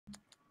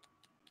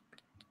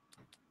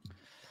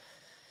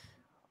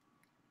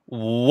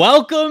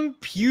Welcome,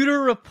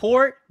 Pewter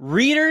Report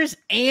readers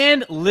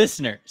and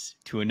listeners,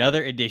 to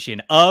another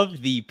edition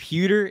of the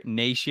Pewter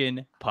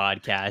Nation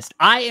podcast.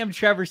 I am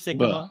Trevor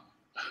Sikkema,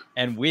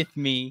 and with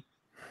me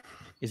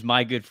is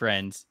my good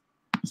friends,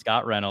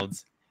 Scott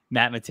Reynolds,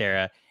 Matt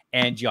Matera,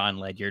 and John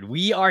Ledyard.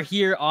 We are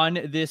here on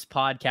this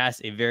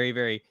podcast, a very,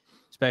 very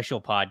special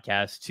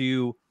podcast,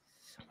 to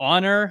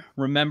honor,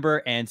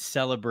 remember, and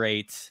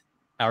celebrate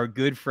our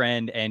good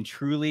friend and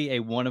truly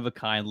a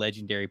one-of-a-kind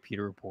legendary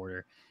Pewter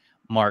reporter,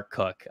 Mark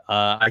Cook.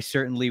 I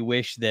certainly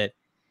wish that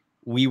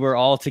we were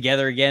all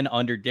together again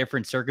under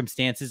different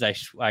circumstances.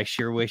 I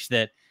sure wish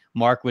that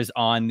Mark was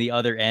on the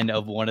other end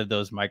of one of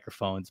those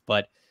microphones,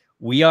 but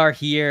we are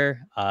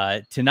here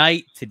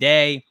tonight,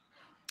 today,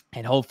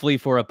 and hopefully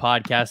for a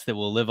podcast that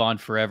will live on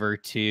forever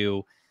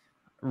to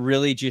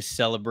really just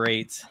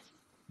celebrate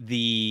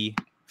the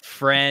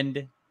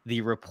friend,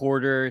 the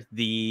reporter,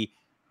 the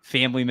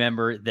family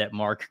member that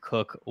Mark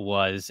Cook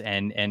was.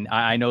 And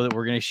I know that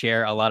we're going to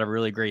share a lot of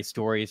really great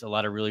stories, a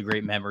lot of really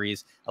great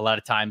memories, a lot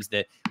of times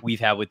that we've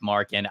had with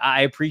Mark. And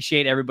I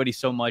appreciate everybody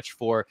so much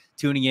for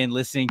tuning in,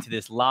 listening to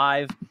this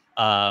live,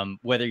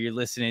 whether you're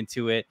listening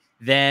to it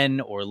then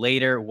or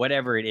later,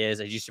 whatever it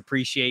is. I just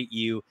appreciate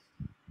you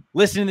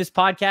listening to this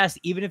podcast,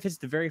 even if it's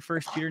the very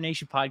first Pewter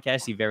Nation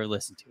podcast you've ever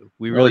listened to.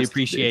 We really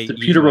appreciate it's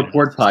the Pewter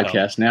Report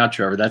podcast now,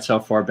 Trevor. That's how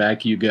far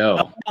back you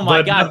go. Oh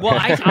my God. Well,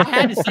 I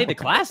had to say the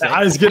classic.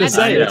 I was going to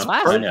say it's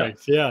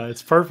perfect. Yeah,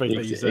 it's perfect.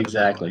 That you said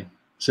exactly.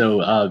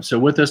 So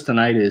with us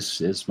tonight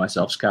is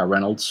myself, Scott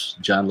Reynolds,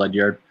 John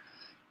Ledyard,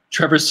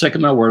 Trevor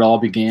Sikkema, where it all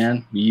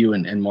began. You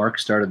and Mark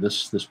started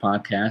this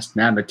podcast.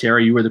 Matt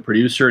Matera, you were the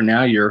producer.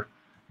 Now you're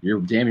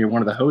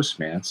one of the hosts,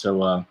 man.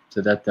 So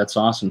that's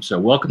awesome. So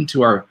welcome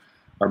to our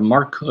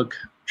Mark Cook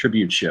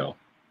tribute show.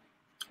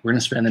 We're going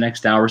to spend the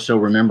next hour or so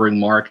remembering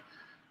Mark,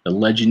 the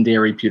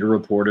legendary Pewter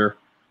reporter,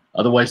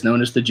 otherwise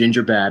known as the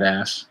Ginger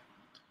Badass.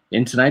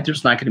 And tonight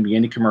there's not going to be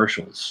any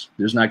commercials.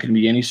 There's not going to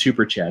be any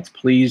super chats.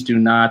 Please do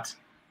not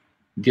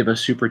give us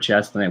super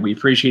chats tonight. We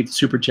appreciate the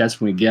super chats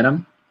when we get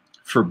them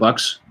for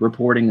Bucks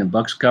reporting and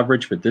Bucks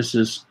coverage, but this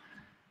is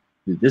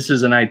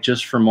a night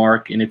just for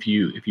Mark. And if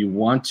you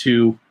want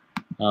to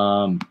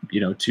to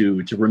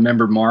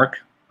remember Mark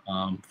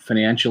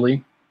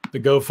financially, the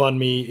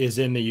GoFundMe is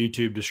in the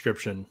YouTube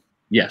description.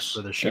 Yes,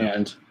 for the show.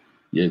 And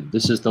yeah,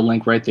 this is the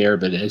link right there.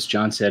 But as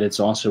John said, it's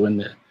also in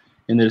the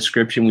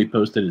description. We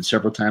posted it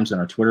several times on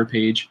our Twitter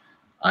page.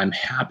 I'm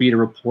happy to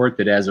report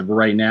that as of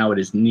right now, it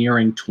is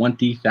nearing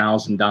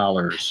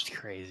 $20,000.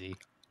 Crazy,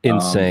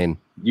 insane.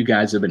 You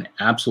guys have been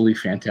absolutely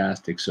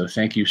fantastic. So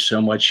thank you so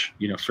much,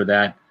 for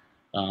that.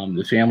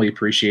 The family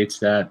appreciates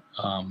that.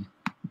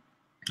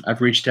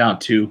 I've reached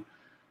out to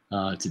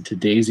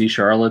Daisy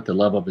Charlotte, the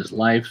love of his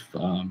life,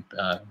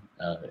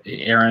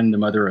 Aaron, the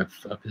mother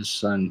of his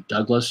son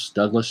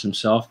Douglas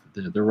himself.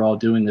 They're all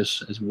doing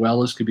this as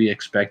well as could be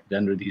expected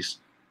under these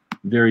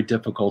very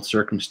difficult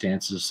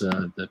circumstances.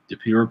 The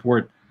Pewter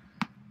Report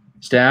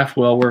staff,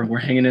 well, we're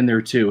hanging in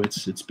there too.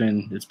 It's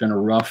been a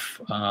rough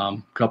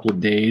couple of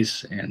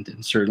days, and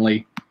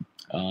certainly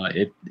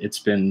it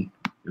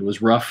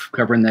was rough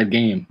covering that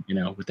game.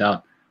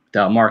 Without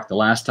Mark. The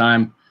last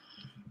time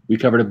we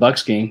covered a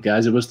Bucks game,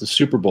 guys, it was the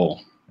Super Bowl,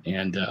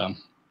 and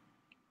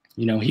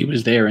he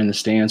was there in the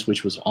stands,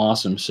 which was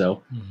awesome.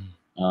 So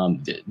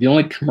the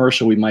only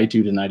commercial we might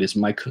do tonight is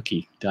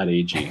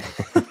mycookie.ag.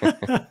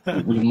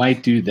 We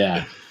might do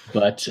that,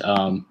 but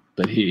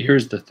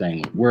here's the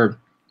thing: we're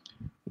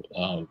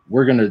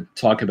going to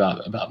talk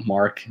about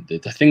Mark. The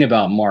thing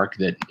about Mark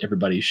that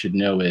everybody should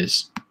know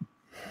is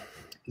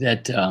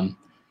that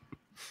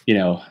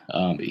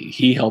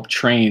he helped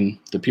train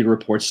the Pewter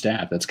Report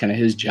staff. That's kind of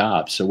his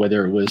job. So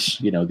whether it was,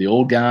 the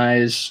old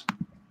guys,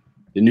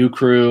 the new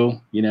crew,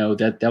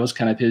 that was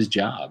kind of his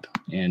job.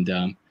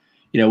 And,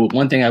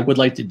 one thing I would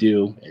like to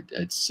do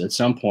at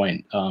some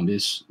point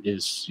is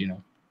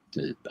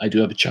I do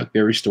have a Chuck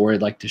Berry story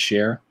I'd like to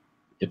share.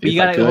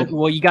 You have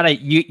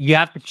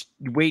to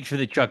wait for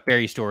the Chuck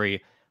Berry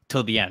story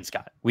till the end,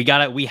 Scott. We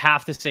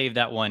have to save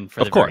that one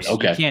for the course. Very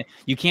end. Okay.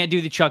 You can't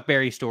do the Chuck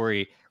Berry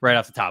story right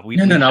off the top.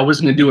 No, I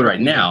wasn't going to do it right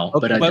now,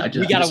 but I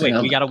just, we gotta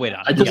wait. We gotta wait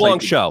on it. It's a long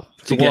show.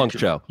 It's a long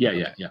show.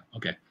 Yeah.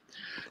 Okay.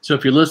 So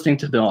if you're listening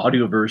to the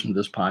audio version of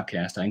this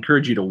podcast, I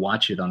encourage you to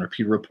watch it on our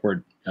Pewter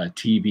Report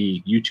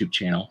TV YouTube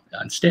channel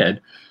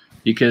instead,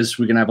 because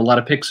we're going to have a lot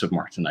of pics of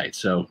Mark tonight.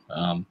 So,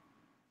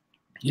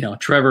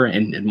 Trevor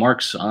and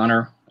Mark's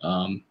honor,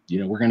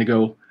 we're going to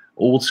go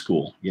old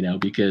school,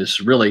 because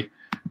really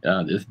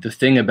the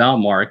thing about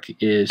Mark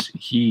is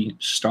he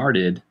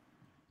started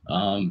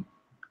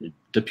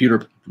the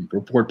Pewter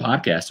Report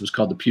podcast. It was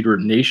called the Pewter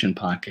Nation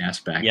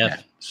podcast back then.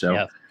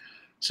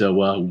 So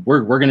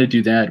we're going to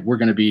do that. We're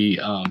going to be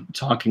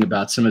talking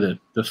about some of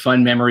the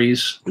fun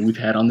memories that we've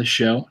had on the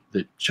show.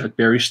 The Chuck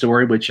Berry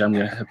story, which I'm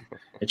going to have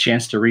a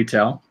chance to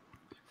retell.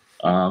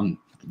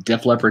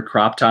 Def Leppard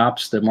crop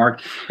tops that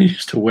Mark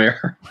used to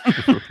wear.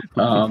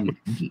 Jude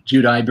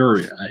J.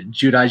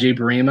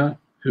 Barima,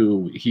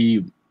 who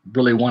he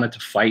really wanted to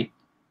fight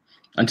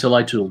until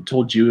I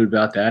told Jude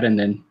about that. And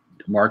then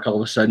Mark all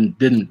of a sudden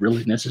didn't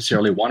really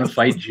necessarily want to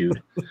fight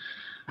Jude.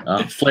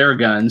 Flare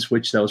guns,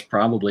 which that was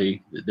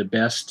probably the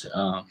best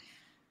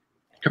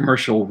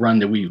commercial run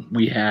that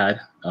we had,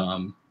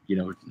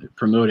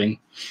 promoting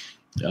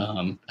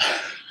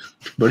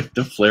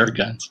the flare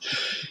guns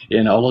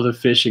and all of the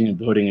fishing and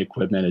boating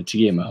equipment at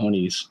T.A.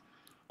 Mahoney's.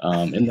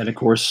 And then, of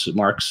course,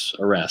 Mark's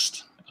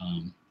arrest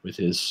with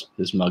his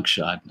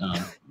mugshot.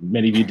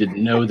 Many of you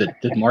didn't know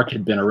that Mark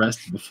had been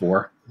arrested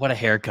before. What a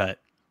haircut.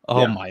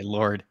 Oh, my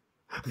Lord.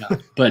 Yeah.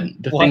 But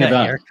the what thing a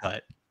about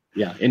haircut.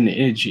 Yeah, and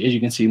as you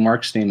can see,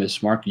 Mark's name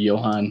is Mark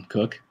Johann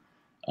Cook.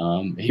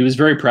 He was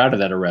very proud of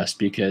that arrest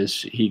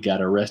because he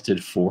got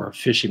arrested for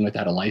fishing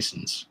without a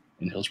license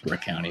in Hillsborough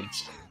County.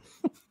 It's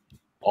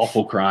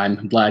awful crime.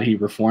 I'm glad he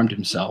reformed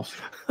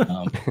himself.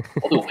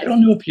 Although I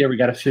don't know if he ever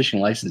got a fishing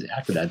license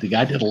after that. The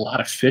guy did a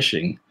lot of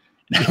fishing,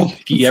 and I don't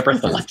think he ever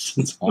had a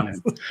license on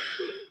him.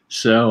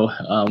 So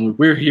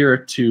we're here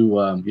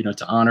to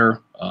to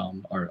honor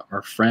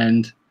our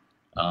friend,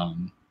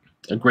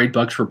 a great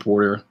Bucks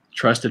reporter,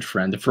 trusted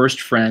friend, the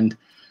first friend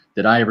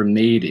that I ever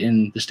made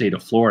in the state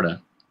of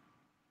Florida.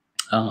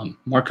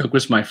 Mark Cook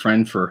was my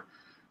friend for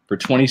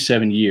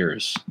 27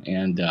 years,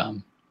 and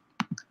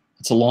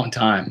it's a long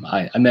time.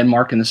 I met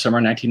Mark in the summer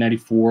of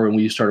 1994, and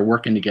we started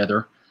working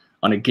together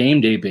on a game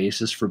day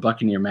basis for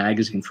Buccaneer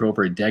Magazine for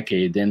over a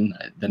decade.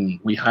 Then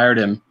we hired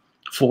him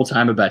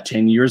full-time about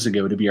 10 years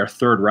ago to be our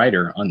third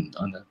writer on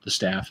the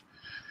staff.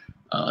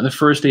 On the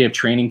first day of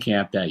training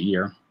camp that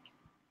year,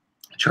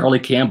 Charlie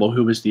Campbell,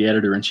 who was the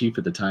editor-in-chief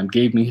at the time,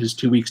 gave me his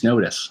 2 weeks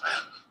notice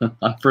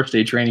on first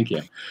day training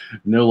camp.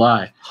 No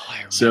lie. Oh,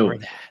 I remember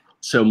that.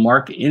 So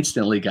Mark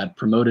instantly got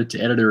promoted to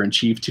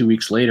editor-in-chief 2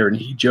 weeks later, and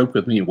he joked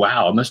with me,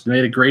 "Wow, it must have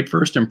made a great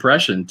first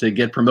impression to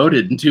get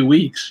promoted in 2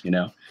 weeks." And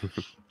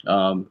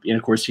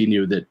of course he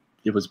knew that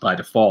it was by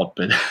default,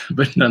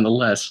 but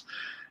nonetheless,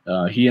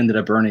 he ended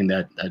up earning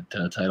that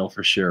title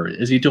for sure.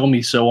 As he told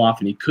me so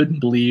often, he couldn't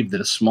believe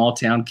that a small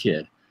town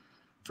kid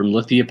from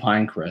Lithia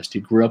Pinecrest, who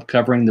grew up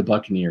covering the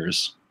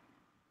Buccaneers,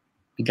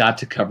 got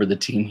to cover the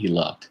team he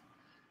loved.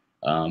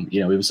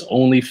 It was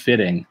only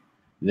fitting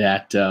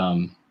that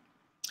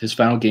his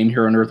final game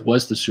here on Earth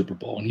was the Super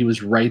Bowl, and he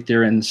was right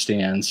there in the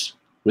stands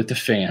with the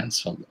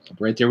fans,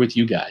 right there with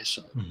you guys,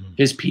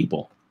 his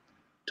people,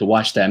 to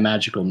watch that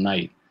magical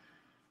night.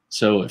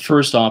 So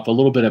first off, a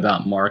little bit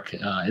about Mark.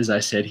 As I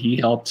said, he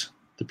helped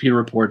the Pewter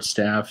Report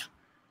staff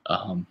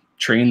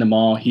train them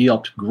all. He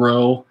helped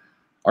grow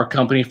our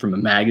company from a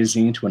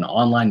magazine to an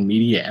online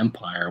media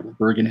empire.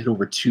 We're going to hit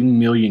over 2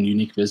 million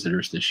unique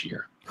visitors this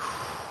year.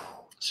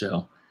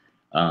 So,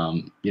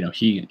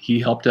 he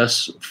helped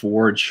us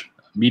forge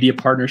media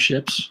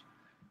partnerships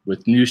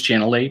with News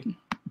Channel 8,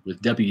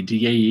 with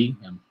WDAE.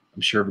 I'm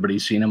sure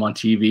everybody's seen him on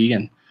TV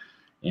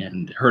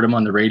and heard him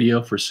on the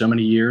radio for so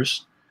many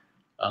years.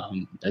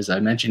 As I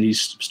mentioned,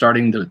 he's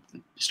started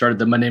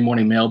the Monday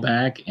Morning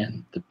Mailbag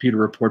and the Pewter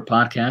Report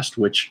podcast,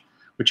 which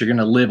are going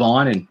to live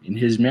on in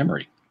his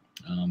memory.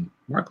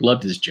 Mark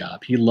loved his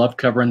job. He loved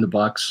covering the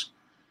Bucks,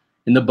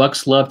 and the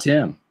Bucks loved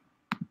him.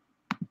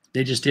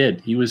 They just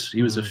did. He was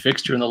a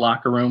fixture in the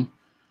locker room.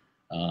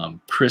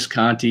 Chris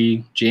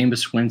Conti,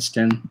 Jameis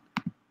Winston,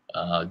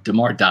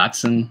 DeMar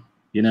Dotson,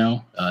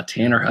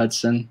 Tanner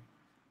Hudson,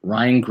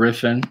 Ryan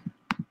Griffin,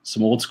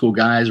 some old school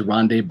guys,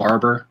 Rondé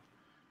Barber,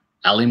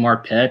 Ali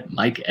Marpet,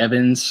 Mike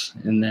Evans,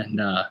 and then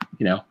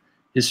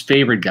his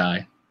favorite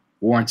guy,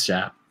 Warren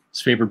Sapp,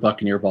 his favorite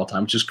Buccaneer of all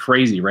time, which is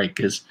crazy, right?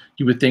 Because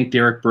you would think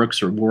Derek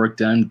Brooks or Warwick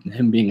Dunn,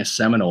 him being a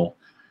Seminole,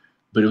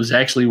 but it was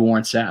actually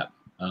Warren Sapp.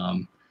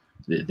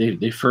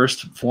 They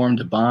first formed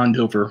a bond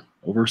over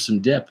some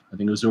dip. I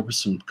think it was over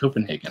some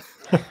Copenhagen.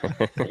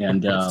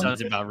 And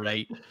sounds about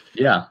right.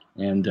 Yeah,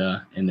 and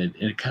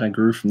it kind of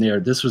grew from there.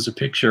 This was a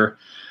picture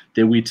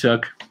that we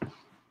took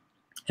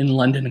in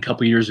London a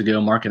couple years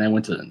ago. Mark and I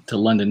went to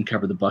London and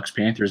covered the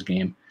Bucks-Panthers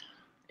game,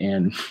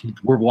 and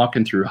we're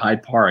walking through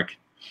Hyde Park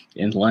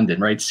in London,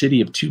 right?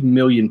 City of 2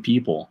 million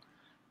people.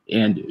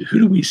 And who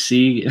do we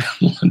see in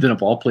London,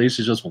 of all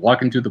places, just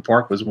walking through the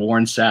park was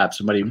Warren Sapp,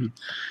 somebody we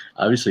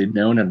obviously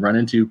known and run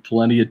into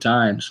plenty of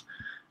times.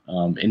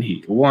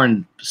 And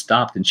Warren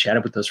stopped and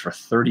chatted with us for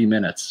 30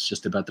 minutes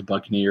just about the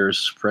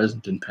Buccaneers,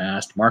 present and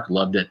past. Mark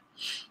loved it.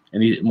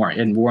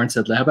 And Warren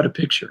said, "How about a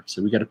picture?"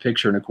 So we got a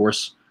picture. And, of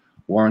course,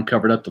 Warren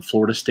covered up the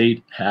Florida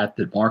State hat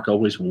that Mark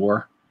always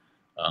wore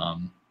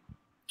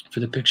for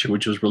the picture,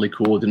 which was really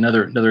cool.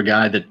 Another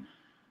guy that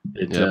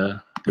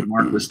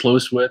Mark was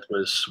close with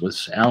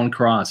was Alan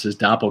Cross, his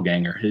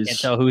doppelganger. Can't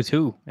tell who's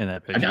who in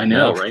that picture. I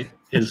know, right?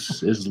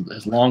 His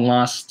long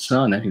lost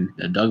son. I mean,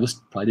 Douglas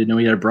probably didn't know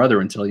he had a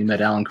brother until he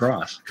met Alan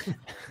Cross.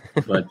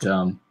 But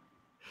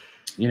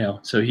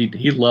so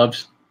he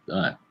loved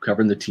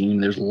covering the team.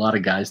 There's a lot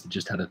of guys that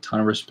just had a ton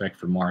of respect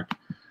for Mark.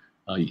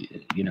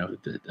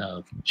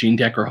 Gene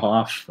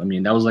Deckerhoff. I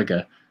mean, that was like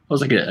a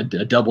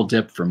double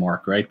dip for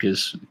Mark, right?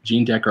 Because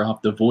Gene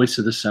Deckerhoff, the voice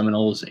of the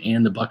Seminoles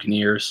and the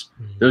Buccaneers,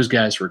 those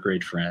guys were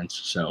great friends.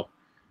 So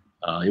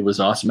it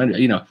was awesome. And,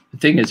 the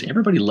thing is,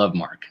 everybody loved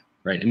Mark,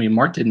 right? I mean,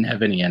 Mark didn't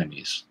have any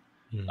enemies.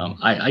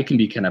 I can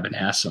be kind of an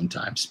ass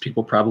sometimes.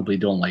 People probably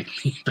don't like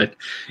me, but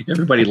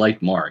everybody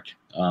liked Mark.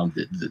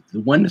 The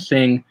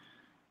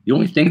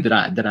only thing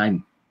that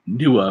I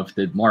knew of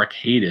that Mark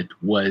hated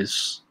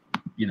was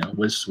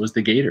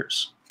the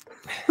Gators.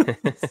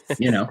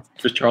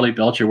 Just Charlie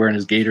Belcher wearing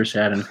his Gators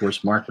hat, and of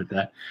course Mark with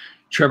that.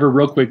 Trevor,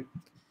 real quick,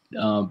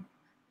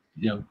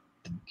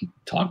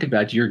 talk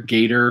about your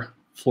Gator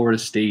Florida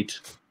State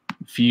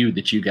feud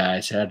that you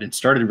guys had. It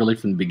started really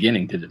from the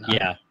beginning, did it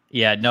not?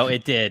 Yeah, no,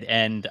 it did.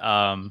 And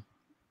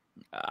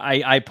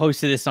I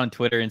posted this on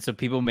Twitter, and so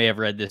people may have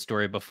read this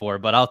story before,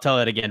 but I'll tell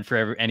it again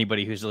for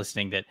anybody who's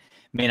listening that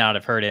may not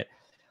have heard it.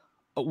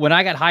 When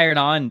I got hired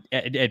on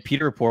at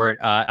Pewter Report,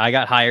 I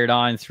got hired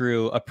on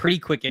through a pretty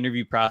quick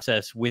interview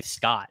process with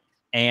Scott.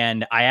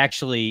 And I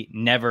actually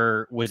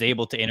never was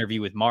able to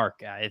interview with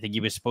Mark. I think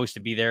he was supposed to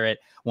be there at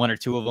one or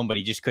two of them, but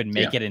he just couldn't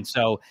make it. And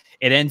so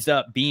it ends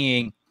up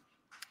being,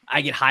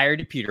 I get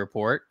hired at Pewter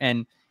Report,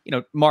 and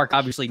Mark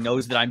obviously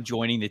knows that I'm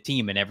joining the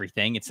team and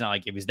everything. It's not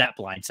like it was that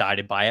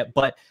blindsided by it,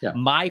 but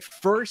my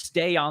first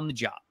day on the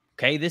job,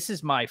 okay, this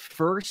is my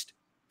first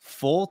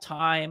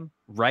full-time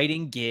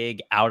writing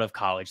gig out of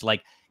college,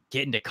 like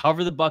getting to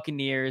cover the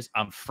Buccaneers.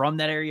 I'm from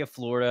that area of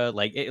Florida.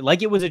 Like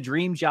it was a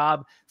dream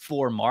job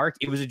for Mark.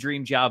 It was a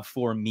dream job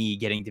for me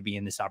getting to be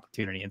in this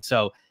opportunity. And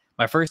so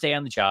my first day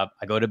on the job,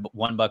 I go to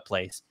One Buck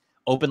Place,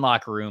 open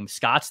locker room.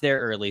 Scott's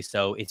there early.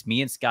 So it's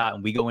me and Scott,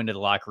 and we go into the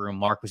locker room.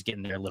 Mark was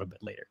getting there a little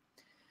bit later.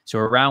 So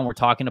we're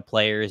talking to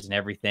players and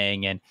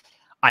everything. And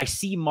I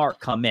see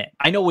Mark come in.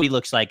 I know what he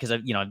looks like because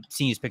I've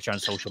seen his picture on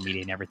social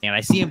media and everything. And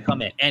I see him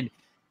come in, and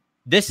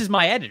this is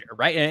my editor,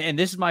 right? And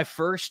this is my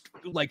first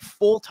like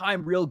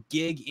full-time real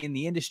gig in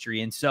the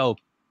industry. And so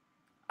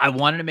I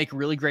wanted to make a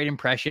really great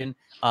impression.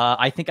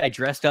 I think I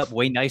dressed up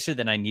way nicer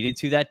than I needed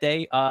to that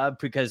day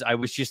because I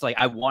was just like,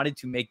 I wanted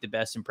to make the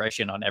best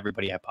impression on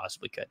everybody I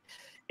possibly could.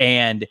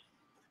 And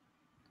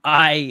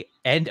I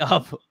end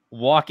up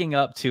walking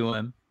up to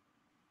him,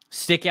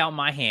 stick out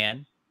my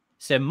hand,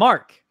 said,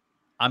 "Mark,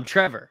 I'm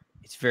Trevor.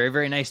 It's very,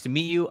 very nice to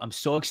meet you. I'm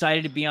so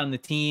excited to be on the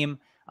team.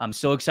 I'm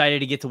so excited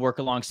to get to work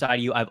alongside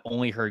you. I've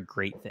only heard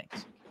great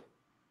things."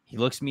 He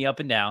looks me up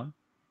and down,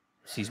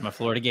 sees my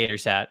Florida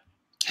Gators hat,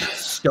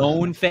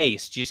 stone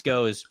face, just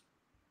goes,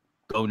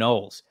 "Go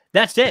Noles."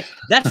 That's it.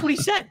 That's what he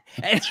said.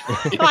 And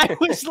I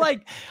was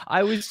like,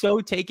 I was so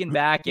taken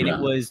back. And it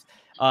was,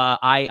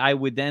 I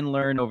would then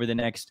learn over the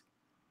next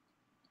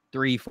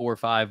 3, 4,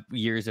 5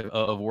 years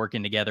of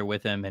working together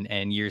with him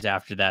and years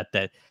after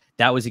that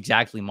was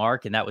exactly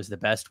Mark, and that was the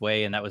best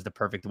way, and that was the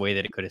perfect way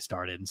that it could have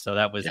started. And so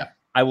that was,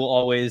 I will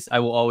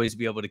always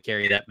be able to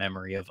carry that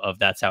memory of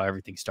that's how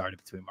everything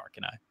started between Mark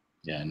and I.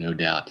 Yeah, no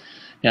doubt.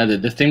 Now,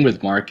 the thing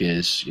with Mark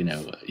is,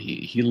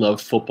 he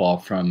loved football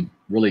from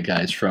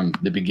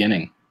the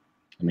beginning.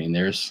 I mean,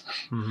 there's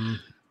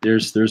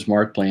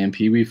Mark playing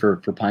Pee Wee for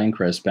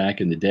Pinecrest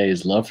back in the day.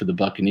 His love for the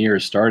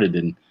Buccaneers started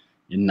in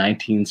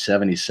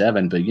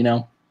 1977, but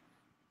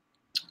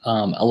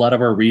a lot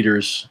of our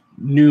readers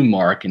knew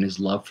Mark and his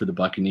love for the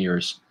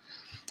Buccaneers,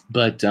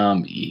 but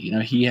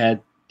he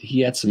had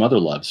some other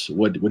loves.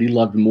 What he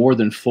loved more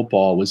than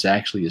football was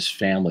actually his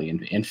family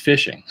and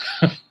fishing.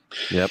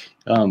 Yep.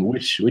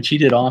 Which he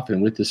did often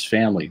with his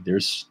family.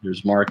 There's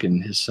Mark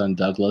and his son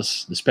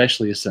Douglas,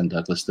 especially his son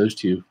Douglas. Those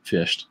two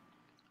fished,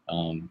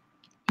 and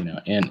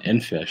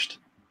fished.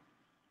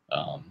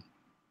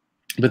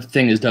 But the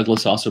thing is,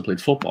 Douglas also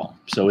played football,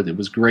 so it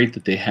was great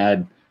that they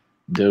had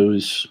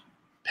those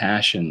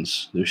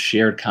passions, those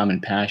shared common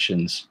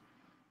passions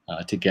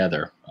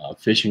together,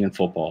 fishing and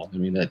football. I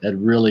mean, that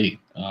really,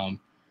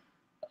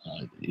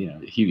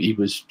 he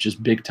was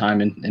just big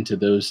time into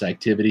those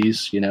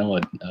activities.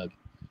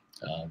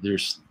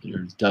 There's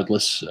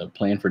Douglas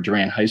playing for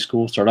Durant High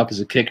School. Started off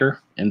as a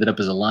kicker, ended up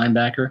as a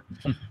linebacker.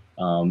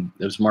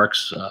 There's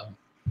Mark's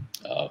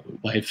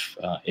wife,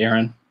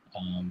 Erin,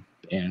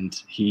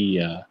 and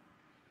he.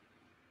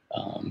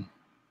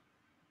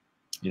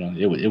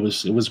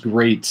 It was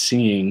great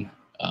seeing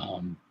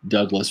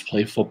Douglas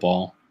play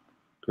football,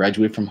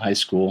 graduate from high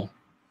school.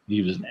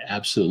 He was an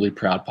absolutely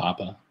proud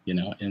papa,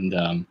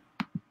 and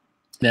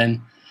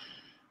then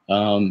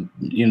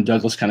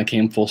Douglas kind of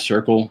came full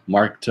circle.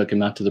 Mark took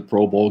him out to the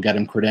Pro Bowl, got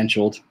him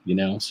credentialed,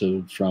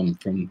 so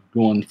from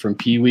going from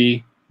Pee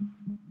Wee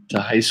to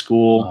high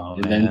school,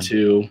 then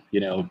to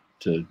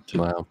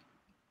wow.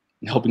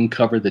 helping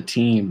cover the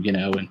team,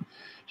 and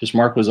just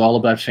Mark was all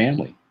about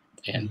family.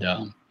 And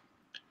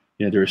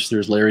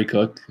there's Larry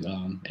Cook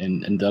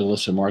and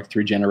Douglas and Mark,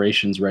 3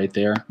 generations right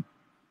there.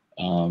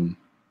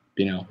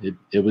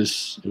 It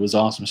was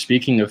awesome.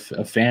 Speaking of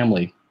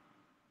family,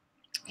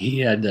 he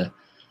had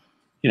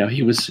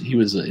he was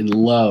in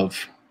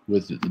love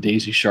with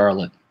Daisy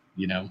Charlotte.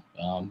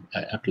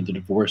 After the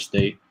divorce,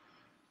 they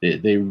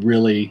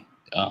really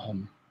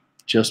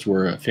just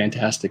were a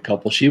fantastic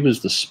couple. She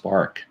was the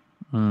spark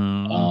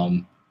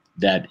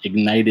that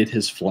ignited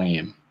his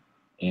flame,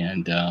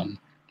 and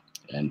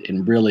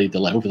really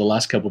over the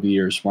last couple of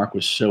years, Mark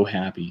was so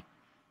happy.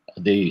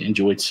 They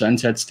enjoyed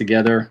sunsets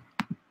together,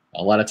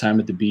 a lot of time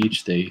at the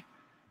beach. They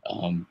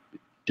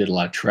did a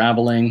lot of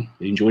traveling.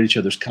 They enjoyed each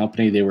other's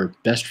company. They were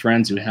best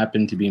friends who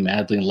happened to be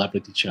madly in love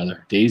with each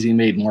other. Daisy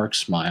made Mark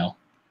smile,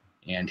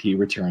 and he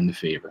returned the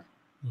favor.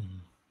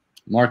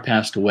 Mark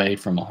passed away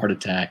from a heart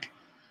attack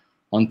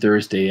on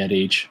Thursday at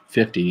age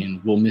 50,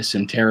 and we'll miss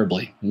him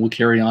terribly. And we'll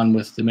carry on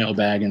with the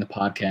mailbag and the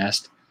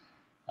podcast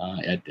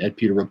at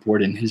Pewter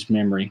Report in his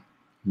memory.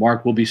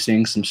 Mark will be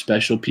seeing some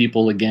special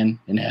people again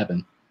in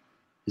heaven.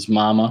 His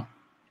mama,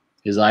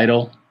 his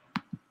idol,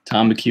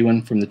 Tom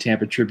McEwen from the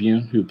Tampa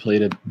Tribune, who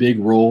played a big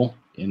role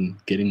in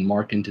getting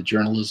Mark into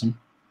journalism.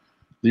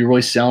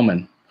 Leroy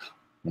Selman,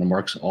 one of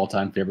Mark's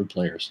all-time favorite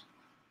players.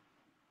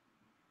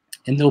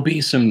 And there'll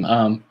be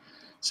some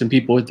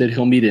people that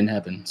he'll meet in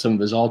heaven. Some of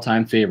his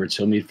all-time favorites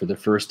he'll meet for the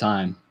first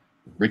time.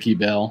 Ricky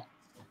Bell,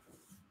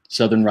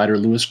 Southern writer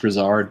Louis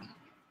Grizzard,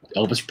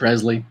 Elvis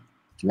Presley,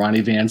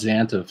 Ronnie Van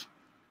Zant of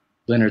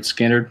Leonard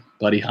Skinner,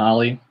 Buddy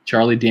Holly,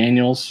 Charlie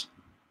Daniels,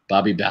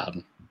 Bobby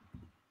Bowden.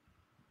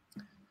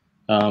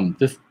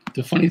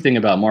 The funny thing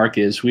about Mark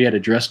is we had a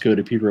dress code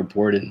at Pewter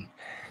Report, and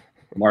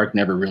Mark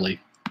never really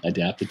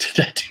adapted to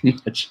that too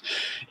much.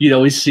 You'd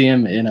always see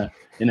him in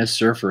a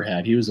surfer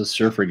hat. He was a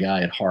surfer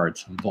guy at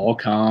heart.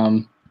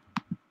 Volcom,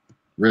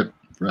 Rip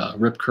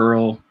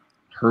Curl,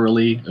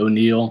 Hurley,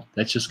 O'Neill.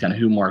 That's just kind of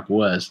who Mark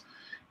was.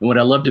 And what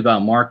I loved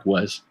about Mark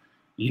was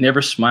he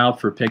never smiled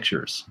for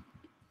pictures.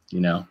 You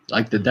know,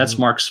 like that's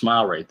Mark's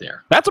smile right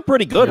there. That's a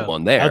pretty good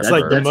one there. That's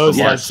like the most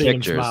I've seen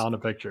him smile in a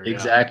picture.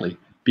 Exactly.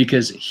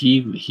 Because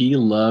he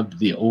loved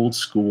the old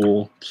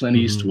school Clint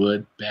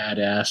Eastwood,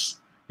 badass.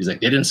 He's like,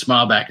 they didn't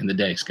smile back in the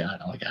day,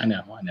 Scott. I'm like, I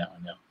know.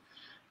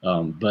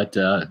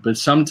 But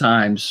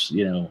sometimes,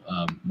 you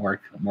know,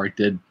 Mark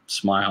did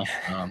smile.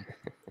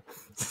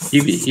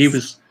 He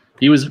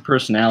was a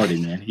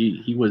personality, man.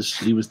 He was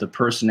the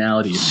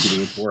personality of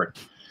Pewter Report.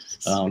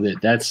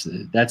 That's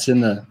in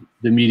the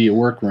media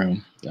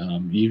workroom.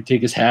 You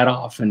take his hat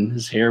off and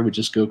his hair would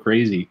just go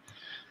crazy.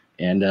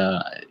 And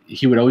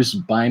he would always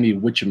buy me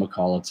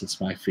whatchamacallits. It's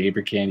my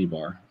favorite candy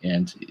bar.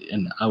 And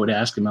I would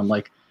ask him, I'm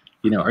like,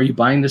 you know, are you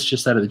buying this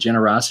just out of the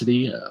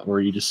generosity, or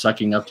are you just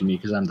sucking up to me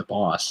because I'm the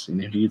boss?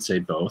 And he'd say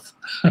both.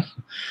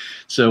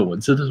 So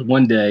this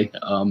one day,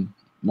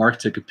 Mark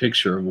took a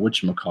picture of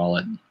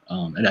whatchamacallit,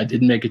 and I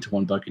didn't make it to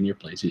One Buccaneer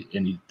Place.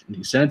 And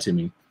he sent it to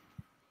me,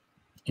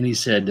 and he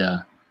said,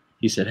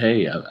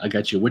 hey, I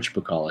got you a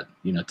whatchamacallit,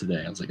 you know,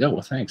 today. I was like, oh,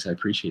 well, thanks. I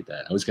appreciate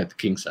that. I always got the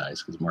king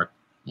size because Mark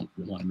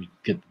wanted me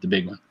to get the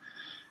big one.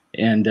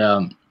 And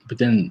but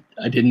then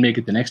I didn't make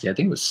it the next day. I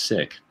think I was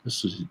sick.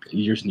 This was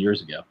years and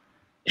years ago.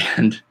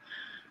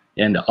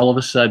 And all of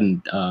a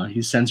sudden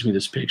he sends me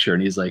this picture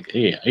and he's like,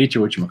 hey, I ate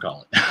your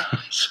whatchamacallit.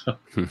 So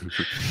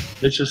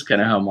that's just kind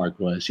of how Mark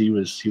was. He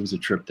was a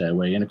trip that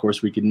way. And of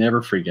course we could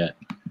never forget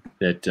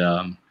that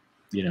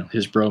you know,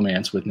 his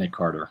bromance with Nick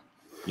Carter.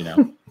 You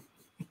know,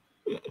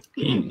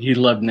 he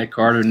loved Nick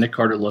Carter. Nick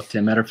Carter loved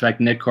him. Matter of fact,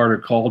 Nick Carter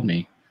called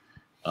me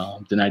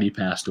the night he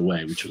passed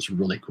away, which was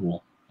really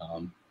cool.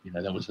 You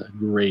know, that was a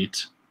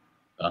great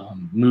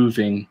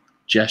moving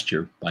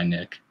gesture by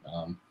Nick.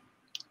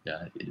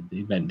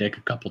 He met Nick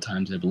a couple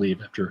times, I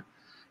believe, after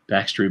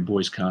Backstreet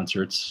Boys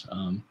concerts.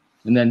 And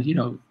then, you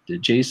know,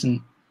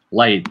 Jason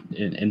Light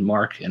and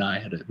Mark and I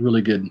had a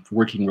really good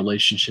working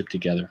relationship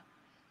together.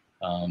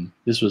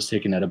 This was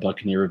taken at a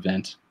Buccaneer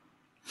event.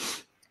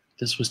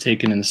 This was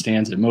taken in the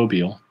stands at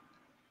Mobile.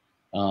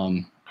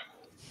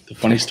 The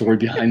funny story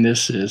behind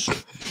this is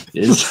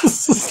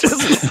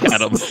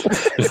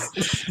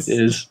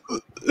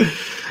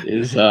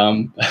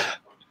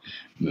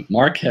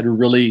Mark had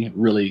really,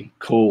 really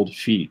cold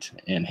feet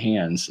and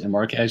hands, and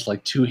Mark has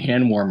like 2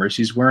 hand warmers.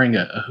 He's wearing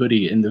a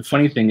hoodie, and the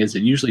funny thing is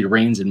it usually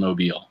rains in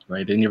Mobile,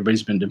 right? And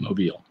everybody's been to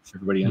Mobile,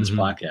 everybody on this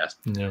podcast.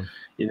 Yeah.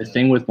 And the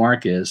thing with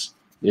Mark is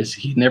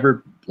he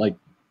never like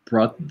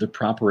brought the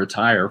proper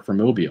attire for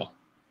Mobile.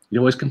 He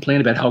always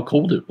complained about how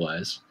cold it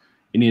was.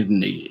 And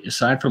he,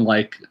 aside from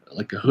like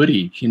a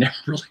hoodie, he never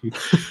really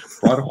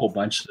brought a whole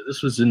bunch. So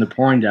this was in the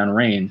pouring down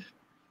rain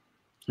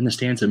in the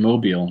stands at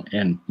Mobile,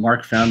 and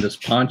Mark found this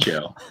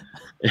poncho,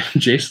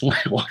 and Jason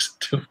Light walks up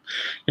to him,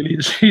 and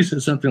he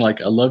says something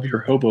like, I love your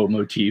hobo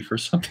motif, or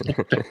something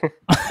like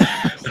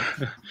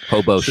that.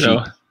 Hobo chic.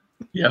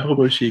 Yeah,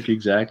 hobo chic,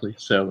 exactly.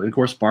 So, of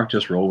course, Mark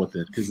just rolled with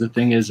it, because the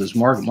thing is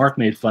Mark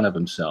made fun of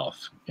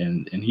himself,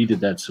 and he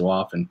did that so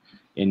often,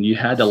 and you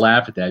had to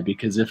laugh at that,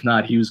 because if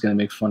not, he was going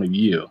to make fun of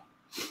you.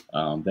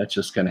 That's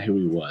just kind of who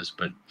he was.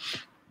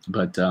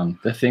 But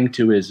the thing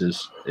too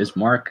is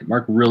Mark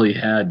really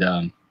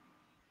had,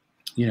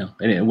 you know,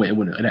 and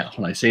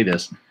when I say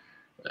this,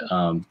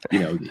 you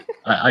know,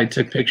 I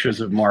took pictures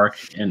of Mark,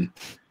 and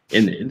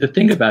the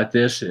thing about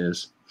this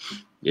is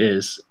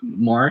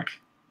Mark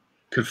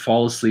could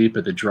fall asleep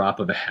at the drop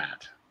of a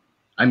hat.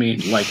 I mean,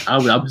 like I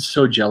was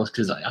so jealous,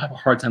 because I have a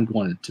hard time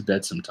going to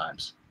bed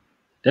sometimes.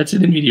 That's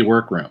in the media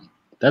workroom.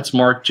 That's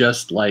Mark,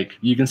 just like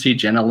you can see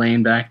Jenna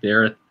Lane back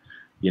there.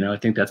 You know, I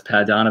think that's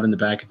Pat Donovan in the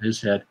back of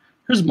his head.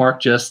 Here's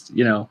Mark, just,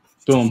 you know,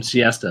 boom,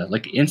 siesta,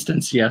 like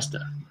instant siesta.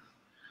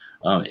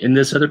 In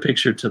this other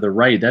picture to the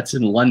right, that's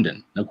in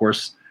London. Of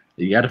course,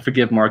 you got to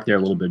forgive Mark there a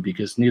little bit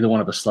because neither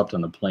one of us slept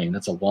on the plane.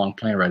 That's a long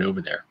plane ride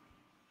over there.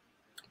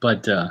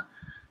 But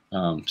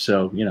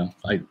so you know,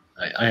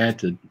 I had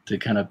to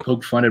kind of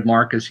poke fun at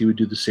Mark as he would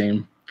do the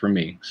same for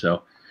me.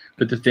 So,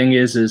 but the thing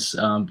is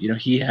you know,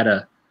 he had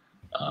a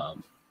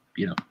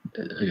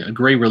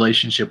great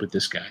relationship with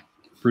this guy,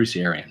 Bruce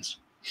Arians.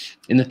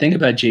 And the thing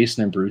about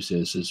Jason and Bruce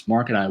is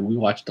Mark and I, we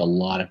watched a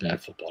lot of bad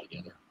football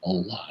together, a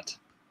lot.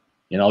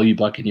 And all you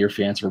Buccaneer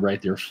fans were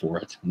right there for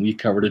it. And we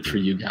covered it for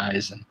you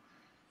guys. And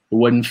it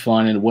wasn't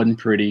fun and it wasn't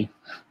pretty.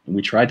 And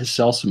we tried to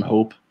sell some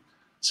hope,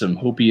 some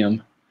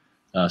hopium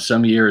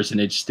some years,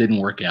 and it just didn't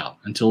work out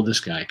until this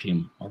guy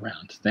came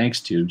around, thanks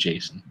to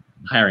Jason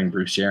hiring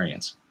Bruce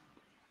Arians.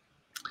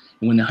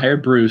 And when they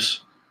hired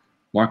Bruce,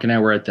 Mark and I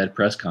were at that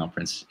press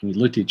conference, and we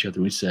looked at each other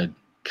and we said,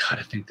 God,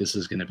 I think this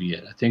is going to be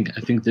it. I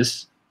think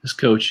this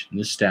coach and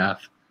this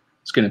staff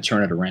is going to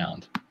turn it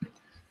around.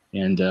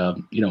 And,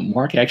 you know,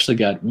 Mark actually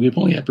we've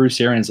only had Bruce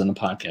Arians on the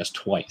podcast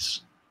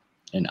twice.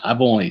 And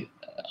I've only,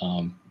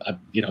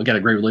 you know, got a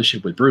great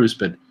relationship with Bruce,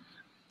 but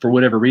for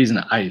whatever reason,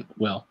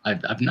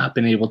 I've not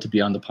been able to be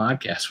on the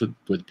podcast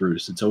with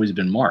Bruce. It's always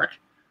been Mark.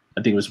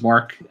 I think it was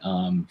Mark,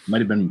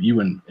 might have been you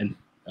and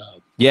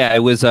yeah, it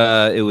was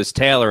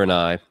Taylor and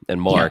I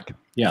and Mark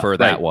for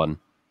that one.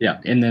 Yeah,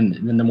 and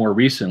then the more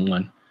recent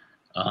one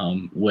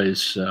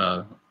was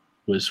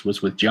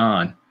with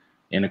John,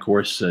 and of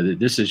course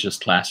this is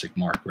just classic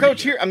Mark. Right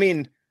Coach, here, I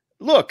mean,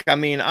 look, I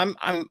mean, I'm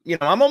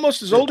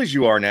almost as old as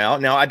you are now.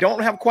 Now I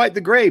don't have quite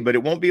the gray, but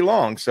it won't be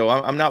long, so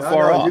I'm not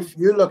far off.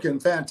 You're looking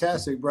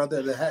fantastic,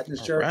 brother. The hat and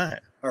the shirt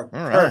are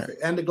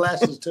perfect, and the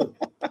glasses too.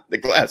 The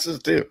glasses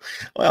too.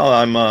 Well,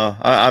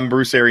 I'm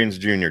Bruce Arians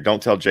Jr.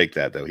 Don't tell Jake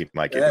that though; he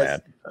might get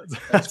mad.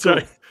 That's cool.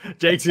 Right.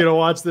 Jake's gonna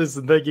watch this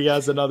and think he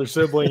has another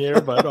sibling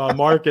here, but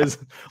Mark is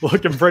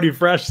looking pretty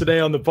fresh today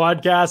on the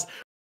podcast.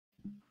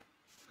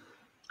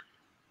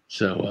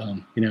 So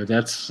you know,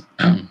 that's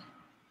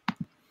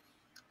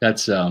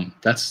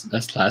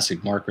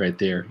classic Mark right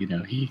there. You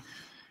know,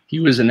 he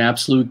was an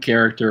absolute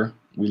character.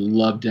 We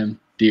loved him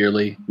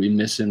dearly. We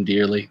miss him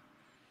dearly.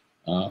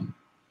 You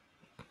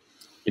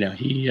know,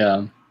 he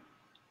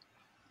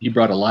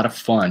brought a lot of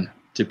fun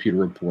to Pewter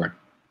Report.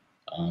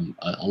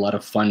 A lot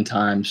of fun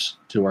times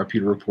to our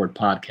Pewter Report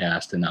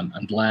podcast, and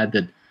I'm glad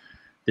that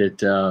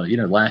you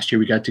know, last year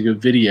we got to go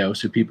video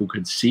so people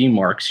could see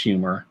Mark's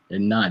humor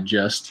and not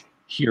just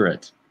hear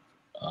it.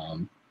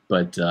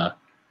 But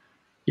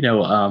you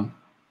know,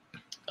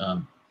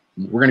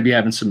 we're going to be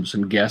having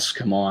some guests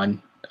come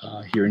on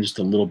here in just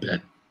a little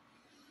bit.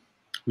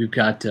 We've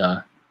got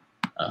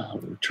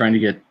we're trying to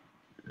get.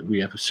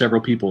 We have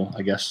several people,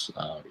 I guess,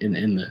 in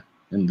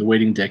the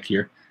waiting deck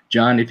here.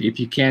 John, if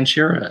you can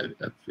share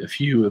a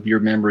few of your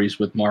memories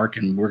with Mark,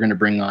 and we're going to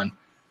bring on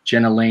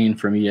Jenna Lane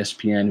from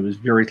ESPN, who was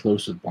very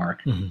close with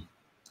Mark. Mm-hmm.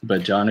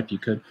 But John, if you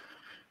could.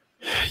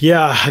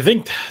 Yeah, I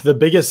think the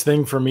biggest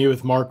thing for me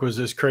with Mark was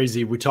this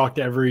crazy. We talked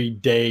every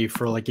day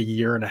for like a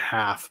year and a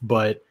half,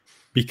 but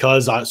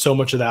because so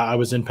much of that I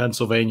was in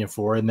Pennsylvania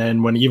for, and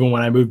then when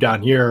I moved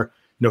down here,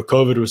 you know,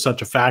 COVID was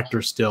such a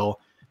factor still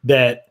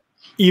that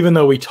even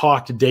though we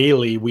talked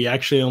daily, we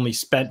actually only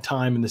spent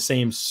time in the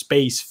same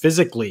space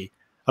physically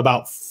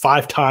about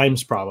 5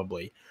 times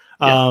probably.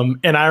 Yeah.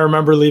 And I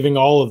remember leaving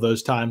all of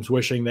those times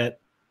wishing that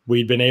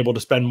we'd been able to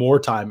spend more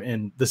time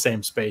in the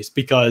same space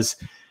because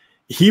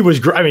he was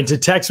great. I mean, to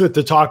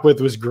talk with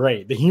was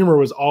great. The humor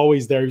was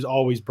always there. He was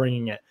always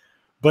bringing it.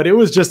 But it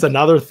was just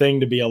another thing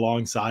to be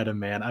alongside him,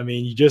 man. I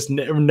mean, you just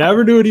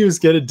never knew what he was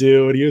going to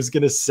do, what he was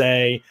going to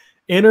say.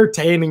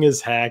 Entertaining as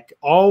heck,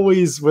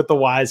 always with the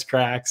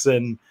wisecracks.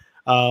 And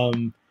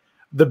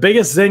the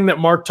biggest thing that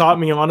Mark taught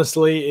me,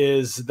 honestly,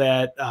 is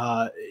that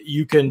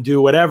you can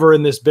do whatever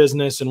in this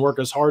business and work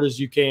as hard as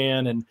you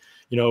can and,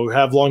 you know,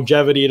 have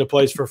longevity at a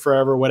place for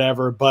forever,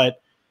 whatever.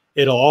 But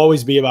it'll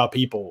always be about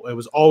people. It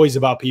was always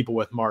about people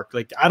with Mark.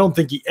 Like, I don't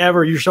think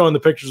you're showing the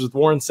pictures with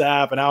Warren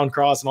Sapp and Alan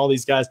Cross and all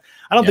these guys.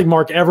 I don't think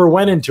Mark ever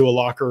went into a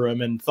locker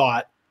room and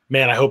thought,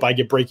 man, I hope I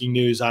get breaking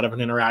news out of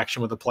an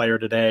interaction with a player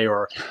today,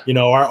 or, you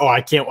know,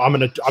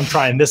 I'm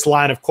trying this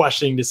line of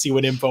questioning to see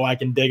what info I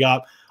can dig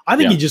up. I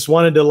think he just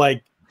wanted to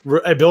like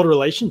build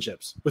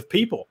relationships with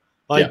people.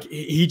 Like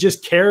he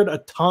just cared a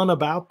ton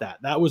about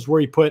that. That was where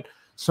he put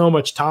so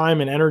much time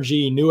and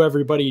energy. He knew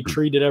everybody, he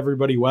treated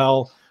everybody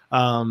well.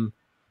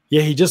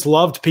 He just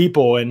loved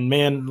people. And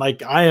man,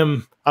 like I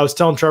was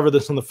telling Trevor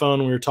this on the phone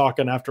when we were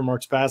talking after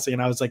Mark's passing,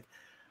 and I was like,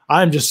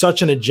 I'm just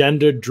such an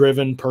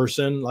agenda-driven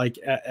person, like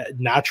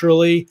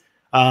naturally,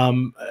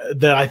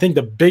 that I think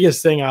the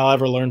biggest thing I'll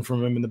ever learn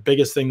from him and the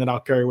biggest thing that I'll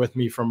carry with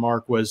me from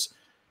Mark was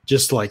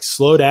just like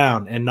slow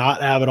down and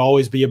not have it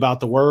always be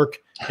about the work,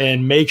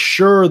 and make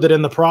sure that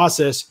in the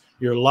process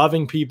you're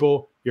loving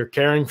people, you're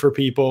caring for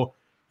people,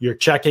 you're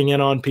checking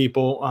in on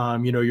people,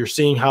 you know, you're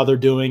seeing how they're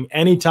doing.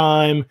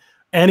 Anytime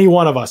any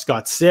one of us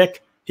got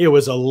sick, it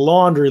was a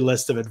laundry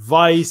list of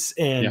advice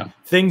and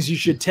things you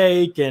should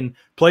take and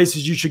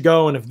places you should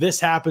go. And if this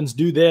happens,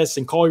 do this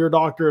and call your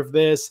doctor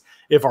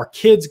if our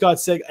kids got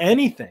sick,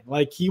 anything.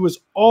 Like he was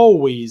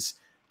always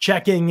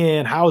checking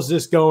in. How's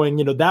this going?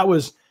 You know, that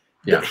was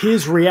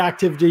his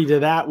reactivity to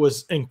that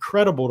was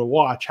incredible to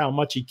watch, how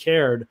much he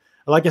cared.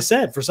 Like I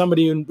said, for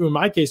somebody in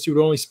my case who'd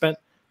only spent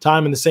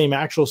time in the same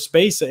actual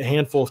space a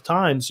handful of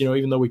times,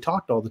 even though we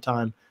talked all the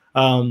time,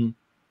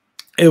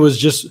 it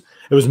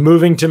was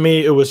moving to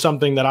me. It was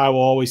something that I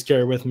will always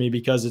carry with me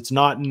because it's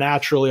not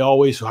naturally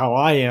always how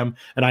I am,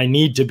 and I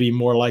need to be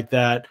more like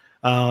that.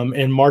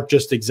 And Mark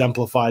just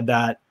exemplified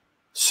that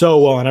so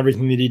well in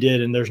everything that he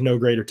did, and there's no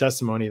greater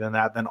testimony than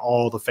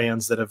all the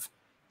fans that have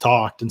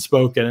talked and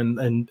spoken,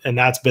 and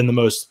that's been the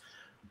most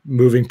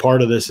moving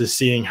part of this, is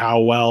seeing how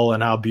well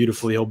and how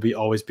beautifully he'll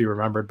always be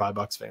remembered by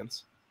Bucs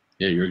fans.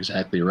 Yeah, you're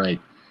exactly right.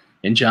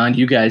 And John,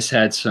 you guys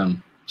had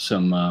some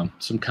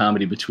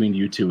comedy between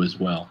you two as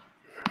well.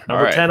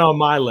 Number 10 on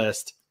my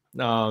list.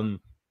 I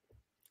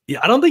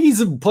don't think he's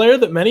a player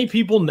that many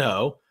people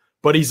know,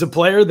 but he's a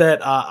player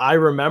that I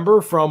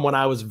remember from when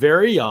I was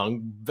very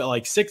young,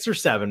 like 6 or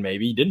 7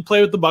 maybe. He didn't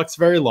play with the Bucs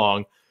very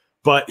long,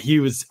 but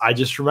I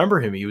just remember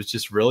him. He was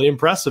just really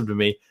impressive to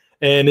me.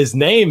 And his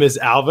name is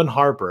Alvin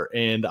Harper.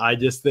 And I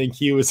just think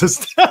he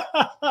was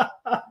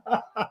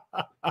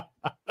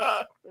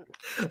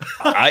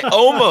I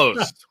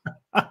almost.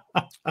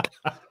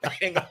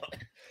 Hang on.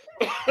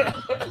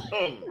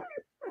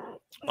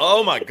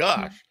 Oh my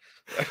gosh.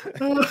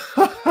 You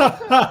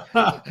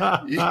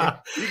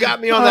got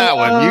me on that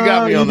one. You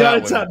got me on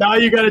that one. Now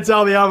you got to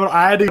tell the Alvin.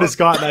 I had to go to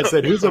Scott and I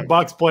said, "Who's a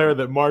Bucs player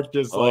that Mark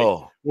just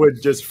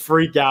would just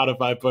freak out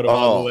if I put him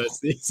on the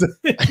list?" He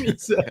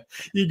said,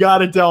 "You got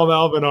to tell him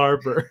Alvin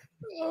Harper."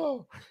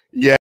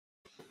 Yeah,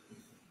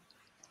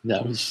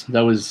 that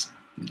was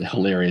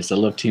hilarious. I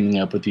love teaming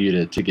up with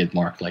you to get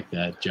Mark like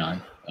that,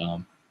 John.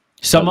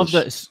 Some of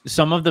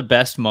the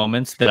best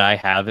moments that I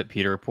have at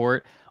Pewter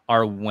Report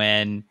are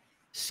when,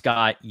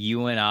 Scott,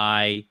 you and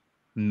I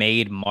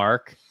made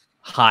Mark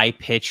high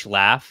pitch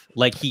laugh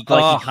like he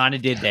kind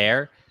of did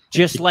there,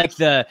 just like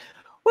you can't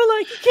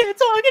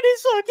talk and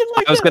he's talking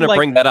like I was going to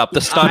bring that up, the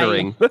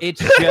stuttering.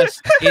 It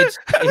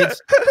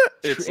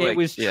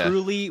was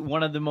truly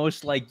one of the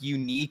most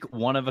unique,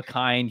 one of a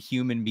kind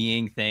human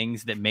being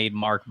things that made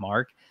Mark.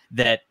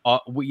 That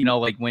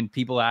when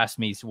people ask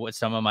me what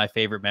some of my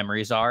favorite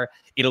memories are,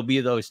 it'll be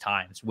those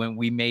times when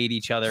we made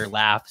each other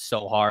laugh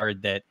so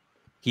hard that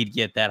he'd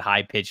get that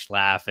high-pitched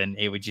laugh, and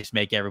it would just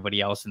make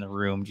everybody else in the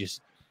room it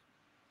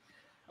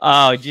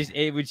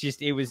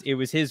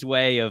was his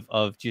way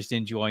of just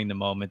enjoying the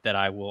moment that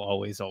I will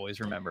always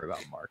remember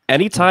about Mark.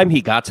 Anytime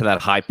he got to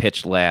that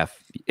high-pitched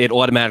laugh, it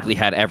automatically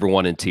had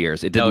everyone in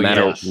tears. It didn't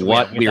matter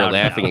what we were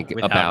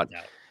laughing about.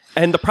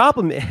 And the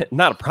problem,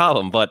 not a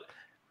problem, but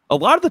a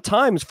lot of the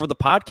times for the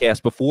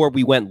podcast before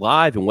we went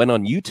live and went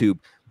on YouTube,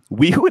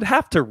 we would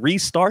have to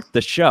restart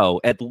the show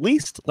at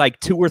least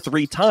 2 or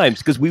 3 times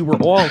because we were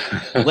all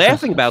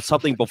laughing about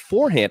something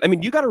beforehand. I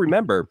mean, you got to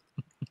remember,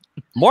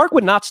 Mark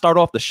would not start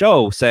off the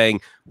show saying,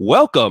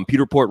 "Welcome,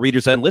 Pewter Report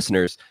readers and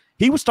listeners."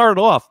 He would start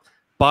off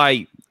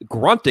by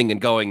grunting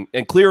and going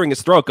and clearing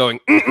his throat,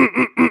 going,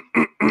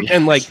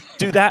 and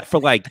do that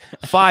for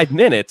 5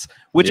 minutes,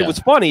 which it was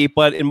funny.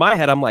 But in my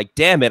head, I'm like,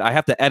 damn it, I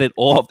have to edit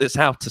all of this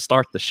out to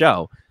start the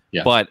show.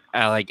 Yeah. But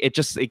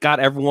it got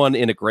everyone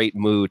in a great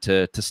mood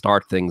to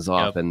start things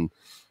off. Yep. And,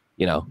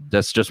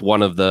 that's just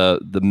one of the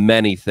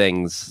many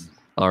things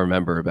I'll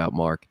remember about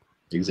Mark.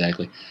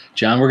 Exactly.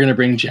 John, we're going to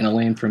bring Jenna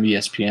Lane from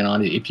ESPN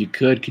on. If you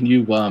could, can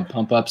you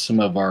pump up some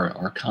of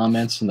our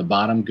comments in the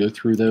bottom, go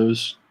through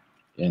those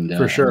and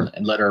for sure,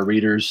 and let our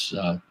readers,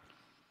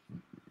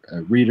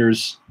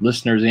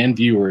 listeners, and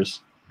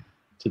viewers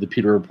to the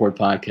Pewter Report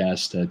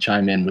podcast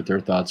chime in with their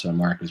thoughts on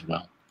Mark as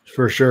well.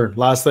 For sure.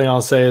 Last thing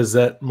I'll say is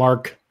that,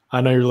 Mark, I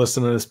know you're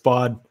listening to this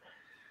pod.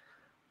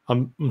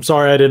 I'm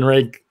sorry I didn't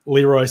rank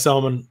Leroy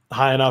Selman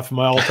high enough in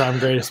my all-time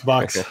greatest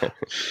Bucs.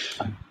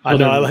 I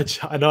know I let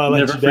you down.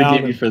 Never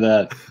forgive you for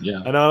that.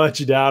 Yeah. I know I let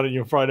you down, and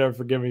you'll probably never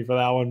forgive me for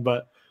that one,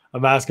 but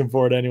I'm asking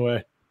for it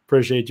anyway.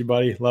 Appreciate you,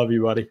 buddy. Love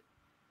you, buddy.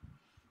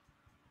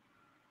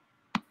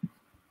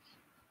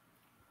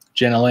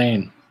 Jenna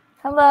Lane.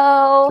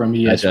 Hello. From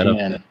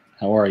ESPN.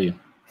 How are you?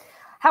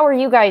 How are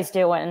you guys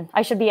doing?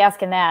 I should be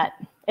asking that.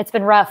 It's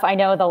been rough, I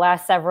know, the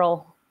last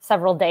several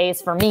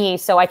days for me,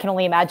 so I can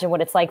only imagine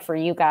what it's like for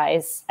you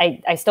guys.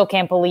 I still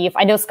can't believe.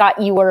 I know,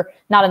 Scott, you were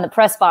not in the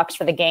press box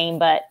for the game,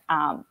 but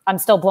I'm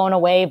still blown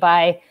away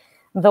by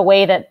the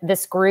way that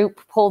this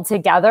group pulled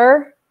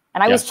together.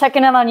 And I was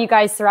checking in on you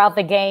guys throughout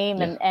the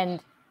game, and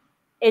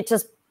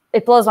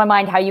it blows my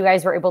mind how you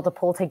guys were able to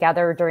pull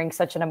together during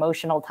such an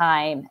emotional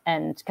time.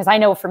 And because I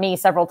know for me,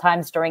 several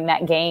times during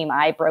that game,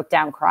 I broke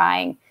down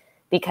crying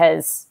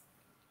because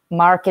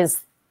Mark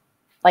is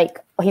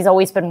he's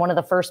always been one of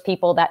the first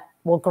people that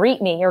will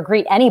greet me or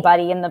greet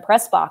anybody in the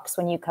press box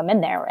when you come in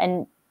there.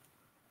 And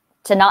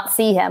to not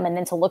see him and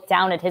then to look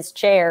down at his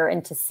chair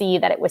and to see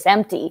that it was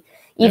empty,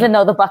 even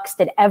though the Bucs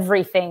did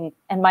everything.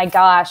 And my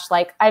gosh,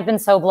 I've been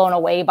so blown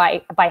away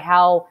by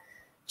how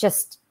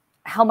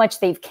much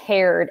they've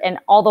cared and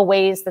all the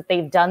ways that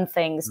they've done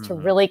things to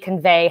really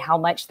convey how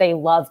much they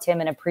loved him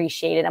and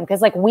appreciated him.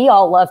 Because we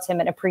all loved him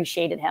and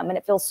appreciated him. And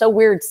it feels so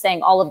weird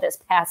saying all of this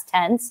past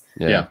tense.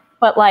 Yeah.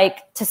 but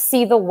like to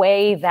see the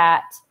way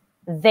that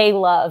they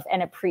love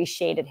and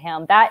appreciated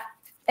him, that,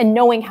 and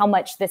knowing how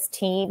much this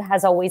team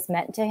has always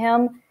meant to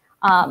him,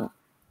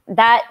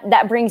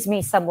 that brings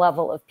me some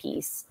level of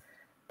peace.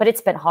 But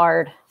it's been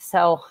hard.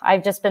 So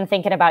I've just been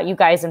thinking about you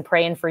guys and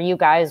praying for you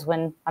guys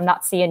when I'm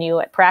not seeing you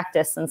at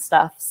practice and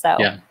stuff. So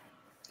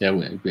yeah,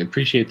 we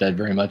appreciate that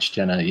very much,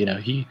 Jenna. You know,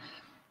 he,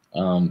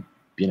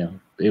 you know,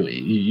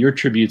 your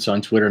tributes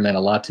on Twitter meant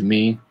a lot to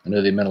me. I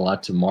know they meant a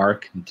lot to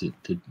Mark and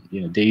to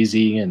you know,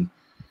 Daisy and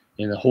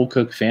the whole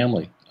Cook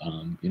family.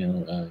 You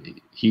know,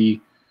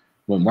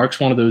 well, Mark's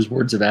one of those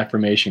words of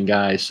affirmation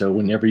guys. So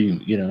whenever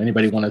you know,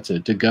 anybody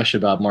wanted to gush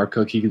about Mark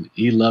Cook,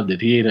 he loved it.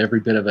 He ate every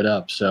bit of it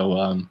up.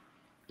 So,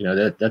 you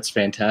know, that's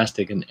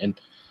fantastic. And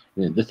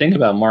the thing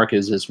about Mark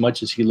is, as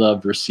much as he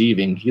loved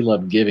receiving, he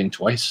loved giving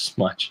twice as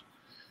much.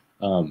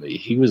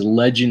 He was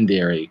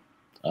legendary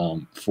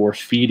for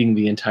feeding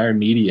the entire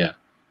media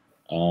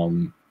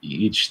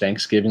each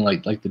Thanksgiving,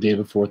 like the day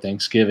before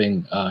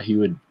Thanksgiving. He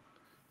would,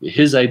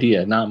 his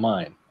idea, not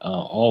mine.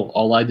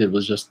 All I did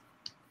was just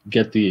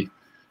get the,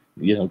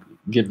 you know,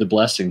 give the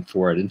blessing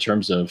for it in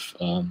terms of,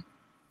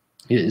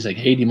 he's like,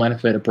 hey, do you mind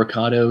if I hit up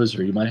Bricados,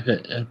 or you mind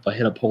if I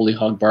hit up Holy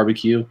Hog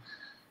Barbecue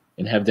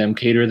and have them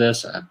cater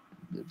this?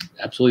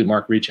 Absolutely,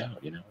 Mark, reach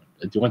out. You know,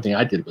 the one thing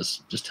I did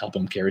was just help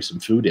him carry some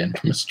food in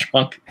from his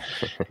trunk,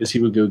 because he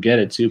would go get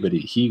it too. But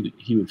he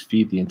would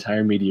feed the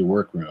entire media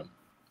workroom,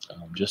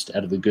 just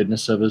out of the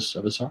goodness of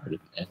his heart,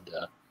 and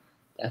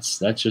that's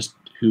just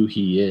who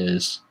he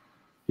is,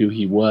 who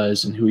he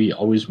was, and who he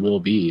always will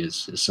be.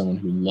 Is someone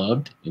who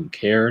loved and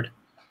cared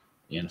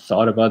and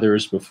thought of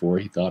others before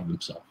he thought of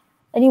himself.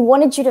 And he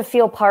wanted you to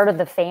feel part of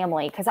the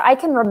family. Because I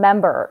can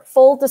remember,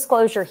 full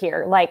disclosure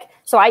here, like,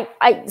 so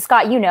I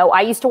Scott, you know,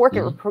 I used to work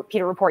at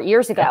Pewter Report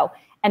years ago,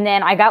 and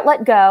then I got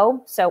let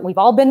go. So we've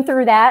all been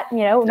through that, you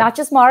know, not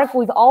just Mark,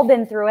 we've all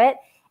been through it.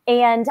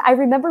 And I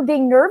remember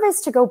being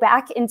nervous to go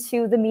back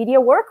into the media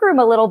workroom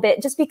a little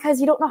bit, just because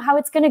you don't know how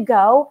it's going to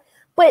go.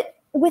 But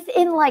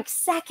within like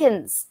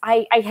seconds,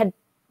 I had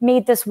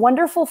made this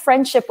wonderful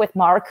friendship with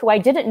Mark, who I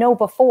didn't know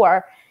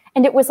before.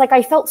 And it was like,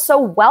 I felt so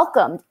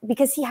welcomed,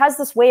 because he has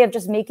this way of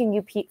just making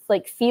you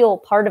feel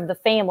part of the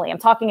family. I'm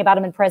talking about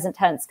him in present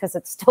tense because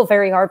it's still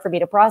very hard for me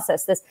to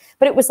process this.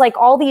 But it was like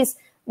all these,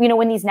 you know,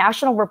 when these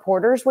national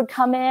reporters would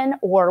come in,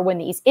 or when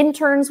these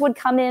interns would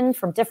come in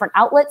from different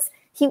outlets,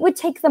 he would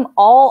take them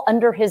all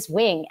under his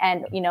wing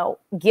and, you know,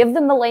 give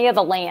them the lay of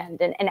the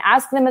land and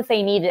ask them if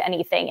they needed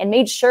anything, and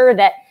made sure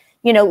that,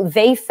 you know,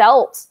 they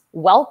felt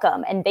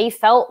welcome and they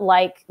felt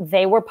like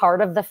they were part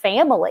of the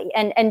family.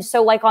 And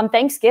so like on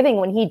Thanksgiving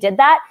when he did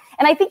that,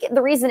 and I think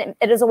the reason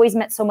it has always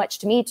meant so much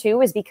to me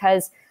too, is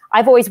because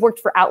I've always worked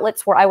for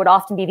outlets where I would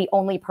often be the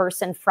only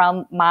person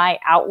from my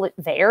outlet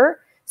there.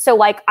 So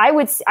like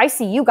I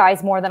see you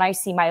guys more than I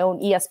see my own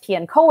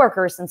ESPN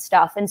coworkers and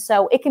stuff. And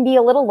so it can be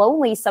a little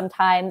lonely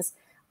sometimes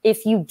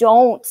if you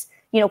don't,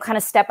 you know, kind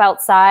of step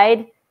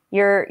outside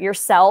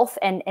yourself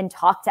and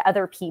talk to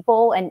other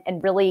people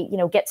and really, you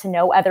know, get to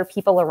know other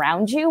people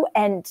around you.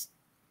 And,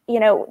 you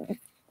know,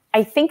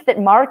 I think that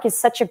Mark is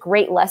such a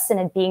great lesson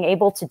in being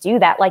able to do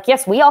that. Like,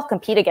 yes, we all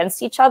compete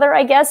against each other,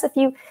 I guess, if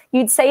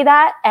you'd say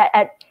that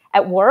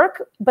at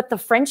work, but the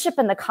friendship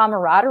and the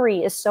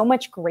camaraderie is so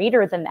much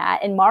greater than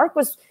that. And Mark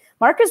is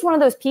one of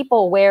those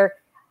people where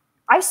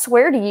I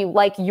swear to you,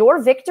 like,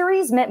 your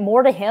victories meant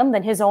more to him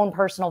than his own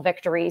personal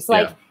victories.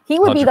 Like, he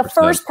would 100%. Be the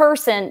first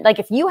person, like,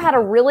 if you had a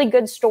really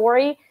good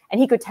story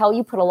and he could tell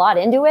you put a lot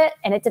into it,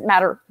 and it didn't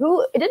matter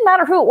who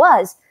it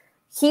was,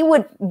 he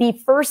would be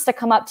first to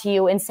come up to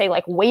you and say,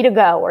 like, way to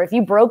go. Or if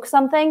you broke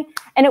something.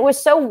 And it was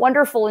so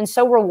wonderful and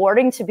so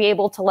rewarding to be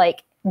able to,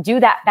 like, do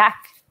that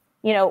back,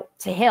 you know,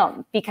 to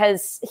him,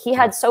 because he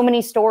had so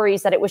many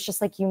stories that it was just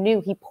like, you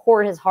knew he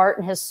poured his heart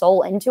and his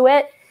soul into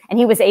it. And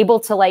he was able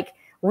to, like,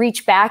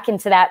 reach back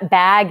into that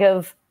bag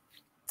of,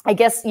 I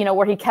guess, you know,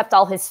 where he kept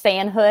all his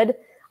fanhood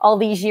all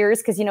these years.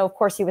 Because, you know, of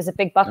course, he was a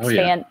big Bucks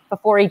fan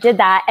before he did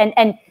that.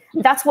 And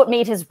that's what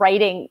made his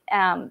writing.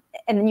 And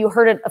then you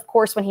heard it, of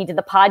course, when he did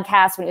the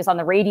podcast, when he was on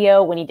the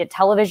radio, when he did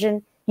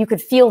television, you could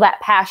feel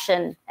that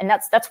passion. And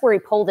that's where he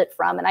pulled it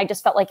from. And I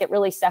just felt like it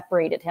really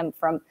separated him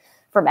from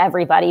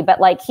everybody. But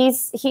like, he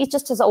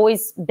just has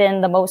always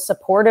been the most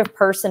supportive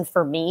person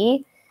for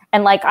me.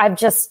 And like,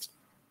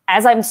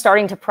 as I'm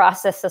starting to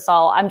process this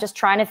all, I'm just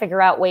trying to figure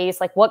out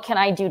ways, like, what can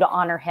I do to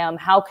honor him?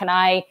 How can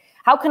I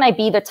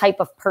be the type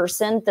of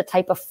person, the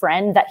type of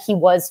friend that he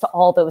was to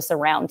all those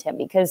around him?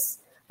 Because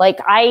like,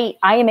 I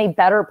am a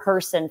better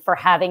person for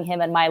having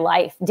him in my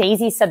life.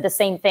 Daisy said the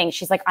same thing.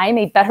 She's like, I am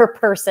a better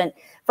person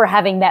for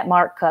having met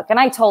Mark Cook. And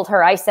I told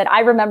her, I said, I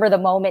remember the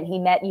moment he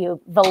met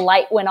you, the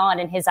light went on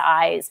in his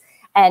eyes.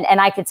 And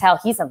I could tell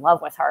he's in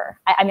love with her.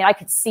 I mean, I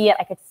could see it.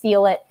 I could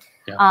feel it.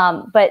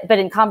 Yeah. But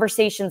in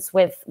conversations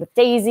with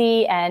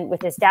Daisy and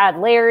with his dad,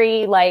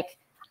 Larry, like,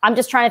 I'm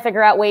just trying to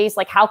figure out ways,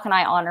 like, how can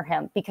I honor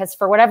him? Because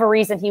for whatever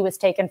reason, he was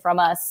taken from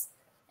us,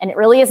 and it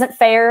really isn't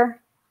fair,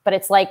 but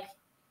it's like,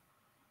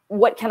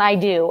 what can I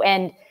do?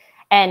 And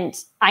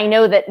I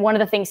know that one of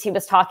the things he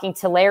was talking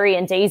to Larry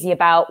and Daisy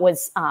about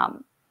was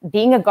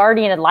being a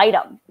guardian ad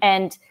litem.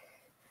 And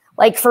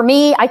like for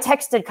me, I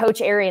texted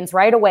Coach Arians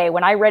right away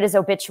when I read his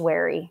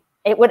obituary.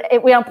 It went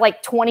up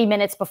like 20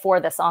 minutes before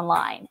this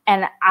online.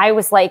 And I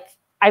was like,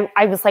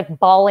 I was like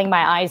bawling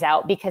my eyes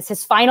out, because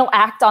his final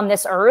act on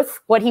this earth,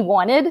 what he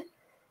wanted,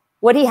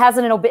 what he has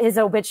in his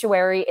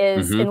obituary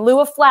is, in lieu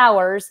of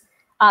flowers,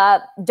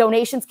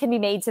 donations can be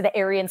made to the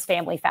Arians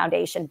Family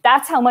Foundation.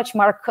 That's how much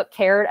Mark Cook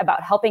cared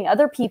about helping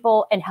other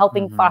people and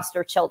helping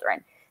foster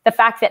children. The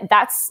fact that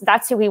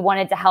that's who he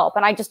wanted to help.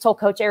 And I just told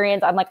Coach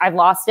Arians, I'm like, I've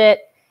lost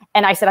it.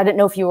 And I said, I didn't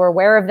know if you were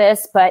aware of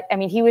this, but I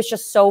mean, he was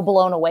just so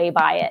blown away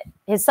by it.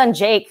 His son,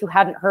 Jake, who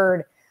hadn't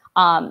heard,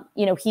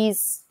 you know,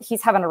 he's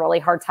having a really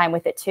hard time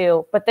with it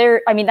too. But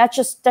I mean, that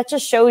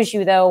just shows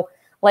you though,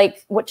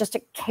 like what just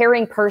a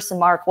caring person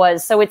Mark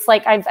was. So it's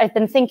like, I've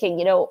been thinking,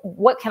 you know,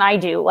 what can I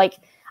do? Like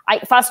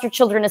foster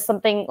children is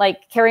something,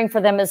 like caring for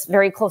them is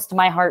very close to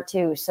my heart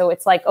too. So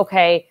it's like,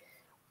 okay,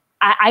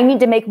 I need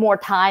to make more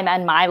time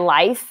in my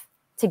life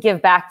to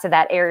give back to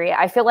that area.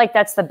 I feel like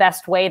that's the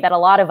best way that a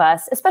lot of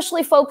us,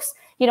 especially folks,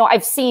 you know,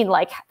 I've seen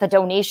like the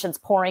donations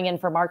pouring in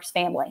for Mark's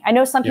family. I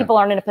know some people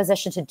aren't in a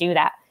position to do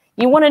that.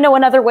 You want to know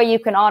another way you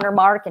can honor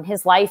Mark and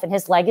his life and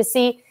his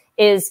legacy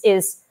is,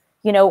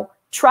 you know,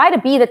 try to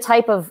be the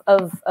type of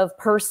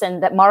person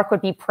that Mark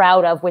would be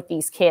proud of with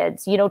these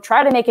kids. You know,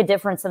 try to make a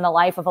difference in the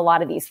life of a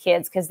lot of these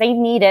kids, because they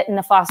need it in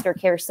the foster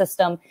care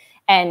system.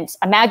 And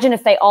imagine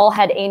if they all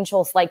had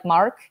angels like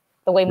Mark,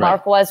 the way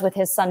Mark was with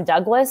his son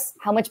Douglas,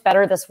 how much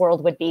better this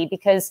world would be.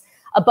 Because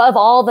above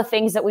all the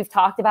things that we've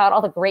talked about,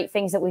 all the great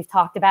things that we've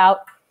talked about,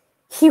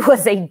 he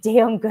was a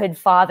damn good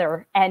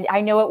father. And I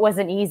know it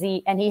wasn't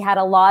easy. And he had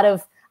a lot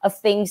of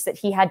things that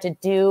he had to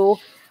do.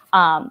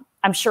 I'm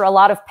sure a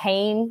lot of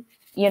pain,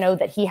 you know,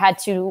 that he had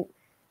to,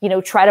 you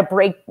know, try to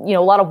break, you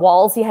know, a lot of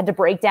walls he had to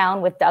break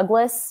down with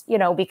Douglas, you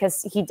know,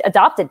 because he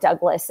adopted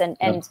Douglas. And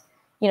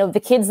you know,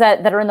 the kids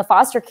that are in the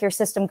foster care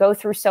system go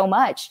through so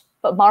much.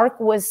 But Mark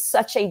was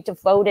such a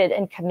devoted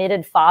and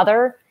committed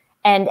father,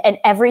 and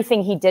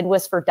everything he did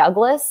was for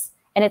Douglas.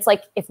 And it's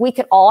like, if we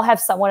could all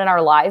have someone in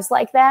our lives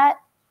like that,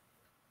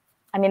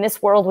 I mean,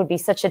 this world would be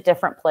such a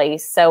different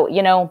place. So,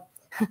 you know,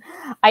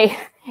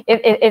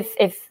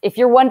 if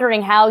you're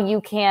wondering how you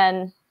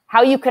can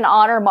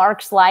honor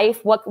Mark's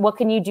life, what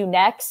can you do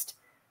next?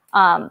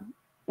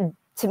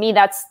 To me,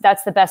 that's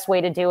the best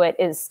way to do it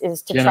is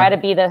to try to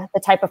be the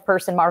type of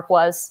person Mark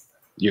was.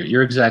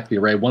 You're exactly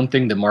right. One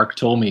thing that Mark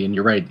told me, and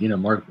you're right, you know,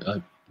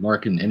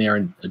 Mark and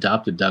Aaron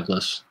adopted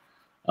Douglas.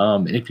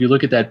 And if you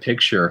look at that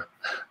picture,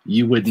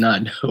 you would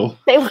not know.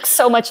 They look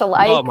so much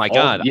alike. Oh my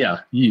God. Yeah.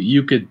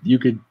 You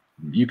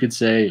could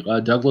say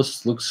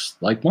Douglas looks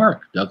like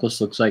Mark.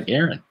 Douglas looks like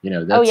Aaron. You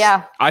know.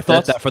 I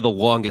thought that for the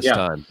longest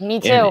time. Me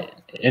too.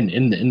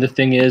 And the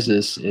thing is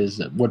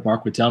what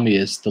Mark would tell me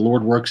is the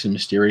Lord works in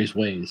mysterious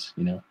ways.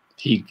 You know,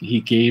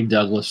 he gave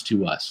Douglas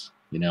to us.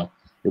 You know,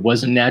 it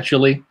wasn't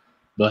naturally,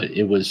 but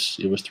it was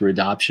through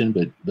adoption.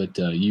 But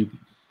you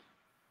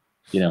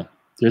know,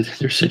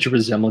 there's such a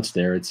resemblance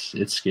there.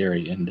 It's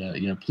scary. And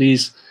you know,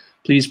 please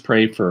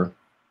pray for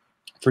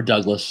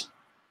Douglas,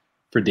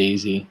 for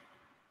Daisy,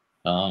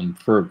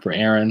 for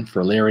Aaron,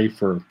 for Larry,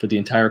 for the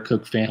entire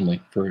Cook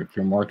family, for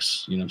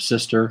Mark's, you know,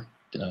 sister,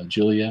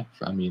 Julia.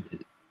 I mean,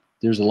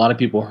 there's a lot of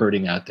people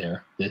hurting out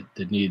there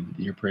that need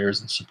your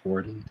prayers and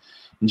support. And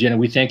Jenna,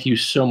 we thank you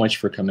so much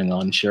for coming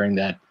on and sharing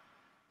that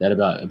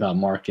about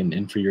Mark,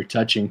 and for your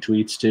touching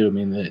tweets too. I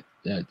mean,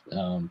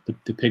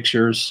 the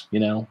pictures, you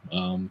know,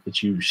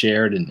 that you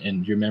shared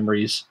and your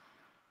memories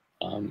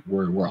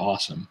were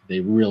awesome.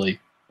 They really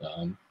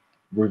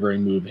were very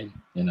moving.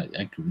 And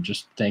I could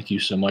just thank you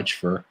so much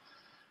for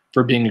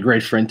being a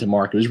great friend to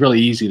Mark. It was really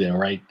easy though,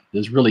 right? It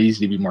was really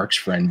easy to be Mark's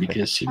friend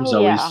because he was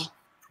always,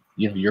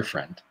 you know, your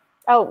friend.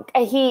 Oh,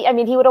 I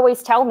mean, he would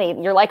always tell me,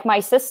 you're like my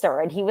sister,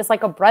 and he was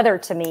like a brother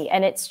to me.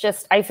 And it's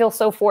just, I feel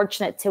so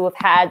fortunate to have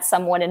had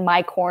someone in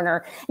my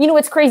corner. You know,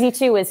 what's crazy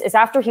too is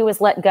after he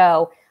was let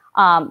go,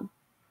 I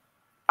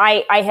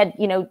had,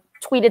 you know,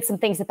 tweeted some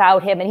things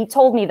about him, and he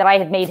told me that I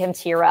had made him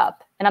tear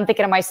up. And I'm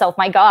thinking to myself,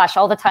 my gosh,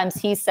 all the times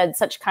he said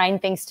such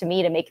kind things to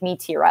me to make me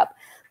tear up.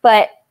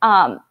 But,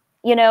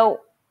 you know,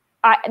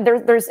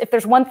 if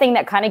there's one thing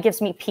that kind of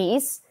gives me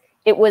peace,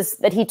 it was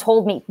that he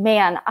told me,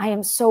 man, I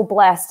am so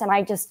blessed. And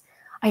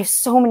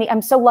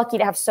I'm so lucky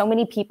to have so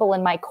many people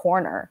in my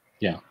corner.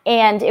 Yeah.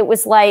 And it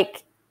was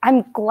like,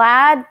 I'm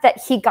glad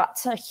that he got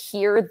to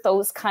hear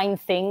those kind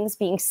things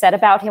being said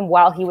about him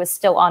while he was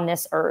still on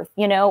this earth.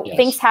 You know,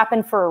 things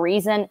happen for a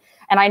reason.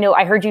 And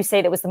I heard you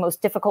say that was the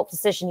most difficult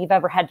decision you've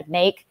ever had to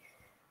make.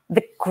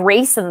 The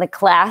grace and the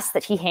class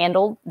that he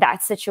handled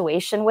that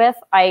situation with,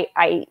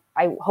 I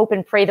hope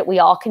and pray that we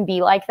all can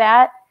be like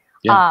that.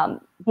 Yeah.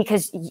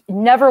 Because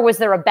never was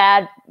there a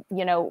bad,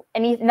 you know,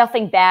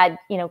 nothing bad,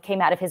 you know,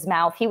 came out of his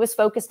mouth. He was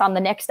focused on the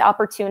next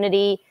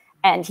opportunity,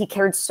 and he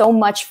cared so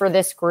much for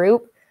this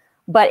group.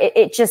 But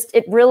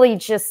it really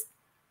just,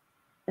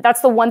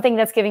 that's the one thing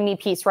that's giving me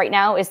peace right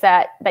now, is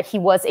that he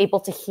was able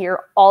to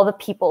hear all the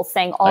people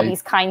saying all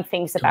these kind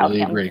things about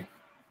him. Agree.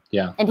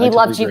 Yeah. And he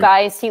loved you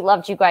guys. He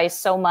loved you guys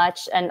so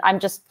much. And I'm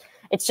just,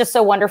 it's just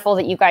so wonderful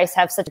that you guys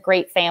have such a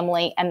great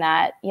family and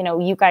that, you know,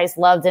 you guys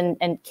loved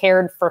and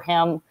cared for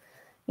him,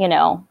 you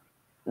know.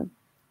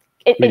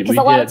 Because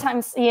a lot of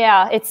times,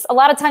 it's a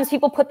lot of times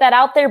people put that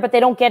out there, but they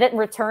don't get it in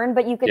return.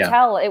 But you could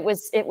tell it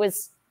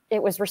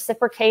was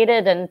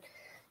reciprocated. And,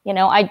 you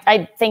know,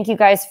 I thank you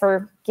guys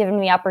for giving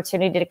me the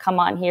opportunity to come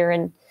on here.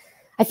 And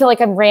I feel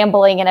like I'm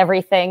rambling and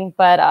everything,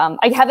 but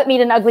I haven't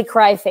made an ugly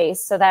cry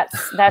face. So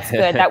that's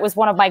good. That was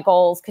one of my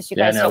goals, because you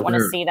guys don't want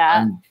to see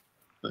that.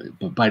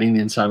 I'm biting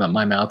the inside of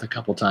my mouth a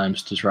couple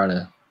times to try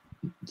to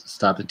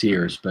stop the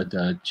tears. But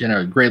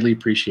Jenna, greatly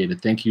appreciate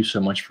it. Thank you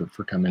so much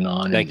for coming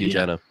on. Thank you,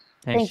 Jenna.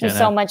 Thank you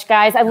so much,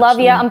 guys. I love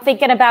you. I'm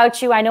thinking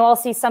about you. I know I'll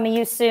see some of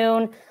you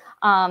soon.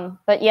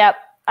 But yep,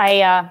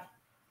 I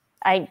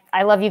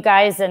love you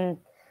guys, and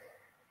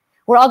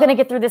we're all going to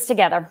get through this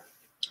together.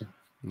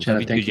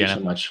 Jenna, thank you so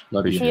much.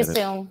 Love you. See you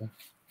soon.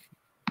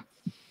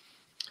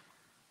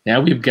 Now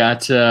we've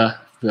got a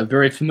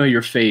very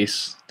familiar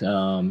face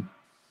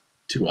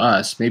to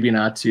us, maybe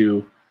not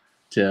to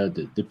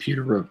the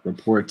Pewter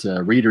Report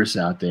readers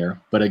out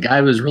there, but a guy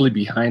who was really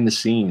behind the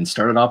scenes.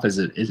 Started off as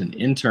an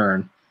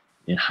intern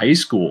in high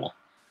school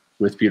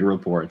with Pewter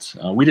Reports.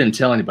 We didn't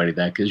tell anybody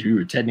that because you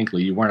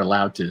weren't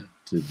allowed to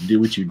do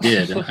what you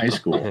did in high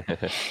school.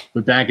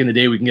 But back in the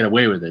day, we can get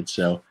away with it.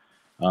 So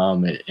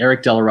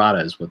Eric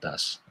Delarada is with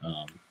us.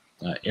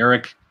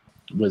 Eric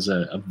was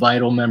a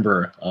vital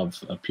member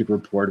of Pewter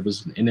Report.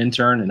 Was an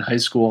intern in high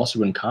school,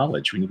 also in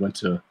college when he went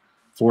to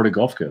Florida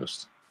Gulf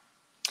Coast.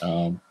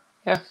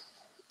 Yeah,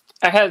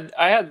 I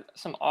had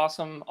some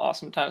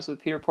awesome times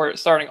with Pewter Report,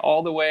 starting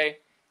all the way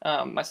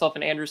myself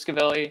and Andrew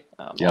Scavelli,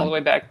 all the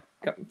way back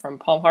from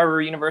Palm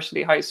Harbor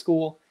University High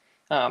School.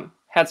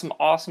 Had some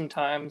awesome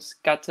times.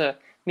 Got to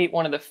meet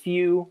one of the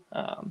few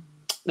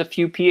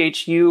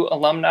PHU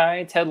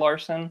alumni, Ted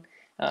Larson.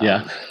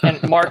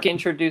 And Mark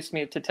introduced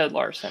me to Ted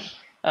Larson.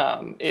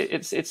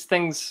 It's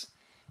things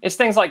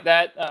like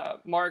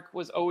that. Mark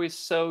was always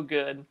so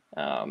good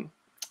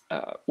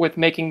with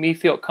making me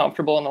feel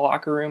comfortable in the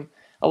locker room.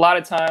 A lot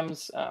of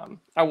times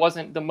I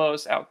wasn't the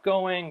most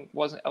outgoing.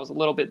 I was a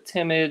little bit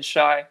timid,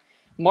 shy.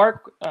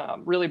 Mark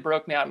really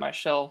broke me out of my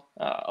shell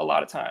a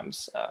lot of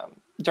times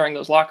during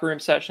those locker room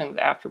sessions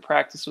after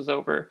practice was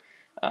over,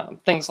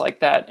 things like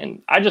that.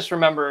 And I just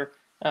remember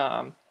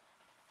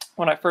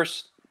when I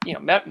first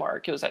met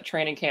Mark, it was that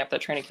training camp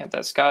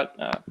that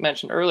Scott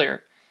mentioned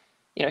earlier.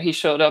 He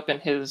showed up in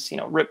his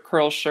Rip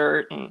Curl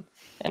shirt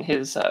and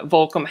his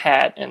Volcom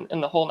hat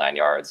and the whole 9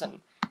 yards. And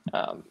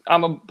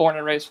I'm a born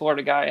and raised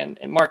Florida guy,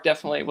 and Mark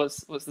definitely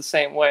was the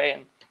same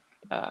way.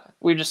 And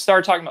we just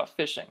started talking about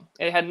fishing.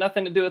 It had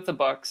nothing to do with the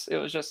Bucks. It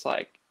was just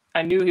like,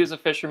 I knew he was a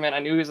fisherman. I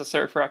knew he was a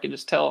surfer. I could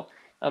just tell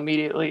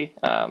immediately.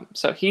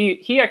 So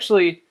he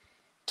actually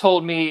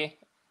told me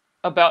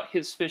about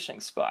his fishing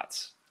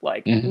spots.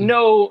 Like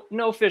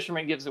no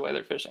fisherman gives away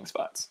their fishing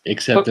spots.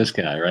 Except this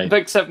guy, right? But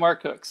except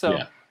Mark Cook. So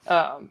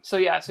so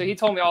he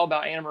told me all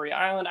about Anna Maria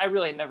Island. I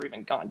really had never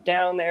even gone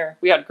down there.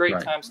 We had great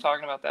times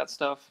talking about that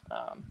stuff.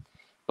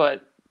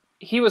 But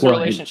he was a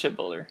relationship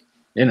builder.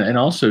 And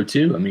also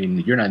too, I mean,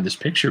 you're not in this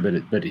picture,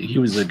 but he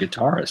was a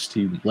guitarist.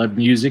 He loved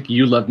music.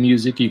 You loved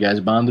music. You guys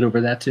bonded over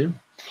that too.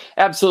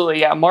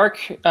 Absolutely, yeah. Mark,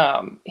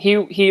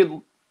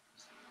 he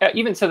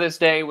even to this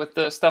day with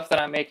the stuff that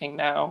I'm making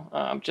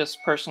now, just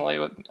personally,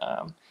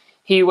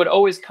 he would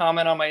always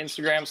comment on my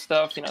Instagram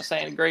stuff,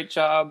 saying great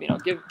job,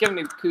 giving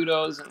me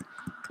kudos.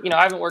 And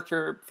I haven't worked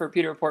for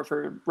Pewter Report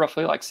for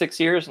roughly like 6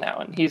 years now,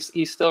 and he's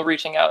still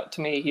reaching out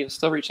to me. He was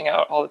still reaching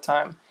out all the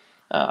time.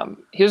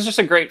 He was just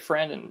a great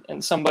friend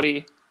and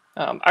somebody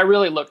I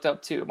really looked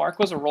up to. Mark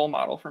was a role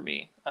model for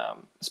me,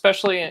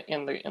 especially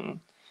in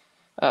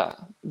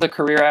the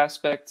career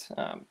aspect.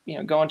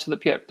 Going to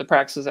the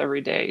practices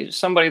every day. He's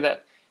somebody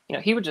that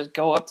he would just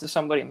go up to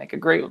somebody and make a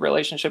great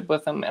relationship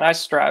with them, and I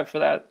strive for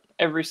that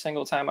every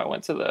single time I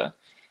went to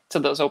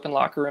those open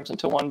locker rooms and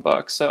to One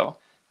Buck. So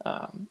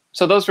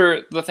those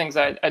were the things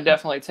I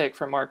definitely take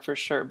from Mark for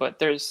sure.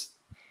 But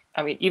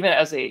even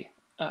as a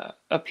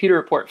Pewter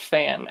Report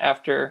fan,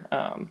 after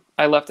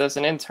I left as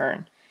an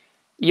intern,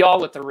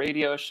 y'all with the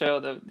radio show,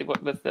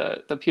 with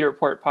the Pewter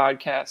Report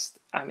podcast,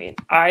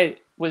 I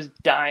was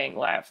dying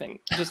laughing.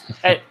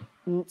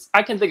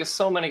 I can think of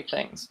so many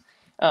things,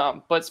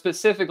 but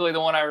specifically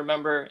the one I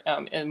remember,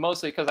 and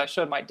mostly because I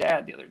showed my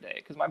dad the other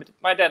day, because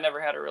my dad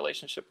never had a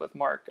relationship with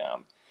Mark,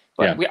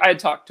 but I had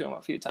talked to him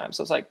a few times.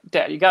 So I was like,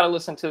 Dad, you got to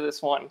listen to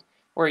this one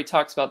where he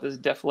talks about this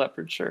Def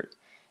Leppard shirt.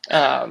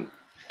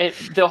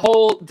 The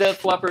whole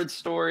Def Leppard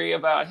story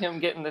about him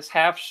getting this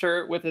half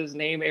shirt with his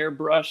name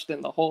airbrushed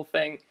and the whole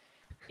thing.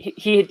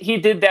 He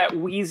did that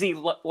wheezy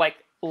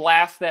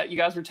laugh that you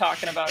guys were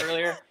talking about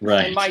earlier.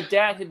 Right. And my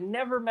dad had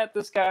never met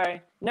this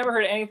guy, never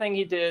heard anything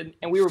he did,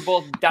 and we were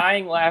both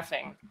dying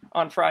laughing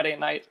on Friday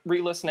night,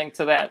 re-listening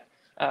to that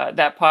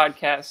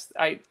podcast.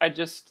 I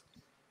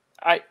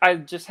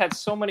just had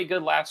so many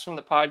good laughs from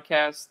the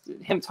podcast.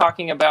 Him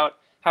talking about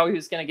how he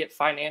was going to get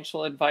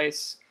financial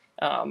advice.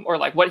 Or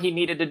like what he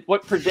needed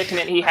what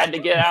predicament he had to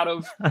get out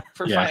of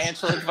for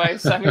financial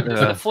advice.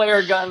 The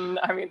flare gun.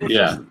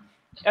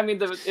 I mean,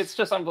 it's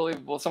just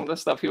unbelievable some of the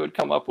stuff he would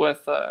come up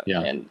with,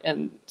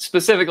 and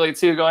specifically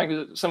too going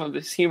to some of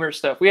this humor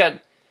stuff. We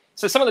had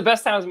some of the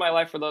best times of my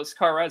life were those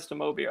car rides to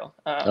Mobile.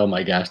 Oh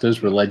my gosh,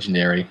 those were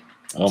legendary.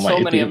 Oh my! So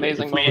many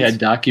amazing moments. If we had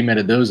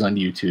documented those on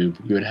YouTube,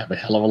 we would have a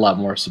hell of a lot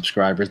more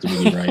subscribers than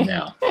we do right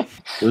now.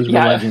 Those were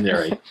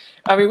legendary.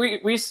 I mean,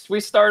 we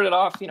started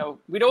off, you know,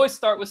 we'd always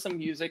start with some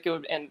music,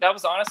 and that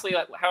was honestly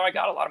like how I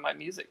got a lot of my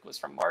music was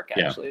from Mark.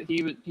 Actually,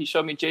 he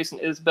showed me Jason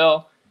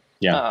Isbell.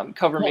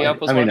 Cover Me Up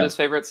was one of his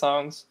favorite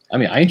songs. I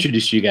mean, I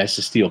introduced you guys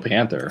to Steel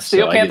Panther.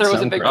 Steel Panther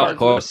was a big part. Of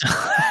course.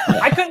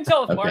 I couldn't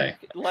tell if Mark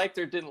liked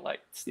or didn't like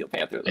Steel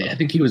Panther, though. I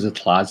think he was a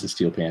closet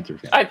Steel Panther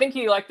fan. I think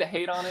he liked to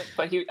hate on it,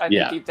 but I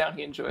think deep down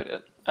he enjoyed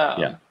it.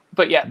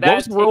 But yeah, what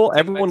was the rule?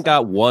 Everyone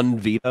got one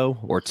veto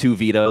or two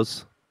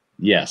vetoes.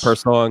 Yes. Per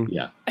song.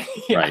 Yeah.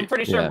 Right. I'm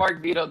pretty sure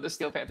Mark vetoed the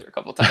Steel Panther a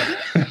couple times.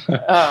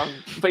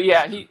 But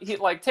yeah, he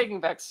like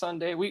Taking Back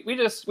Sunday. We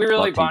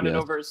really bonded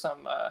over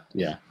some.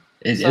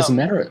 As a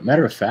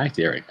matter of fact,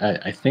 Eric,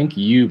 I think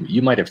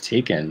you might have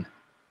taken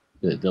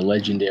the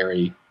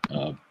legendary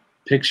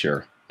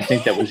picture. I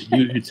think that was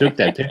you who took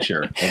that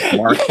picture of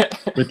Mark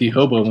with the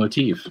hobo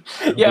motif.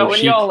 Yeah,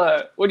 when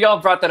y'all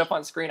brought that up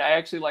on screen, I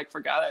actually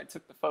forgot I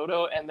took the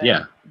photo, and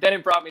then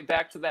it brought me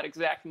back to that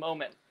exact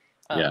moment.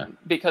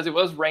 Because it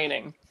was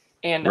raining,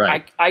 and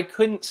I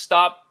couldn't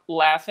stop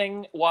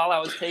laughing while I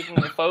was taking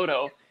the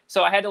photo.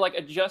 So I had to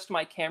adjust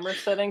my camera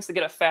settings to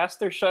get a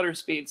faster shutter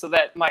speed so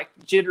that my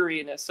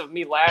jitteriness of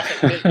me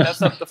laughing didn't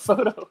mess up the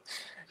photo.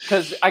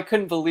 Because I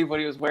couldn't believe what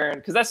he was wearing.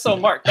 Because that's so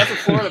Mark. That's a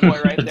Florida boy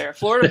right there.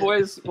 Florida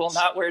boys will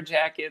not wear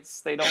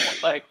jackets. They don't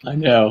I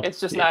know. It's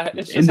just not.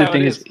 It's just and the how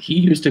thing it is, he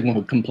used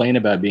to complain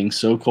about being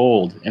so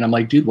cold, and I'm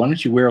like, dude, why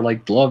don't you wear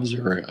gloves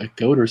or a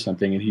coat or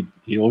something? And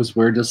he'd always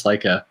wear just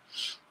like a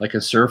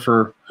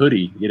surfer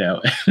hoodie, you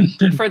know.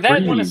 For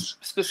that one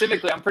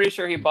specifically, I'm pretty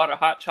sure he bought a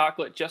hot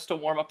chocolate just to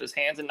warm up his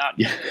hands and not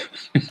drink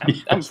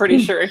it. I'm pretty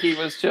sure he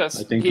was just.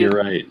 I think you're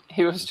right.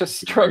 He was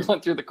just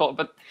struggling through the cold,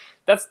 but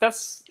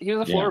he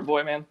was a Florida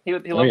boy, man. He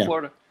loved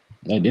Florida.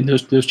 And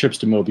those trips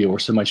to Mobile were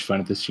so much fun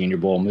at the Senior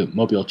Bowl.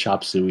 Mobile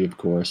chop suey, of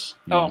course.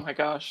 Oh my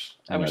gosh!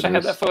 I wish I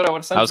had that photo.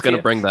 I was going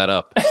to bring that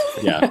up.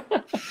 Yeah.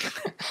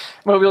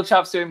 Mobile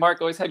chop suey.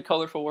 Mark always had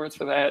colorful words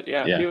for that.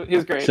 Yeah. He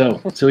was great.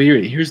 So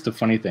here's the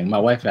funny thing. My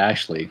wife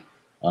Ashley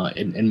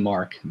and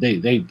Mark,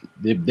 they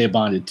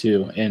bonded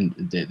too, and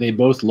they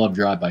both love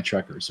drive-by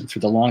truckers. And for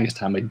the longest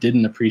time, I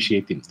didn't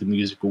appreciate the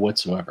music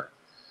whatsoever.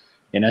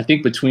 And I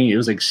think it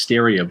was like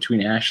stereo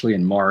between Ashley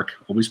and Mark,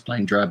 always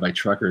playing drive-by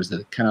truckers,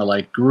 that kind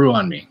of grew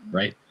on me,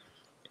 right?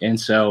 And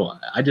so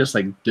I just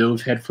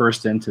dove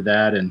headfirst into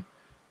that, and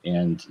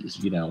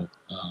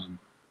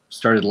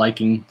started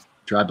liking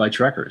drive-by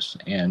truckers.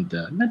 And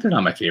they're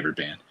not my favorite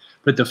band,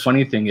 but the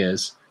funny thing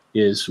is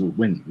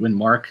when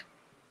Mark,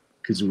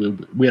 because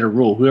we had a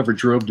rule, whoever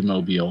drove to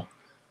Mobile,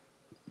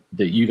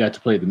 that you got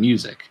to play the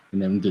music,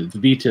 and then the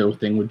veto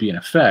thing would be in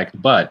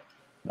effect. But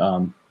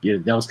that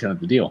was kind of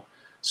the deal.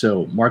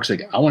 So Mark's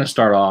like, I want to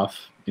start off,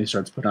 and he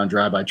starts putting on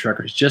drive-by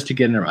truckers just to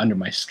get under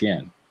my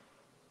skin.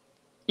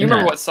 You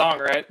remember what song,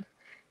 right?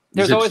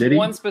 There's always City?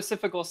 one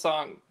specific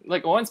song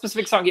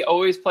he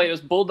always played was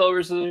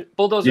Bulldozers and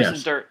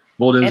Dirt.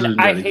 Bulldozers and and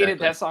I Dirt, hated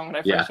that song when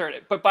I first heard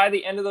it. But by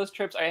the end of those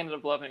trips, I ended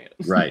up loving it.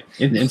 Right.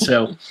 And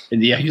so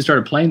he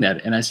started playing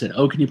that, and I said,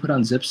 oh, can you put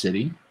on Zip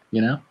City?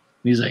 You know? And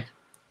he's like,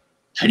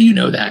 how do you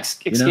know that?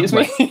 Excuse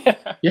me?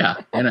 Yeah.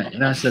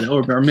 And I said,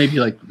 oh, or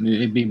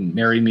maybe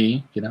Marry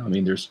Me. You know, I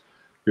mean, there's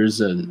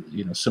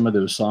some of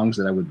those songs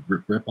that I would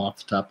rip off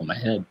the top of my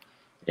head.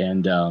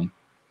 And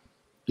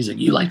he's like,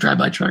 you like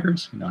drive-by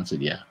truckers? I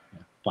said, yeah.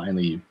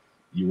 Finally,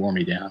 you wore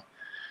me down.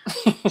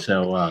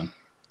 So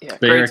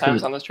great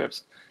times on those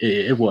trips.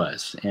 It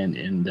was, and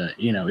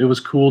it was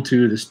cool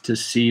too to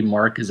see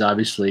Mark, because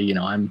obviously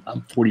I'm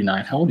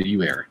 49. How old are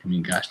you, Eric? I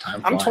mean, gosh,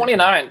 time flies. I'm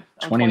 29.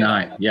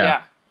 29.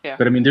 Yeah.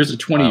 But I mean, there's a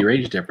 20-year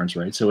age difference,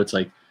 right? So it's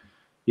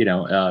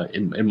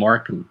and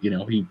Mark,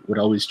 he would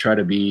always try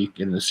to be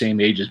the same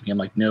age as me. I'm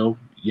like, no,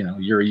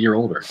 you're a year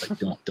older.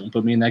 Don't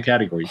put me in that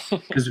category.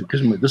 Because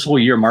this whole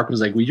year, Mark was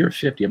like, well, you're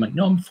 50. I'm like,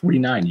 no, I'm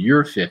 49.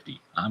 You're 50.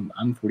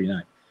 I'm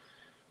 49.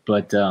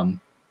 But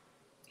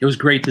it was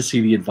great to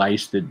see the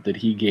advice that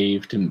he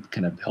gave to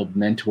kind of help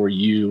mentor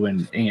you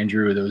and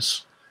Andrew,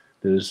 those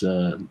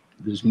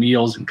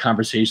meals and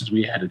conversations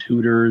we had at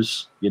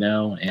Hooters,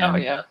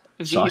 and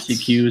Saucy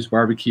Q's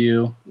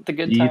barbecue, the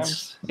good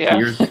times,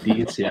 beers,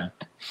 Deets,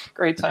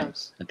 great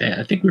times.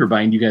 I think we were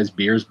buying you guys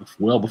beers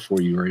well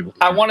before you were able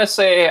to. I want to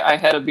say I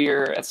had a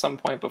beer at some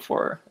point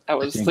before I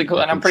was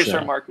legal, and I'm pretty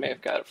sure Mark may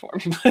have got it for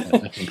me.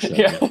 But I think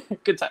so.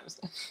 Good times.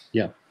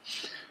 Yeah.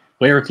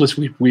 Well, Eric,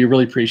 listen, we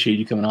really appreciate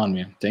you coming on,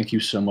 man. Thank you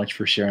so much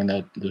for sharing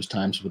those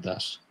times with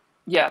us.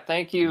 Yeah,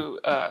 thank you.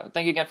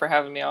 Thank you again for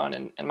having me on.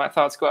 And my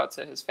thoughts go out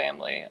to his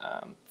family,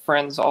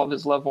 friends, all of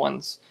his loved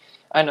ones.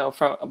 I know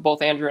from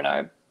both Andrew and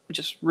I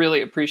just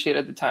really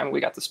appreciated the time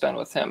we got to spend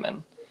with him.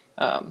 And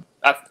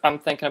I'm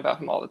thinking about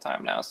him all the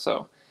time now.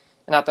 So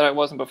not that I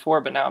wasn't before,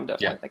 but now I'm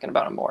definitely thinking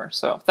about him more.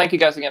 So thank you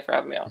guys again for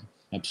having me on.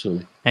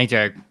 Absolutely. Thanks,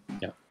 Eric.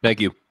 Yeah.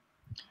 Thank you.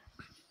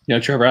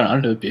 Trevor, I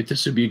don't know if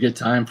this would be a good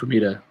time for me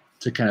to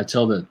kind of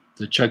tell the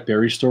Chuck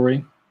Berry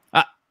story.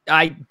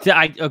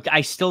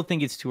 I still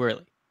think it's too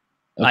early.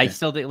 Okay. I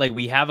still think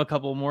we have a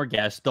couple more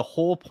guests. The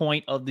whole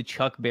point of the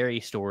Chuck Berry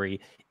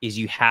story is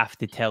you have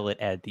to tell it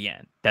at the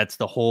end. That's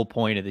the whole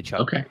point of the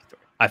Chuck Berry story.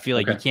 I feel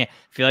like you can't.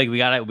 Feel like we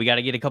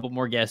gotta get a couple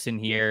more guests in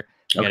here.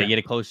 We gotta get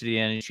it close to the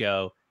end of the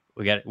show.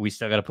 We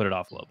still gotta put it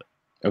off a little bit.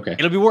 Okay.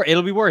 It'll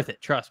be worth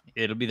it. Trust me.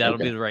 That'll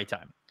be the right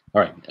time.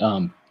 All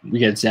right. We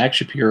got Zach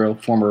Shapiro,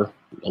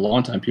 a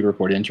longtime Pewter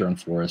Report intern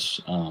for us.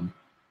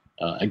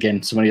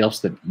 Again, somebody else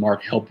that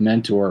Mark helped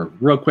mentor.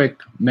 Real quick,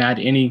 Matt,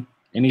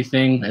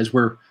 anything as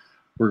we're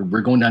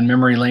going down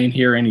memory lane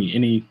here?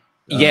 Any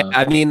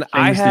I mean,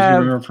 I have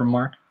remember from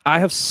Mark. I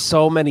have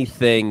so many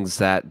things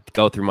that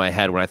go through my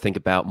head when I think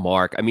about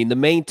Mark. I mean, the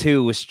main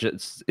two is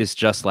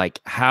just like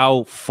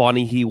how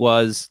funny he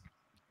was,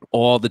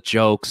 all the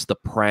jokes, the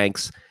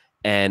pranks,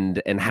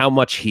 and how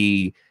much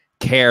he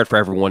cared for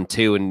everyone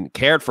too, and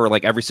cared for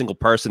like every single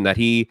person that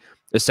he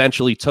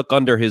essentially took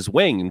under his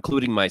wing,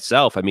 including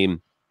myself. I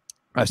mean,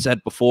 I've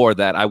said before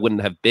that I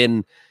wouldn't have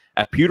been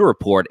at Pewter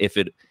Report if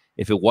it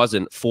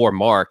wasn't for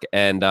Mark,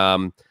 and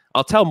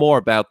I'll tell more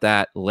about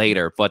that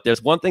later. But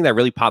there's one thing that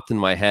really popped in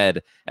my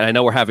head, and I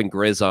know we're having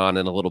Grizz on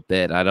in a little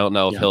bit. I don't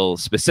know if he'll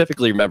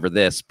specifically remember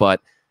this,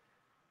 but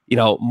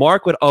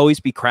Mark would always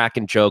be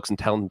cracking jokes and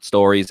telling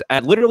stories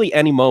at literally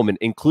any moment,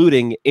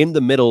 including in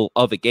the middle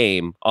of a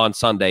game on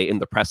Sunday in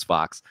the press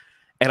box.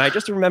 And I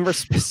just remember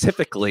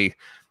specifically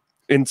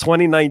in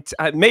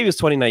 2019, maybe it was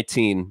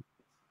 2019,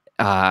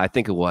 I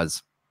think it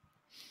was.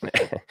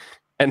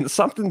 And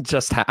something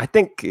just I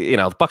think,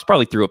 the Bucks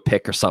probably threw a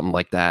pick or something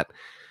like that.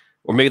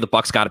 Or maybe the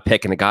Bucks got a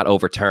pick and it got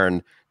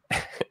overturned.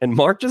 And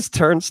Mark just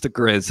turns to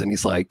Grizz and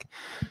he's like,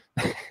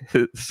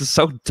 this is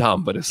so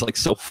dumb, but it's like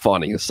so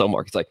funny. It's so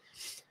Mark. He's like,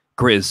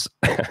 Grizz,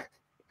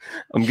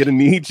 I'm going to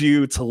need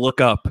you to look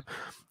up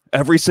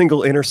every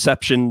single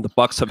interception the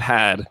Bucks have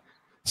had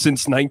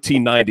since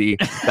 1990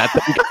 that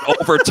then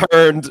got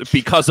overturned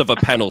because of a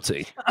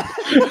penalty.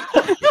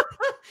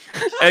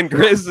 And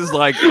Grizz is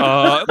like,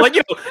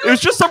 it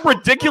was just some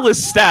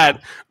ridiculous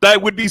stat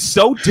that would be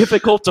so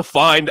difficult to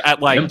find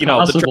at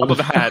the drop of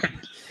a hat.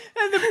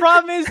 And the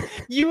problem is,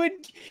 you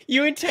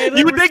and Taylor.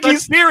 You would think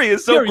he's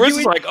serious. So Grizz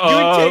is like,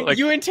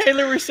 you and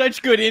Taylor were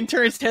such good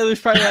interns.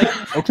 Taylor's probably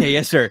like, okay,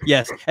 yes, sir,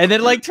 yes. And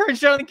then turns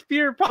down the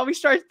computer, probably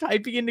starts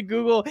typing into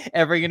Google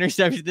every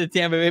interception the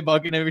Tampa Bay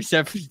Buccaneers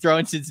interception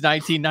thrown since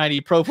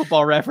 1990. Pro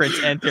Football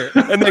Reference, enter.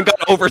 And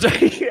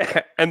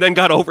then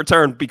got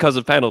overturned because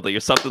of penalty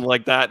or something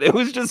like that. It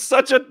was just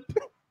such a.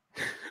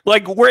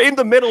 We're in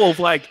the middle of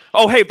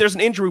oh, hey, if there's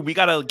an injury, we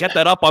got to get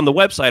that up on the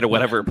website or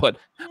whatever. But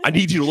I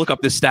need you to look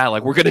up this stat.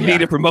 We're going to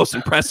need it for most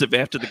impressive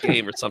after the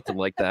game or something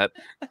like that.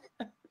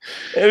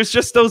 It was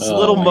just those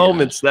little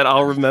moments that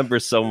I'll remember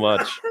so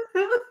much.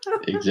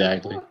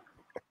 Exactly.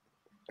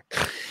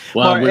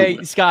 Well,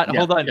 hey, Scott,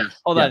 hold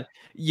on.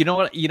 You know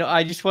what?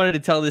 I just wanted to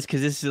tell this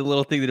because this is a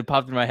little thing that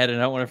popped in my head and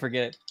I don't want to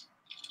forget it.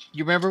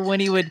 You remember when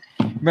he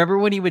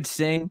would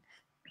sing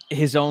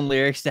his own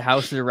lyrics to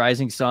House of the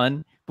Rising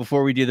Sun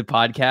before we do the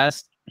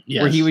podcast,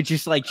 where he would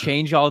just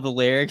change all the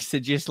lyrics to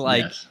just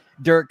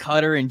Dirk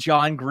Cutter and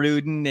John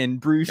Gruden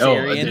and Bruce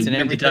Arians and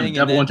everything. The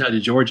devil went down to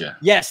Georgia.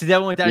 Yes, the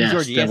devil went down to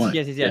Georgia.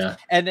 Yes. Yeah.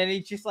 And then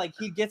he just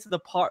he'd get to the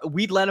part,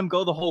 we'd let him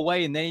go the whole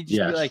way, and then he'd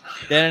just be like,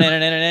 and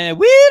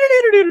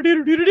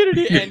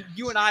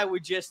you and I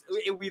would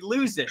we'd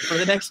lose it for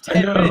the next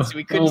 10 minutes.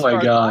 We couldn't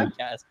start the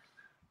podcast.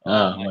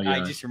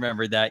 I just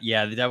remembered that.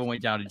 Yeah, the devil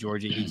went down to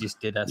Georgia. He just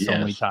did that so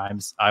many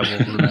times. I will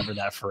remember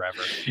that forever.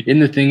 And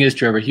the thing is,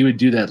 Trevor, he would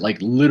do that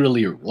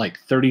literally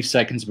 30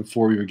 seconds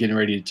before we were getting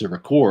ready to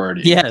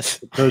record. Yes.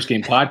 The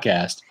post-game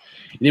podcast.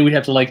 And then we'd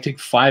have to take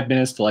 5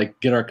 minutes to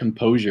get our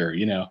composure,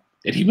 And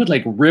he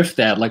would riff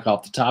that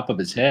off the top of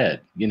his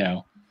head,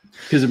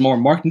 Because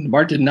Mark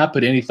did not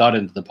put any thought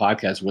into the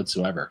podcast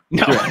whatsoever.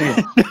 No.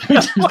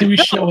 Did we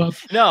show up?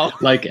 No.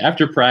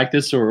 After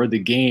practice or the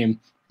game.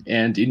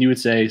 And you would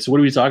say, so what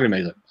are we talking about?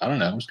 He's like, I don't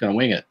know. I'm just going to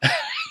wing it.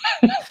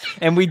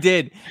 And we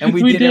did. And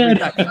we did every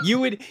time.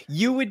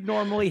 You would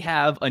normally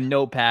have a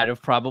notepad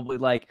of probably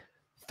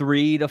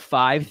 3 to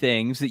 5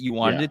 things that you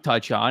wanted to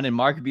touch on. And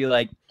Mark would be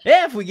like,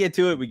 yeah, if we get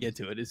to it, we get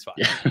to it. It's fine.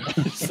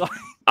 Yeah.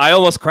 I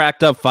almost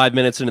cracked up 5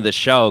 minutes into the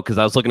show because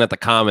I was looking at the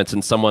comments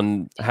and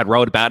someone had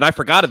wrote about it. And I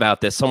forgot about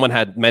this. Someone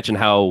had mentioned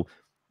how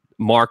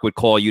Mark would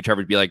call you,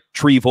 Trevor, to be like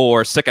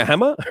Trevor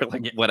Sikahema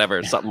or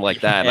whatever, something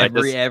like that.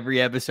 Every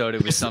episode,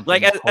 it was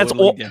something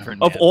totally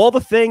different. Of all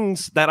the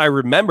things that I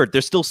remembered,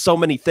 there's still so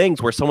many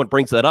things where someone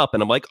brings that up,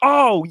 and I'm like,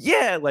 oh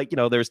yeah,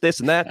 there's this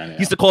and that. He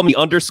used to call me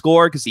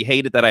underscore because he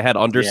hated that I had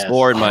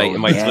underscore in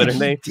my Twitter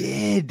name.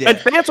 Did. And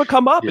fans would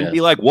come up and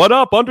be like, "What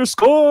up,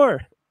 underscore?"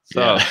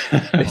 So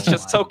it's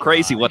just so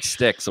crazy what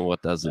sticks and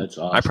what doesn't. That's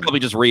awesome. I probably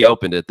just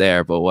reopened it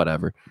there, but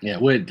whatever. Yeah,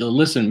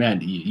 listen, man,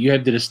 you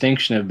have the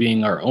distinction of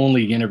being our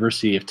only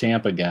University of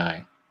Tampa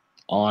guy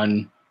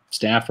on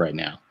staff right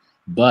now.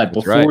 But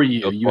before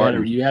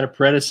you had a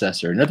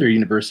predecessor, another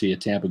University of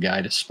Tampa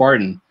guy, to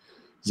Spartan,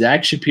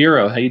 Zach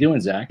Shapiro. How you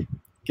doing, Zach?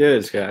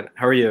 Good, Scott.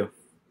 How are you?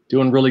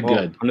 Doing really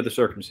good under the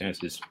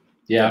circumstances.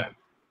 Yeah.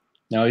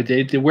 No,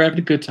 we're having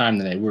a good time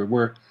today.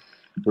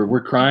 We're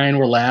crying,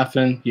 we're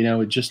laughing. You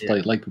know, it just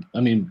like I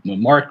mean,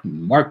 Mark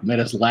made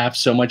us laugh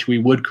so much we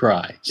would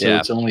cry. So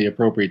it's only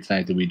appropriate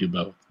tonight that we do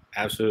both.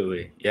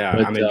 Absolutely, yeah.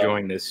 But, I'm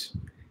enjoying this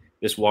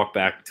walk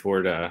back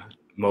toward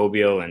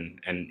Mobile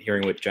and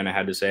hearing what Jenna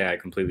had to say. I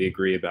completely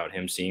agree about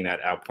him seeing that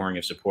outpouring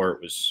of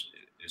support is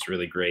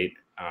really great.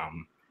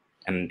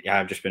 And yeah,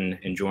 I've just been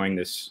enjoying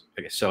this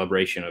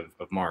celebration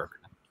of Mark.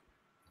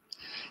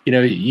 You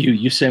know,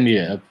 you sent me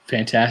a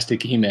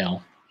fantastic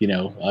email,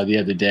 the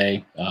other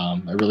day.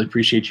 I really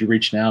appreciate you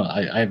reaching out.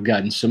 I've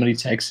gotten so many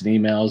texts and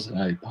emails, and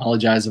I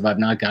apologize if I've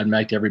not gotten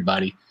back to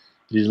everybody.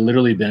 It has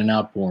literally been an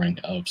outpouring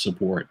of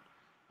support.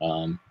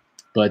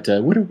 But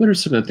what are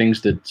some of the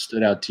things that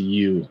stood out to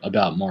you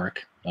about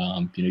Mark?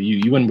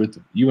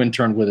 You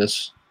interned with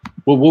us.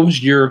 What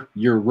was your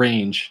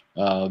range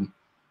in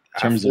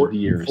terms of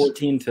years?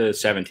 14 to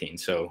 17.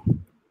 So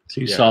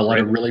you saw a lot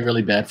of really,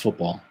 really bad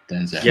football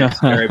then, Zach. Yes,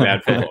 very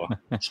bad football.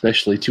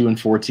 Especially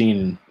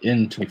 2-14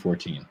 in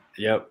 2014.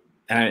 Yep.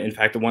 And in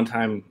fact, the one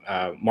time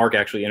Mark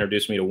actually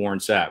introduced me to Warren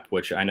Sapp,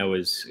 which I know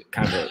is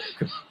kind of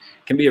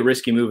can be a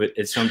risky move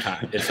at some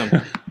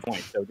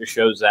point. So it just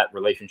shows that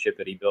relationship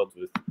that he builds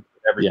with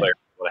every player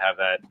to have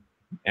that.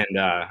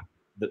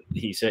 And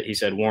he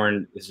said,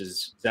 Warren, this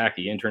is Zach.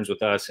 He interns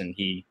with us, and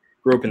he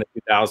grew up in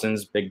the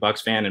 2000s, big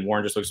Bucks fan. And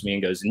Warren just looks at me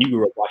and goes, "And you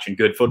grew up watching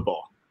good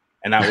football."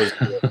 And that was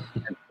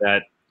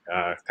that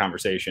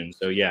conversation.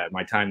 So yeah,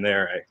 my time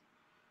there,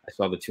 I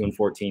saw the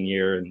 2-14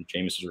 year and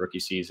Jameis's rookie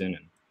season,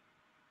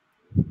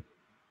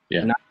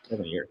 and not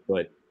 7 years,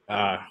 but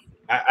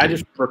I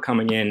just remember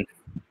coming in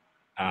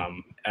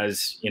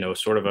as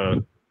sort of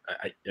a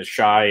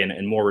shy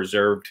and more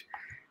reserved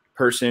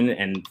person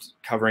and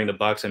covering the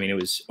Bucks. I mean, it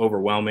was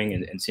overwhelming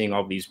and seeing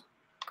all these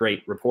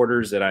great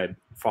reporters that I'd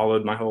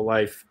followed my whole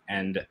life,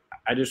 and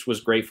I just was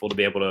grateful to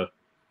be able to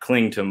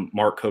cling to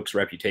Mark Cook's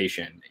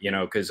reputation,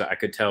 because I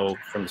could tell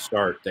from the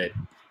start that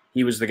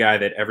he was the guy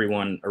that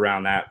everyone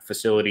around that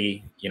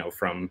facility,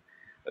 from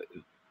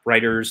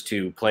writers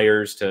to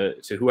players to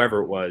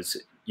whoever it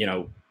was,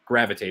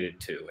 gravitated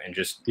to, and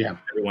just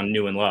everyone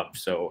knew and loved.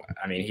 So,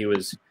 I mean, he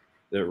was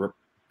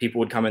people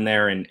would come in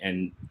there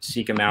and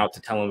seek him out to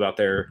tell him about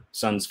their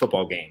son's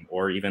football game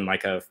or even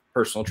like a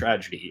personal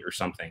tragedy or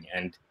something.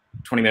 And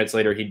 20 minutes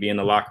later, he'd be in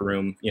the locker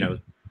room,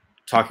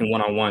 talking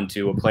one-on-one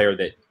to a player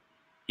that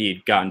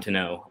he'd gotten to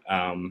know,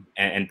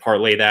 and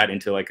parlay that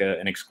into like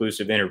an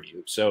exclusive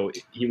interview. So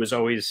he was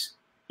always,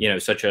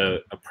 such a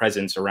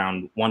presence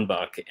around One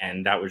Buck,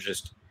 and that was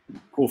just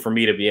cool for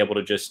me to be able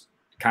to just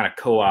kind of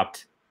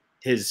co-opt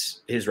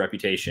his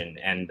reputation.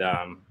 And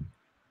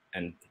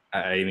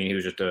I mean, he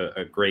was just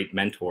a great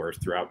mentor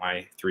throughout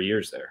my 3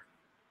 years there.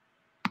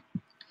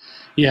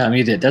 Yeah, I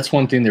mean, that's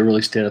one thing that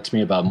really stood out to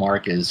me about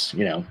Mark is,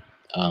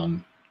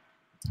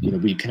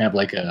 we can have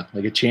like a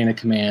chain of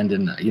command,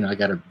 and I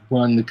got to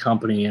run the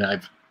company, and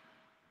I've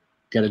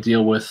got to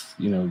deal with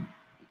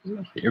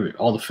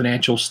all the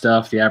financial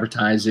stuff, the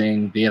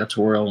advertising, the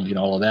editorial,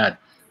 all of that.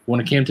 When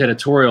it came to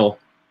editorial,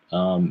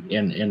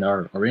 and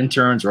our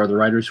interns or other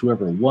writers,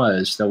 whoever it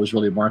was, that was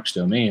really Mark's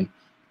domain.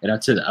 And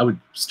I would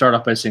start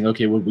off by saying,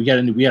 okay, well, we got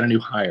a new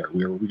hire.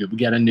 We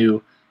got a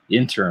new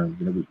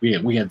intern.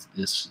 We had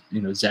this,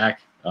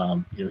 Zach,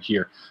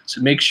 here.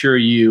 So make sure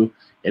you.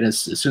 And as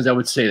soon as I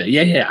would say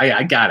that,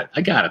 I got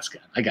it,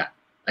 Scott. I got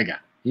it.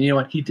 You know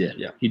what? He did.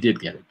 Yeah. He did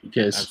get it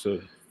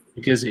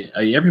because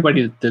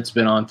everybody that's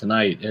been on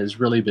tonight has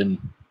really been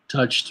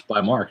touched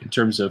by Mark in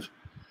terms of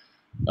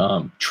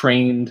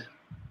trained,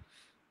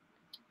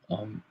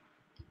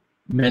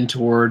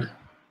 mentored.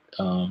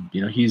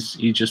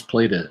 He just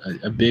played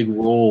a big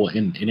role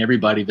in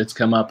everybody that's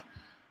come up.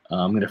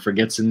 I'm going to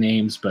forget some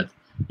names, but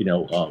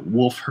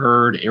Wolf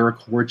Hurd, Eric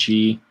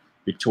Horchey,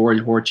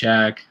 Victoria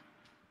Horchak.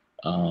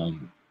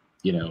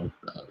 Andrew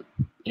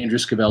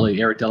Scavelli,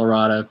 Eric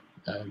Delarada,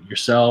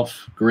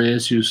 yourself,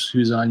 Grizz,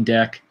 who's on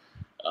deck,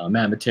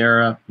 Matt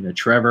Matera,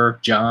 Trevor,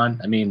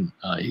 John. I mean,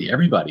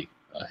 everybody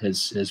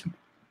has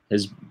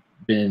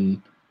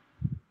been,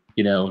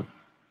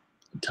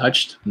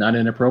 touched, not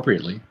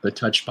inappropriately, but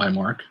touched by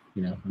Mark.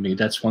 I mean,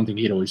 that's one thing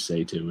he'd always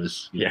say too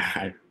is,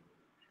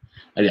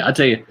 I'll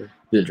tell you,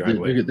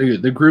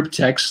 the group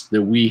text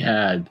that we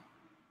had,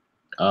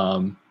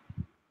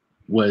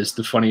 was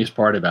the funniest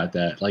part about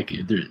that. Like,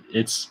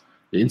 it's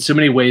in so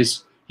many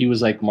ways he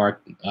was like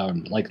Mark,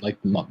 like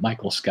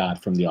Michael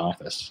Scott from The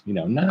Office.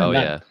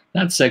 Not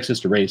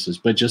sexist or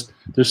racist, but just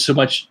there's so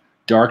much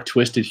dark,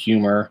 twisted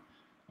humor,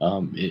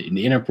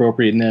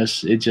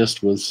 inappropriateness. It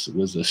just was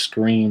a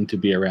scream to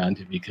be around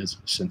him because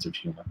of his sense of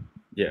humor.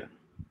 Yeah.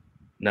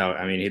 No,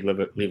 I mean, he'd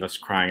leave us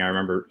crying. I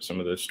remember some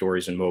of the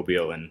stories in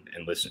Mobile and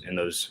listen in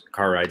those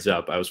car rides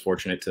up. I was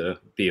fortunate to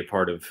be a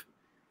part of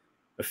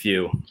a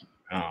few.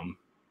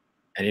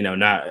 And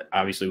not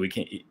obviously we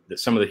can't.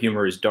 Some of the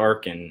humor is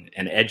dark and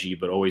edgy,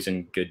 but always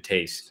in good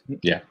taste.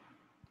 Yeah,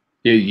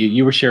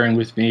 you were sharing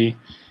with me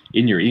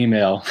in your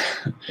email,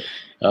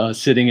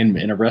 sitting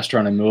in a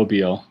restaurant in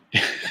Mobile,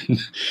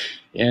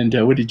 And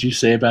what did you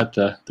say about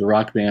the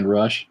rock band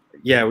Rush?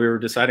 Yeah, we were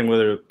deciding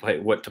whether to play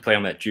what to play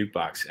on that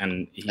jukebox,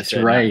 and he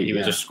said he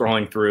was just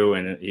scrolling through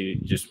and he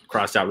just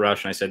crossed out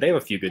Rush, and I said they have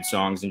a few good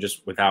songs, and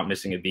just without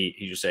missing a beat,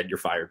 he just said, "You're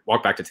fired.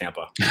 Walk back to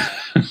Tampa."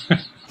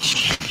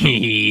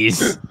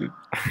 Jeez.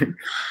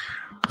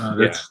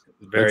 That's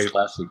very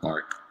classic,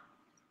 Mark.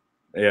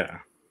 Yeah,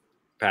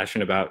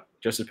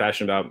 just as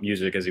passionate about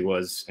music as he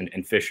was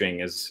and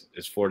fishing as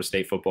Florida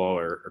State football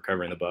or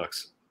covering the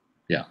Bucks.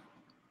 Yeah,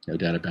 no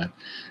doubt about it.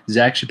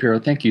 Zach Shapiro,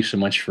 thank you so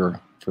much for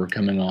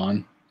coming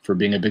on, for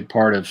being a big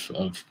part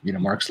of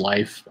Mark's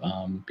life.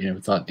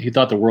 He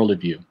thought the world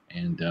of you,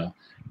 and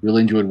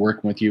really enjoyed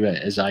working with you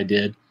as I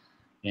did,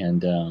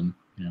 and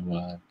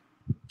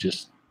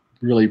just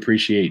really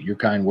appreciate your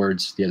kind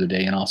words the other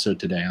day and also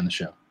today on the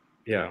show.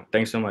 Yeah,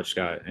 thanks so much,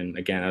 Scott. And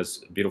again, that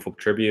was a beautiful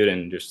tribute,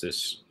 and just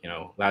this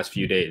last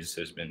few days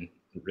has been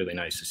really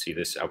nice to see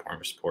this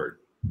outpouring of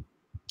support.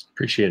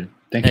 Appreciate it.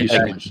 Thank you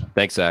so much.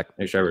 Thanks, Zach.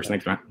 Thanks, Trevor.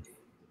 Thanks, Matt.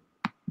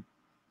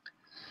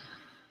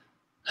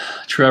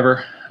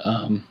 Trevor,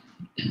 there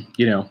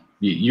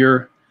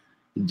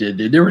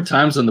were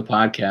times on the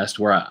podcast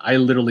where I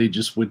literally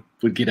just would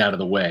get out of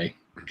the way,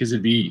 because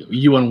it'd be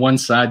you on one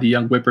side, the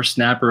young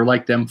whippersnapper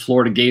like them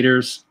Florida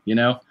Gators,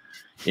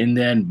 and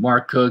then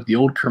Mark Cook, the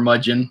old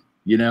curmudgeon,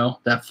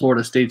 that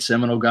Florida State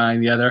Seminole guy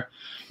on the other.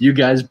 You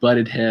guys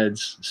butted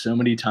heads so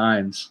many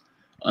times,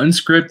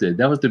 unscripted.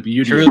 That was the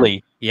beauty.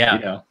 Truly,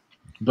 yeah.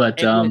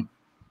 But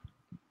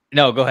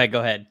no, go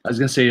ahead. I was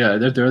gonna say, are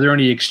there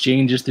any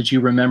exchanges that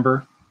you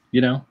remember?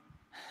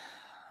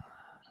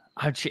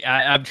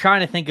 I'm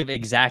trying to think of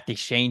exact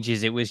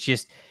exchanges. It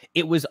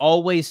was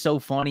always so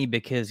funny,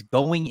 because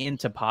going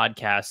into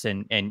podcasts,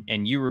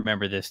 and you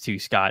remember this too,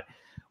 Scott,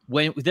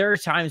 when there are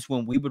times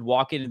when we would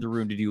walk into the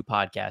room to do a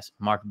podcast,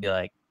 Mark would be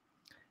like,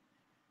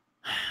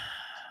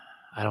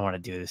 I don't want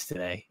to do this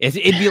today.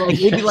 It'd be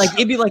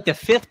like the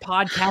 5th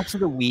podcast of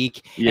the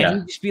week. Yeah. And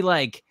you'd just be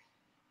like,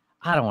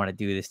 I don't want to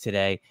do this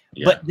today.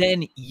 Yeah. But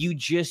then you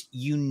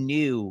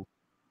knew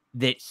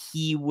that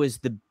he was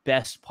the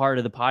best part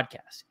of the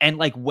podcast. And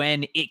like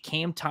when it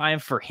came time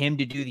for him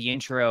to do the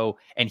intro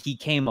and he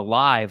came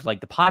alive,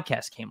 like the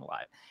podcast came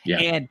alive. Yeah.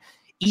 And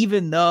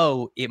even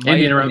though it might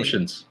be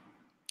interruptions.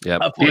 Yeah.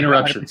 The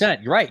interruptions.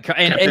 You're right.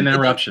 And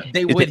interruption.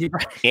 They would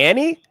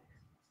Annie?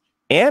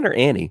 Ann or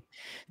Annie?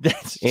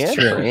 That's Ann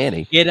true. Or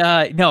Annie?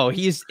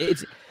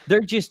 They're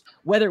just,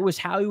 whether it was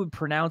how he would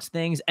pronounce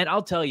things. And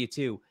I'll tell you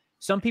too,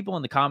 some people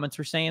in the comments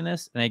were saying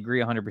this, and I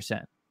agree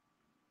 100%.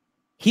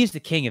 He's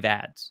the king of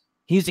ads.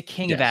 He's the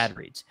king of ad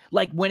reads.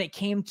 Like when it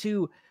came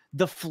to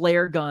the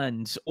flare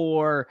guns,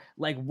 or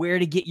like where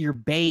to get your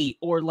bait,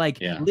 or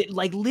like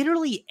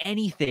literally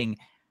anything.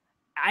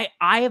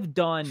 I have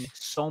done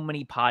so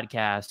many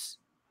podcasts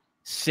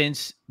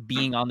since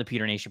being on the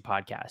Pewter Nation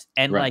podcast.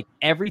 And like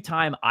every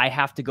time I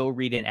have to go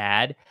read an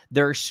ad,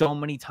 there are so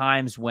many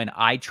times when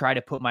I try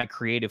to put my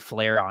creative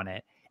flair on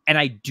it. And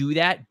I do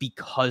that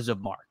because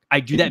of Mark. I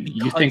do that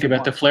because you think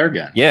about the flare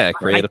gun. Yeah,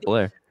 creative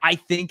flare. I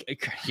think,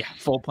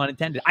 full pun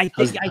intended.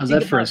 How's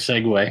that for a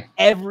segue?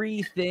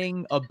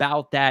 Everything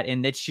about that,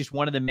 and that's just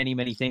one of the many,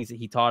 many things that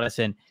he taught us.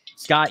 And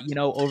Scott,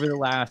 over the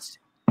last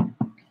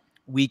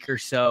week or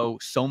so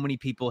many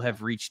people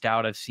have reached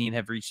out.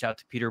 Have reached out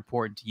to Pewter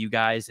Report and to you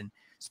guys, and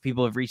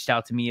people have reached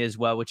out to me as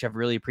well, which I've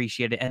really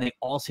appreciated. And they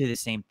all say the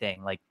same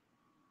thing, like,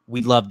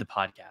 we love the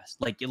podcast.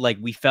 Like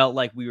we felt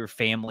like we were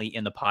family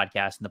in the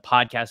podcast, and the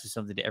podcast is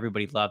something that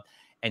everybody loved.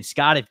 And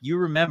Scott, if you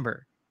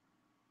remember,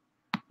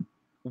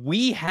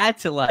 we had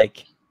to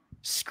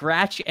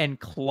scratch and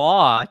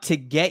claw to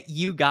get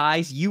you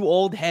guys, you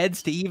old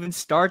heads, to even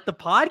start the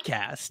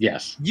podcast.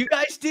 Yes. You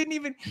guys didn't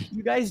even,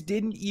 you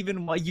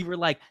were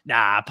like,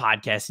 nah,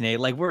 podcasting,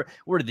 like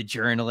we're the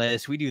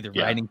journalists. We do the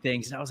writing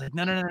things. And I was like,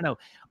 no.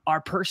 Our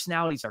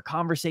personalities, our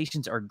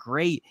conversations are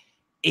great.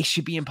 It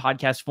should be in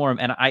podcast form.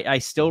 And I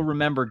still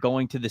remember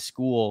going to the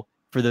school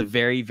for the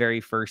very,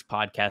 very first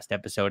podcast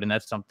episode. And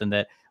that's something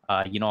that,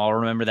 I'll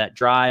remember that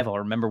drive. I'll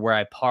remember where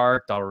I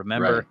parked. I'll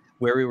remember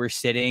where we were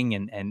sitting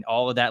and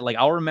all of that. Like,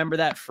 I'll remember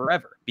that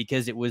forever,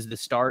 because it was the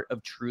start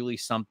of truly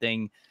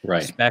something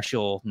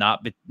special,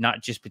 not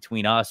just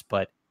between us,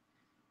 but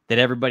that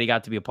everybody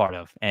got to be a part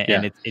of.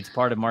 And it's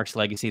part of Mark's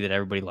legacy that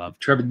everybody loved.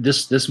 Trevor,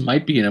 this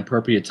might be an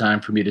appropriate time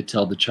for me to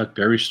tell the Chuck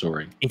Berry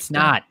story. It's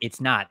not.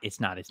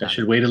 I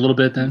should wait a little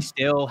bit then? We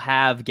still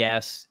have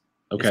guests.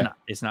 Okay.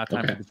 It's not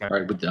time for the Chuck. All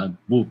right, but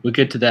we'll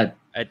get to that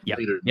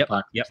later. Yep.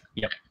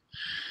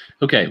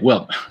 Okay,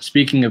 well,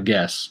 speaking of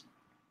guests,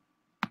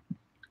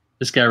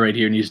 this guy right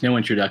here needs no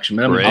introduction.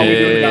 But how we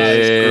doing,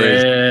 guys?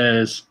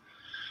 Chris.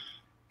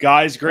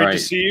 Guys, great to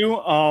see you.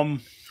 I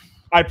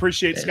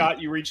appreciate,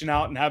 Scott, you reaching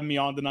out and having me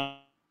on tonight.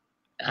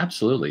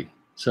 Absolutely.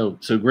 So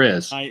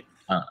Grizz.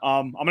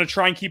 I'm going to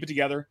try and keep it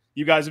together.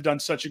 You guys have done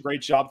such a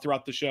great job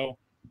throughout the show.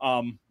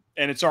 And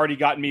it's already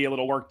gotten me a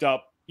little worked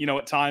up,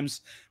 at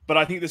times. But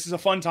I think this is a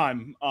fun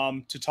time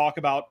to talk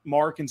about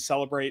Mark and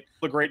celebrate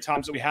the great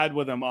times that we had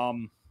with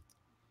him.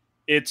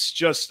 It's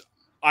just,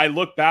 I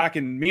look back,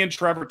 and me and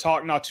Trevor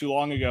talked not too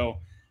long ago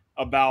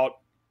about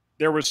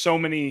there were so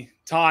many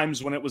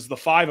times when it was the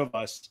 5 of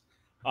us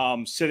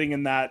sitting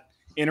in that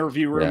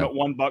interview room at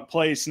One Buck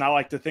Place. And I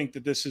like to think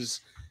that this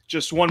is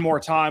just one more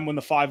time when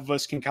the 5 of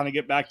us can kind of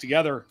get back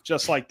together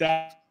just like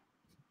that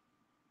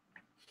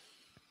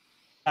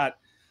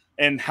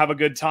and have a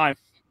good time.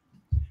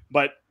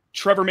 But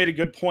Trevor made a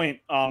good point.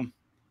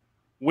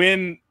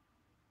 When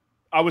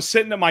I was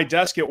sitting at my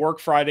desk at work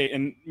Friday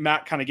and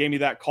Matt kind of gave me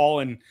that call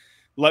and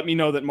let me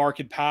know that Mark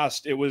had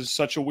passed, it was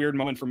such a weird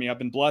moment for me. I've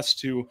been blessed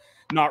to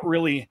not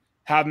really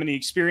have many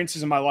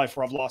experiences in my life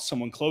where I've lost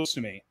someone close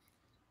to me.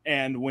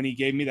 And when he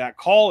gave me that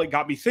call, it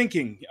got me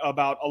thinking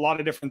about a lot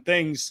of different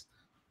things,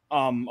 a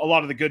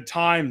lot of the good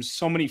times,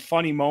 so many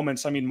funny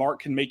moments. I mean,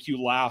 Mark can make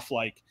you laugh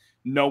like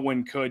no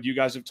one could. You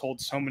guys have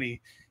told so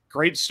many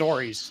great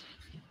stories.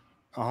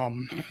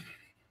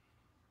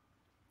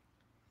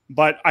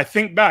 But I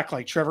think back,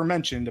 like Trevor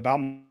mentioned,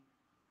 about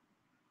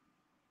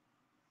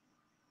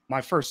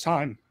my first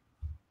time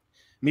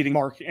meeting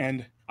Mark,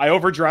 and I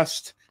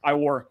overdressed. I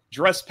wore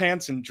dress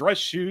pants and dress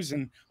shoes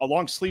and a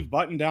long sleeve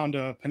button down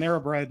to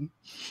Panera Bread.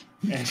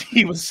 And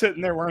he was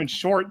sitting there wearing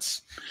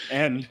shorts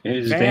and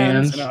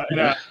Vans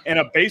and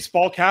a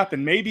baseball cap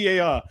and maybe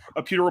a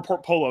Pewter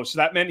Report polo. So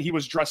that meant he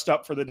was dressed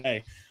up for the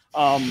day.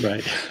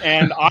 Right.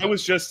 And I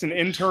was just an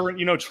intern,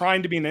 you know,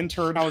 trying to be an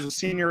intern. I was a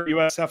senior at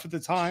USF at the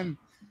time.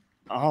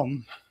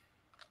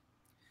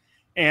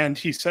 And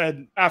he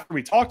said, after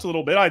we talked a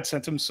little bit, I'd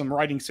sent him some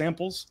writing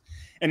samples.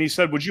 And he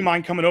said, would you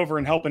mind coming over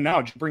and helping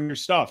out? Did you bring your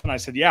stuff? And I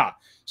said, yeah.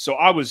 So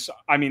it was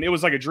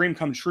like a dream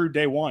come true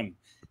day one.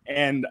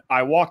 And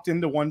I walked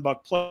into One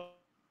Buck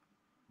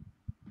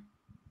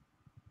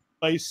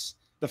Place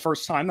the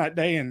first time that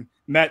day and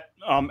met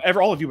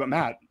all of you but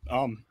Matt.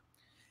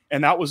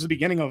 And that was the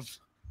beginning of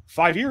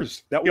 5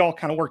 years that we all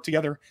kind of worked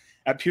together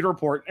at Pewter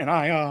Report. And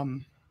I,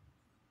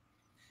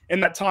 in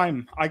that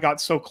time, I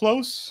got so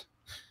close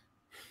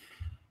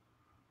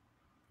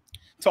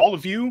to all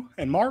of you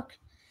and Mark,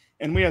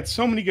 and we had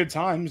so many good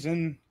times.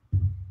 And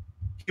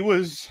he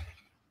was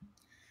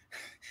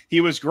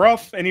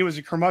gruff and he was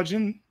a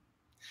curmudgeon,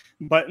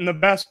 but in the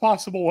best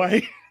possible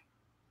way.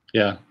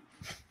 Yeah.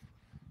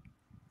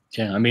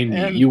 Yeah. I mean,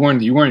 you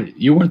weren't the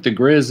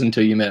Grizz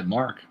until you met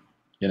Mark,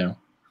 you know?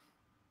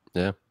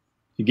 Yeah.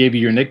 He gave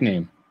you your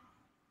nickname.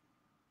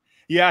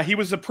 Yeah, he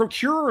was a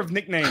procurer of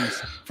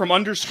nicknames, from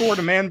underscore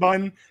to man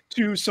bun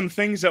to some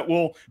things that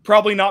we'll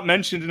probably not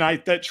mention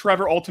tonight that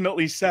Trevor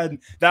ultimately said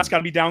that's got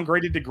to be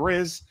downgraded to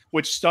Grizz,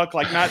 which stuck.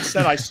 Like Matt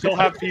said, I still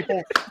have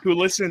people who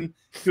listen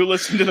to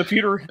the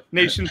Pewter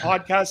Nation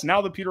podcast, now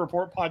the Pewter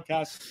Report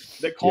podcast,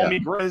 that call me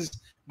Grizz.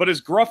 But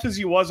as gruff as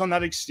he was on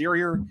that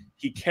exterior,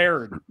 he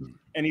cared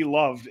and he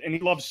loved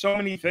so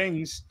many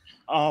things.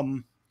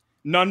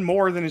 None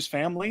more than his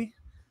family.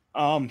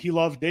 He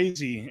loved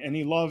Daisy and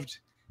he loved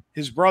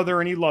his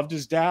brother and he loved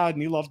his dad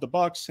and he loved the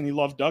Bucks and he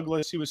loved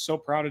Douglas. He was so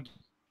proud of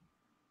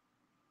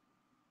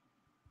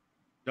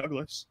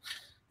Douglas.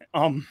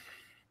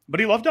 But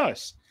he loved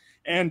us.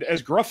 And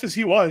as gruff as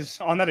he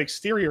was on that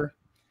exterior,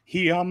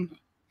 he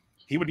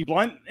would be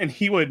blunt and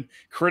he would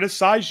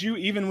criticize you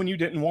even when you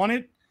didn't want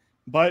it,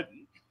 but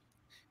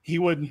he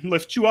would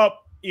lift you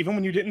up even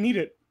when you didn't need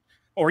it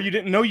or you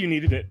didn't know you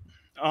needed it.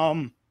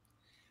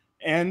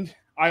 And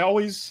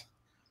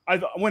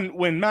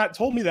when Matt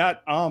told me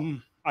that,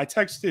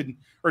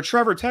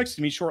 Trevor texted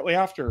me shortly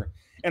after,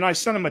 and I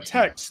sent him a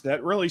text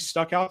that really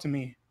stuck out to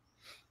me.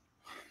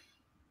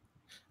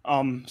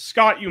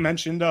 Scott, you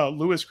mentioned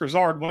Louis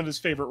Grizzard, one of his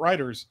favorite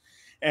writers.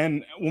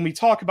 And when we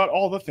talk about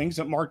all the things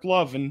that Mark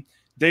loved and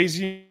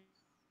Daisy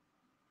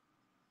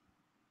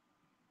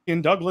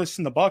and Douglas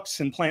and the Bucks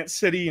and Plant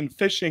City and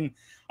fishing,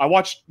 I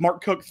watched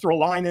Mark Cook throw a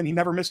line in. He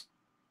never missed.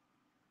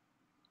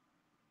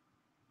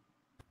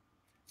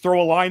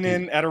 Throw a line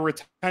in at a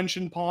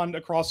retention pond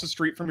across the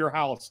street from your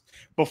house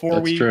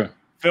before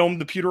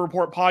filmed the Pewter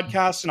Report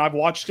podcast. And I've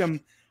watched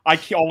him.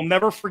 I'll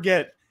never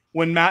forget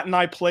when Matt and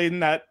I played in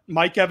that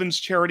Mike Evans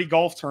charity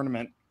golf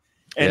tournament.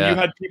 And you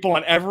had people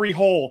on every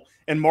hole.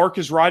 And Mark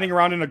is riding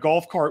around in a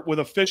golf cart with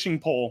a fishing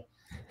pole,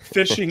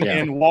 fishing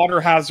in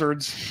water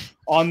hazards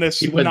on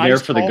this he went nice there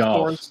for the golf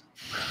course.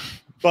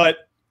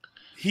 But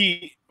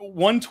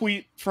one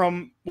tweet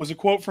was a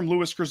quote from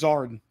Louis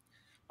Grizzard.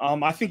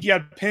 I think he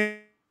had pinned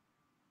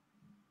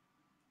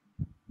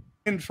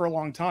for a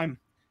long time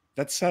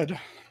that said,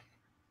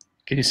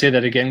 can you say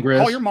that again, Grizz?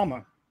 Call your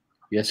mama.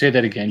 Yeah, say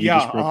that again. You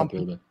just broke up a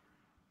little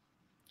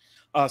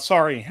bit.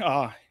 Sorry.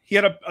 He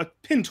had a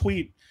pinned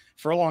tweet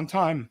for a long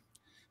time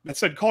that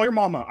said, call your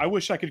mama. I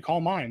wish I could call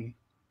mine.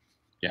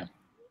 Yeah.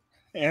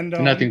 And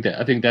I think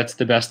that's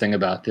the best thing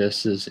about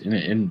this is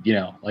in you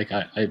know, like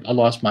I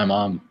lost my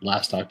mom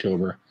last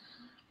October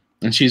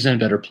and she's in a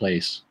better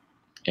place.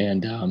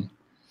 And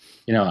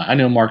you know, I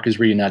know Mark is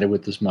reunited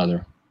with his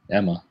mother,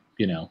 Emma,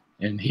 you know,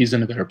 and he's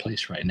in a better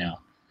place right now.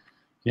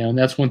 You know, and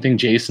that's one thing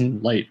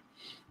Jason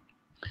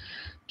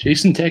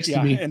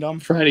texted me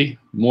Friday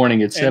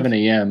morning at 7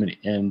 a.m.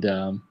 And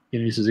you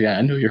know, he says, yeah,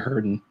 I know you're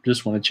hurting.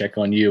 Just want to check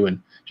on you.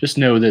 And just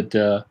know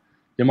that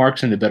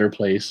Mark's in a better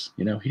place.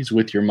 You know, he's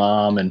with your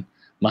mom and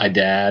my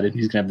dad, and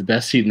he's gonna have the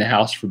best seat in the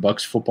house for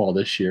Bucks football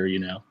this year, you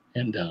know.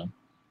 And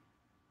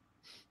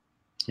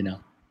you know,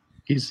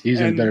 he's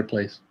in a better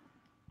place.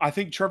 I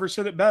think Trevor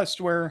said it best,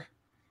 where,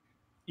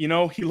 you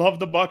know, he loved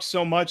the Bucks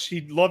so much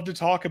he'd love to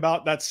talk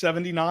about that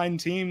 '79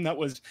 team that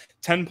was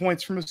 10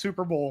 points from a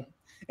Super Bowl,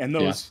 and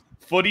those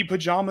footy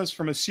pajamas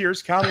from a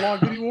Sears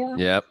catalog that he wore.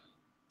 Yep.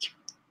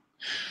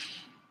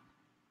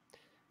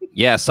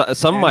 Yeah, so,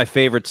 some of my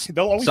favorites.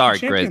 They'll always be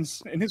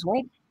champions in his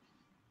world.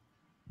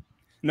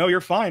 No,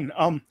 you're fine.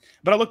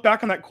 But I look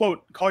back on that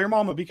quote, "Call your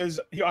mama," because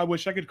I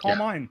wish I could call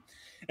mine,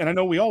 and I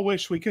know we all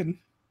wish we could.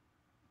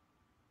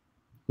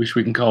 Wish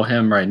we can call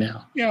him right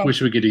now. Yeah. Wish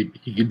we could.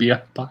 He could be on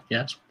a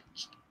podcast.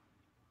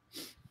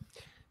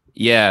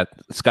 Yeah,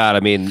 Scott. I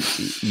mean,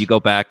 you go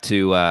back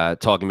to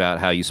talking about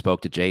how you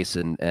spoke to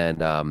Jason,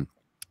 and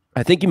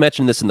I think you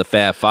mentioned this in the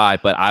Fab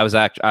Five, but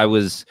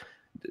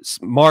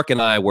Mark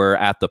and I were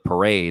at the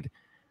parade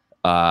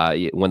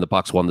when the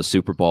Bucks won the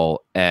Super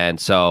Bowl, and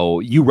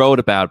so you wrote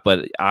about,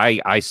 but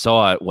I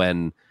saw it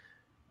when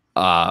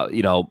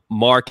you know,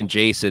 Mark and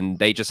Jason,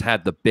 they just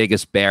had the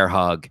biggest bear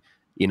hug,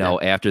 you know,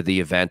 after the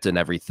event and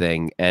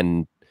everything,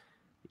 and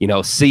you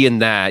know, seeing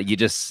that, you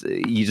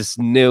just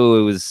knew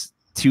it was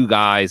two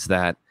guys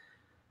that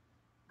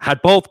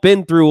had both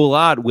been through a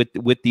lot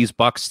with these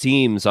Bucks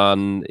teams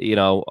on, you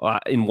know,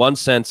 in one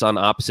sense on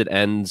opposite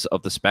ends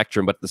of the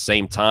spectrum, but at the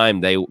same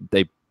time they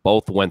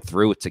both went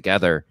through it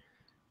together,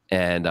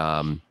 and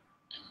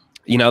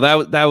you know,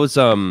 that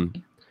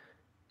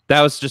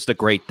was just a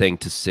great thing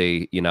to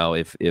see. You know,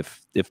 if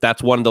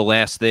that's one of the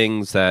last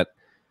things that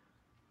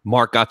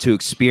Mark got to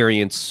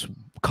experience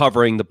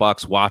covering the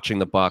Bucks, watching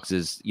the Bucks,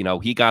 is, you know,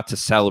 he got to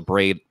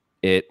celebrate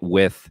it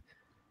with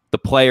the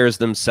players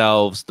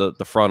themselves, the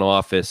front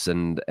office,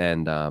 and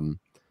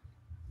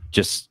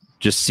just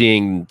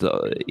seeing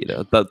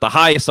the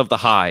highest of the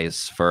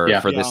highs for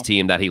this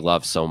team that he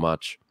loves so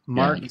much.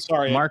 Mark,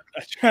 sorry, Mark,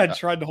 I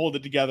tried to hold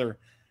it together.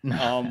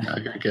 No,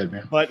 you're good,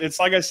 man. But it's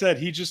like I said,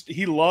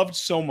 he loved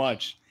so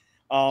much,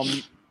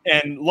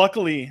 and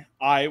luckily,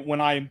 when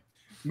I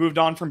moved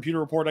on from Pewter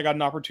Report, I got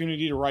an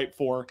opportunity to write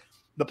for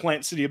the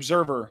Plant City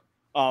Observer.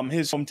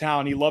 His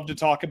hometown. He loved to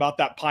talk about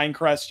that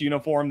Pinecrest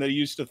uniform that he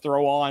used to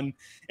throw on,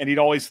 and he'd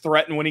always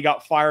threaten when he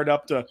got fired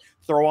up to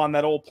throw on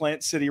that old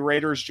Plant City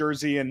Raiders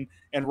jersey and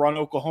run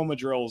Oklahoma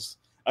drills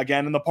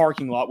again in the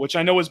parking lot, which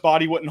I know his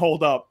body wouldn't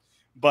hold up,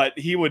 but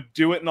he would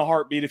do it in a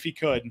heartbeat if he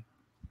could.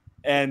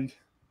 And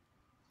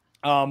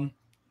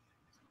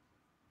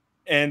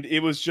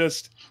it was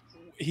just,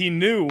 he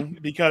knew,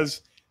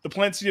 because the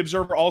Plant City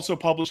Observer also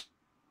publishes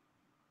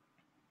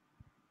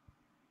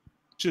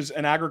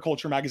an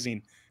agriculture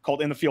magazine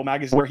called In the Field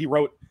magazine, where he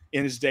wrote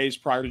in his days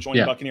prior to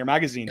joining Buccaneer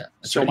magazine. Yeah.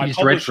 So my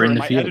publisher and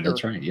my editor,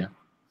 that's right.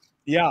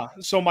 Yeah.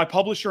 So my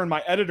publisher and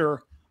my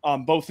editor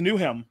both knew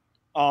him.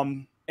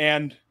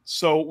 And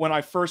so when I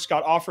first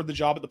got offered the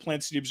job at the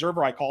Plant City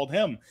Observer, I called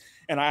him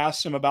and I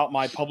asked him about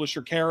my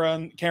publisher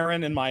Karen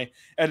and my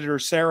editor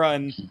Sarah,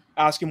 and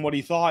asked him what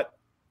he thought.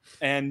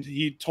 And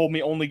he told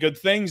me only good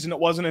things. And it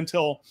wasn't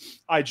until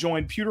I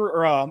joined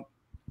the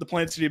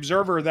Plant City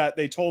Observer that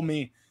they told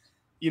me,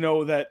 you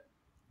know, that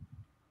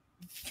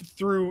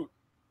through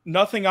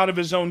nothing out of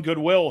his own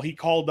goodwill, he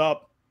called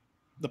up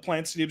the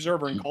Plant City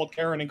Observer and called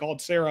Karen and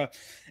called Sarah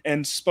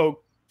and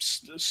spoke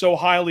so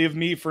highly of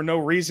me for no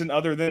reason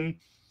other than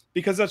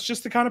because that's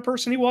just the kind of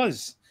person he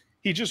was.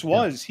 He just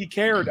was. He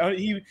cared.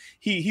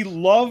 He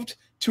loved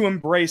to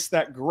embrace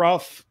that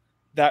gruff,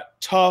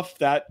 that tough,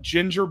 that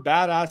ginger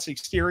badass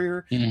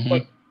exterior.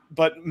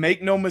 But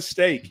make no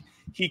mistake,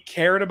 he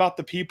cared about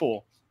the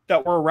people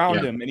that were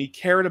around him, and he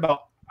cared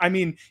about. I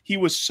mean, he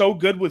was so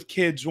good with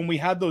kids when we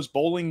had those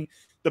the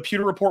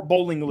Pewter Report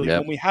Bowling League,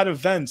 when we had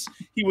events.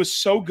 He was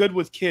so good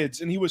with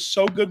kids, and he was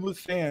so good with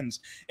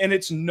fans. And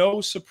it's no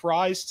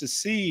surprise to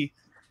see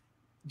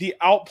the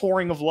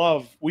outpouring of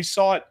love. We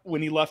saw it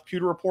when he left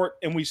Pewter Report,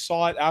 and we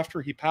saw it after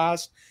he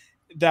passed,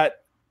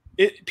 that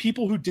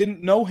people who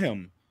didn't know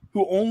him,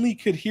 who only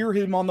could hear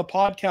him on the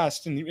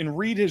podcast and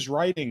read his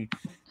writing,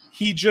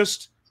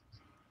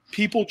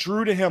 people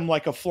drew to him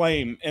like a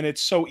flame, and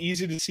it's so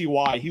easy to see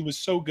why. He was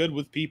so good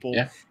with people,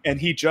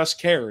 and he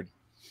just cared.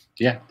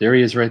 Yeah, there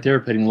he is right there,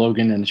 putting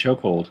Logan in the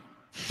chokehold.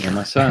 You're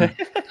my son.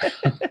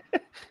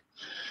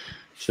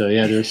 So,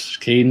 yeah, there's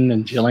Caden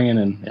and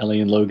Jillian and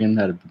Ellie and Logan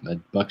at a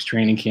Bucks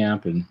training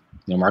camp, and, you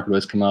know, Mark would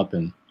always come up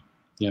and,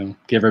 you know,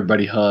 give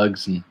everybody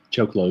hugs and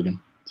choke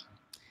Logan.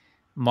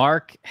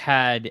 Mark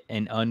had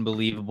an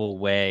unbelievable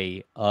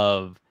way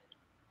of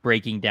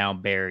breaking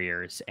down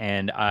barriers,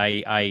 and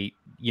I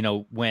you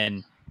know,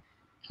 when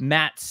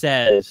Matt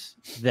says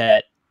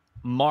that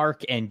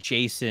Mark and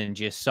Jason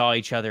just saw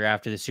each other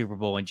after the Super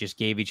Bowl and just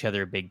gave each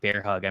other a big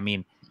bear hug, I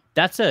mean,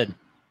 that's a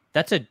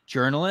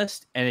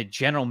journalist and a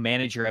general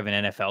manager of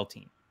an NFL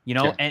team, you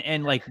know.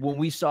 And like when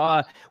we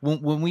saw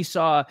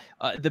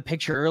the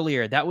picture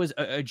earlier, that was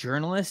a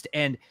journalist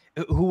and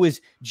who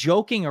was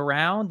joking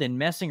around and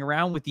messing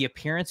around with the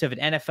appearance of an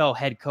NFL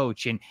head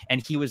coach, and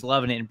he was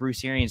loving it. And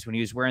Bruce Arians, when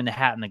he was wearing the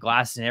hat and the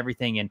glasses and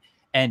everything,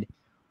 and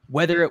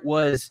whether it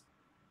was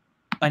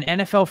an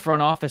NFL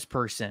front office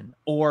person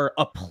or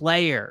a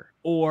player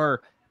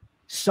or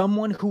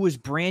someone who was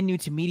brand new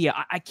to media.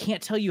 I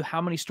can't tell you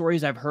how many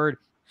stories I've heard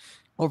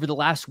over the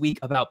last week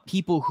about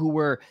people who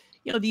were,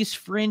 these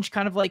fringe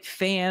kind of like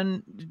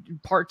fan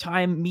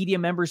part-time media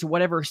members or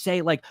whatever,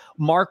 say like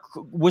Mark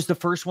was the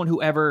first one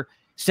who ever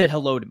said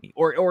hello to me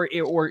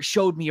or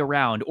showed me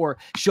around or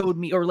showed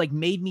me or like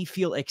made me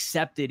feel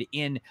accepted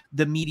in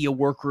the media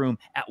workroom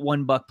at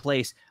One Buck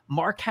Place.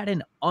 Mark had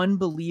an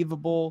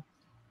unbelievable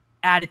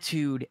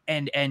attitude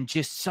and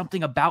just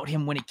something about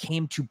him when it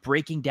came to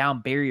breaking down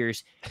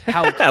barriers.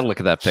 How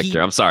look at that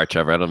picture. I'm sorry,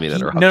 Trevor. I don't mean to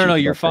interrupt. No,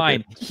 you're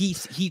fine. He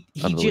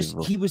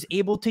was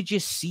able to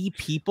just see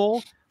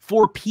people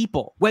for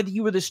people, whether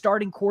you were the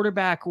starting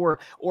quarterback or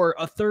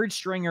a third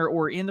stringer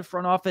or in the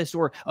front office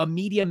or a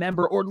media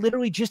member or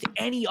literally just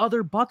any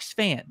other Bucks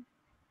fan.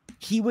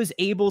 He was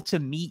able to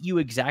meet you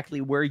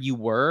exactly where you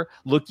were,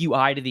 look you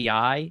eye to the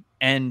eye,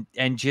 and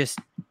just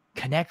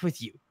connect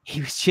with you.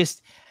 He was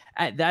just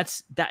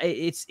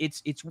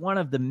it's one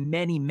of the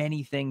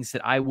many things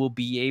that I will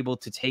be able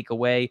to take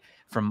away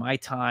from my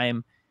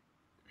time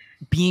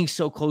being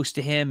so close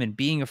to him and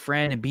being a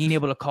friend and being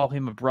able to call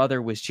him a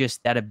brother, was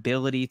just that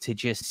ability to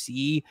just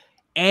see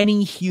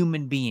any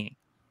human being.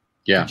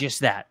 Yeah.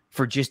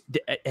 For just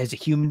as a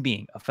human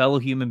being, a fellow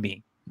human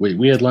being.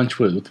 We had lunch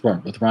with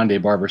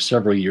Rondé Barber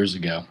several years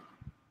ago.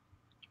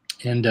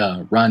 And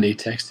Rondé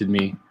texted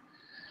me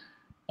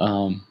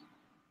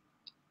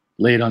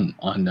late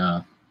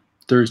on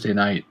Thursday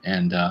night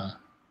and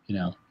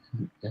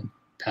and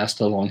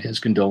passed along his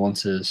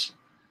condolences.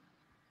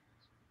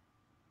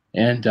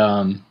 And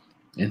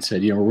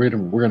said, we're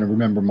gonna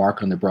remember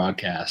Mark on the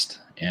broadcast.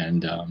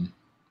 And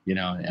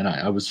and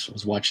I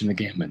was watching the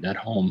game at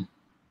home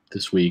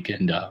this week,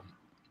 and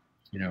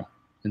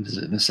in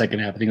the second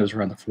half, I think it was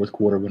around the fourth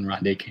quarter when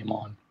Rondé came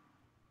on.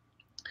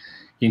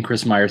 He and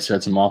Chris Myers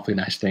said some awfully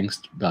nice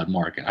things about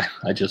Mark, and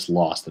I just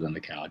lost it on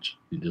the couch.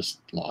 You just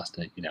lost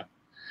it,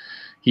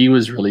 He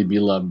was really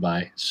beloved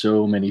by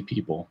so many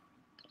people.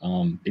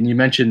 And you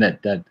mentioned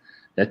that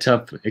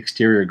tough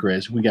exterior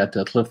grizz. We got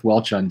Cliff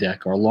Welch on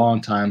deck, our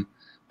longtime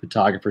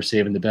photographer,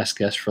 saving the best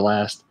guest for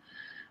last.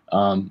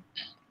 Mark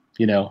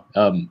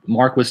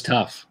was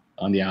tough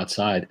on the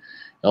outside.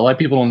 A lot of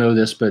people don't know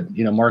this, but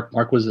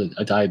Mark was a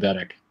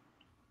diabetic,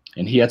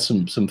 and he had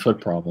some foot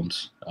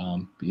problems,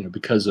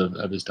 because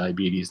of his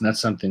diabetes, and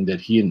that's something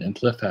that he and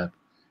Cliff have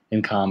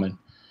in common.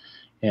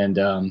 And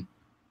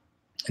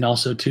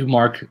also too,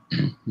 Mark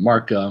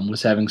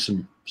was having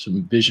some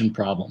vision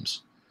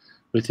problems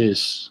with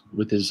his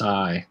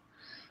eye,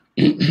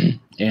 and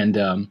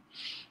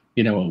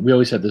we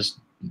always had this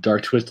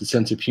dark, twisted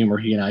sense of humor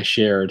he and I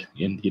shared,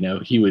 and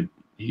he would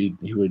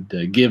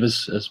give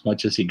us as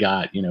much as he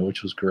got,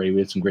 which was great. We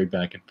had some great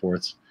back and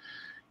forths,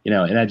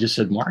 and I just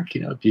said, Mark,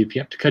 if you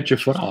have to cut your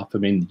foot off, I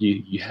mean,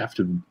 you have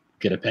to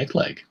get a peg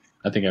leg.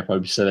 I think I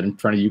probably said that in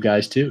front of you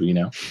guys too,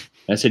 And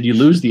I said, you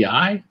lose the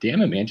eye,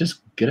 damn it, man,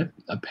 just get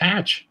a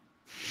patch.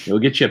 We'll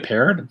get you a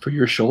pair for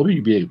your shoulder.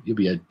 You'll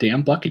be a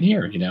damn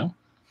Buccaneer,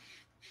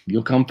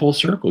 You'll come full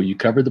circle. You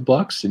cover the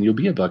Bucks, and you'll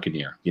be a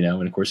Buccaneer,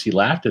 And of course, he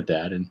laughed at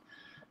that,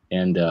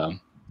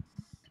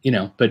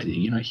 but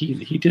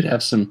he did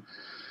have some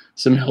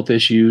health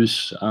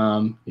issues.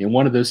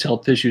 One of those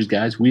health issues,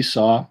 guys, we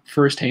saw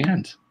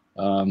firsthand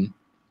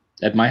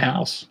at my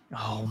house.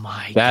 Oh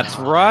my! That's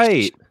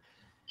right.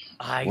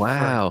 I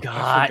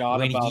forgot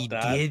when he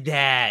did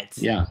that.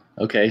 Yeah.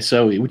 Okay.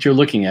 So what you're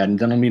looking at,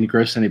 and I don't mean to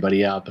gross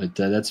anybody out, but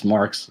that's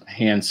Mark's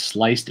hand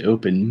sliced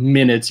open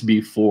minutes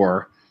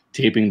before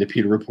taping the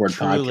Pewter Report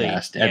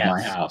podcast at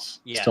my house.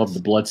 Yes. Still have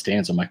the blood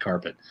stains on my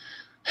carpet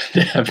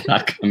that have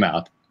not come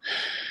out.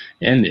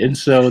 And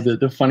so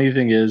the funny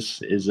thing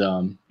is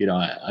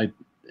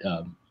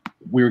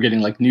we were getting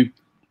like new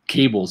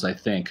cables, I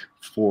think,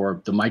 for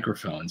the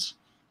microphones,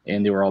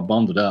 and they were all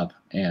bundled up.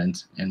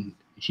 And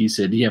he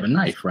said, "Do you have a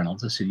knife,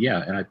 Reynolds?" I said,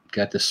 "Yeah." And I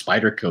got this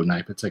Spyderco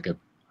knife. It's like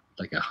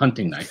a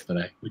hunting knife that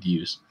I would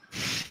use,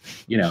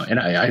 And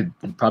I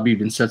probably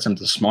even said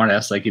something smart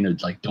ass like,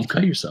 don't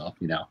cut yourself,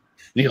 And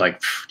he's like,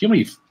 "Do you know how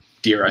many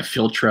deer I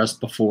field dressed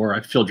before?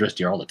 I field dress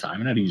deer all the time,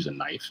 and I use a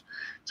knife."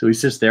 So he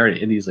sits there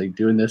and he's like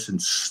doing this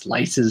and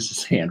slices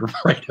his hand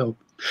right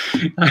open.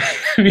 I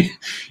mean,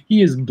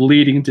 he is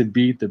bleeding to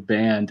beat the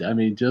band. I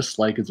mean, just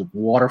like it's a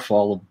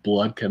waterfall of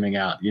blood coming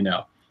out,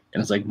 And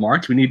it's like,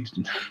 "Mark, we need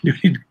to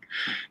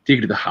take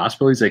you to the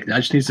hospital." He's like, "I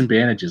just need some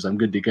bandages. I'm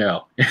good to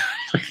go."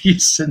 Like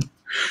he's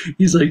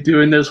like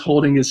doing this,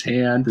 holding his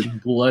hand,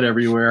 and blood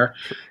everywhere.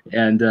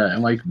 And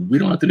I'm like, "We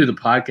don't have to do the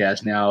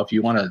podcast now. If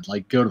you want to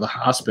like go to the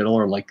hospital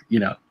or like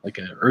an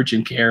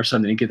urgent care or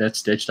something and get that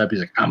stitched up." He's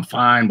like, "I'm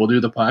fine. We'll do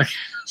the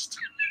podcast."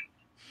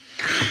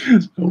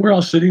 So we're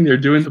all sitting there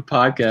doing the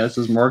podcast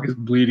as Mark is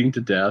bleeding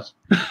to death.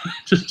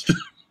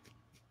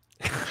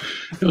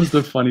 It was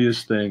the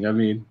funniest thing. I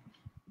mean,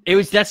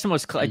 that's the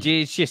most.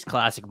 It's just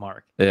classic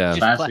Mark. Yeah,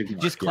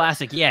 just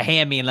classic. Yeah,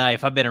 hand me a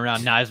knife. I've been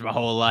around knives my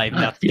whole life.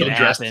 Nothing can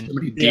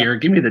happen. Dear,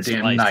 give me the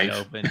damn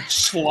knife.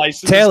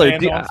 Slices Taylor,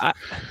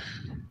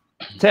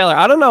 Taylor,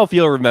 I don't know if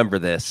you'll remember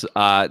this.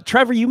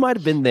 Trevor, you might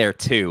have been there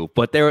too,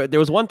 but there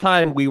was one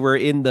time we were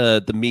in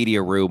the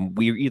media room.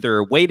 We were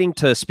either waiting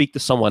to speak to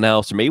someone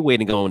else or maybe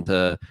waiting going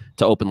to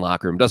open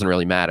locker room. Doesn't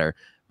really matter.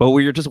 But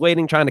we were just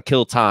waiting, trying to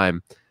kill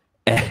time.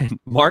 And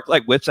Mark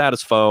like whips out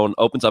his phone,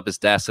 opens up his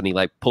desk, and he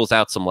like pulls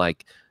out some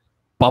like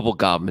bubble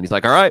gum, and he's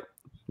like, "All right,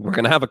 we're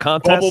gonna have a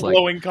contest, bubble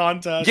blowing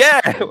contest."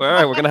 Yeah, all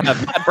right, we're gonna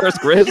have Matt versus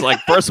Grizz, like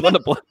first one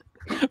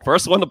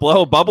to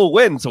blow a bubble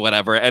wins or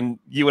whatever. And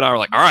you and I were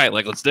like, "All right,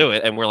 like let's do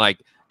it." And we're like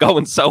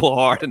going so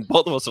hard, and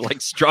both of us are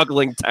like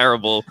struggling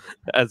terribly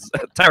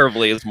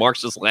as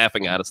Mark's just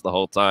laughing at us the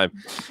whole time.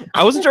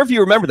 I wasn't sure if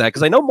you remember that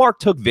because I know Mark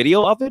took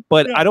video of it,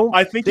 but I don't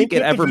think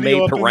it ever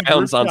made the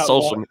rounds on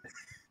social media.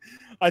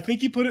 I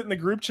think he put it in the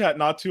group chat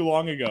not too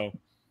long ago.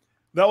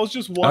 That was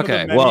just one of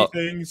the many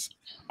things.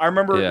 I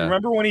remember. Yeah.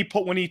 Remember when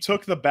he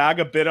took the bag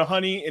of Bit of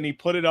Honey and he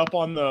put it up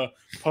on the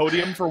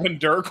podium for when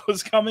Dirk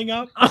was coming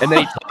up, and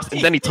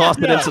then he tossed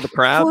it into the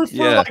crowd.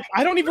 Like,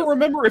 I don't even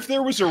remember if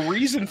there was a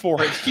reason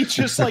for it. He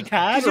just like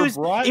had or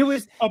brought. It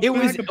was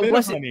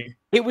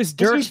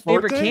Dirk's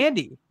favorite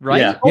candy, right?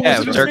 Yeah,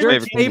 it was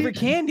Dirk's favorite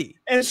candy.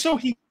 And so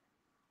he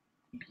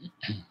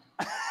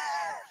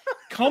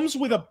comes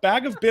with a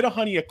bag of Bit of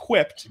Honey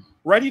equipped,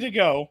 ready to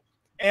go,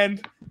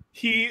 and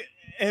he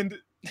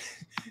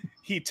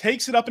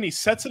takes it up and he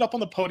sets it up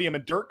on the podium,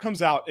 and Dirk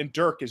comes out, and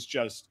Dirk is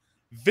just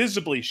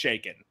visibly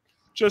shaken,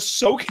 just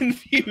so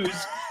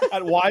confused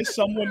at why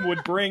someone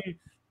would bring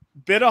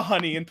Bit of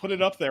Honey and put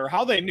it up there,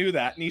 how they knew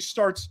that, and he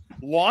starts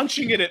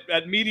launching it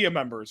at media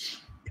members.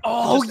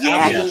 Oh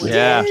yeah.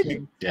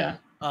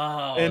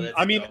 Oh, and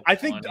I mean, I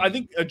think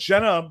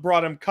Jenna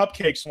brought him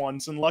cupcakes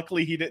once, and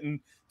luckily he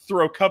didn't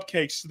throw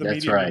cupcakes to the media.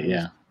 That's right, members.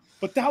 yeah.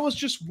 But that was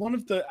just one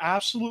of the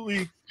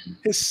absolutely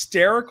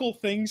hysterical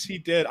things he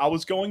did. I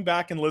was going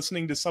back and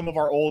listening to some of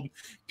our old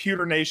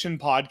Pewter Nation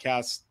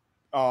podcasts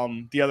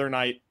the other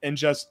night, and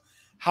just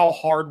how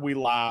hard we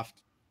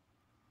laughed.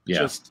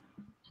 Yeah.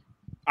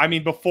 I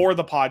mean, before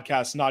the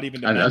podcast, not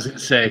even. I was going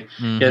to say,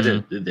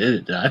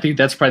 I think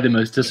that's probably the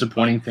most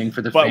disappointing thing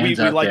for the fans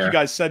out like there. You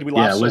guys said, we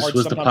laughed so hard.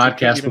 Was the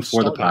podcast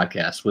before the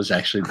podcast was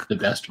actually the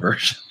best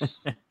version,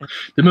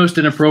 the most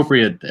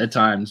inappropriate at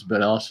times,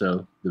 but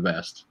also the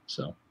best.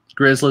 So.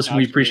 Grizz, listen,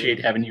 we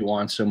appreciate having you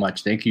on so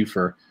much. Thank you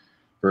for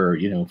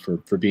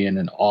being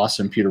an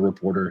awesome Pewter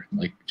reporter.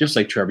 Just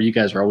like Trevor, you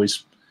guys are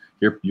always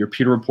you're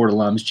Pewter Report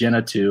alums.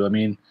 Jenna too. I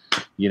mean,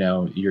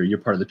 you're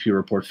part of the Pewter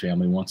Report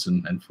family once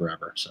and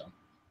forever. So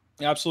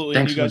absolutely,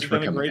 thanks you guys have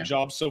done a great in.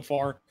 job so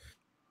far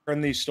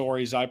in these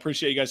stories. I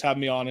appreciate you guys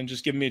having me on and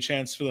just giving me a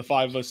chance for the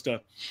five of us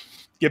to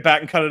get back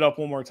and cut it up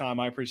one more time.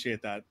 I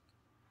appreciate that.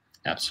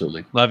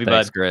 Absolutely, love you,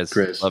 Thanks, bud.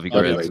 Grizz. Love you,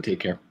 Grizz.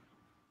 Take care.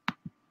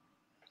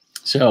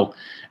 So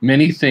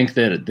many think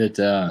that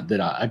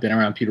I've been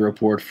around Pewter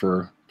Report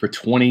for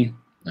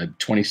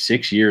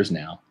 26 years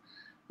now.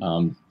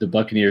 The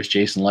Buccaneers,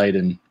 Jason Light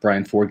and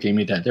Brian Ford gave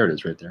me that. There it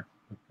is, right there.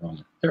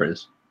 There it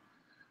is.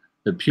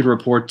 The Pewter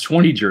Report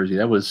 20 jersey.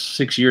 That was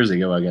 6 years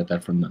ago. I got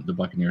that from the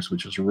Buccaneers,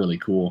 which was really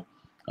cool.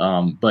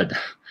 But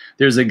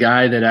there's a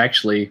guy that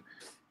actually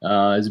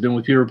has been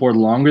with Pewter Report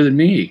longer than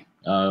me.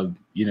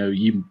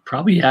 You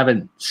probably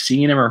haven't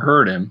seen him or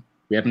heard him.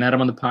 We haven't had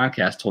him on the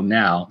podcast till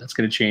now. That's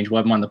going to change. We'll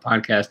have him on the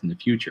podcast in the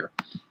future.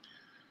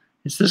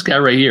 It's this guy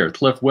right here,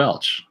 Cliff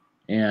Welch.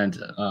 And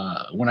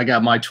when I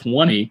got my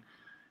 20,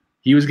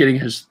 he was getting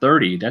his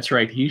 30. That's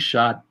right. He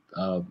shot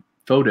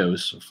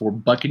photos for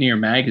Buccaneer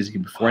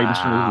magazine before I even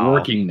started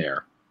working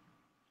there.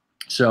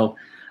 So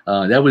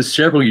that was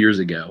several years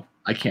ago.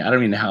 I don't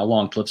even know how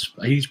long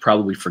he's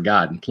probably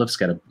forgotten. Cliff's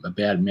got a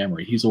bad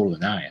memory. He's older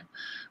than I am.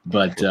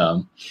 But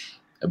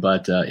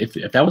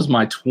if that was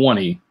my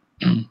 20,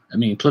 I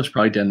mean, Cliff's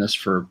probably done this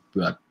for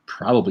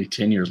probably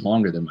 10 years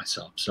longer than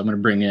myself. So I'm going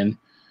to bring in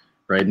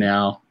right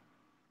now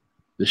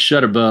the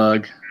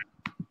Shutterbug,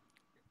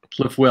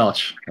 Cliff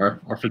Welch, our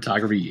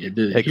photography.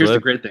 Here's the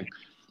great thing.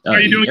 How are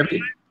you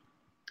doing?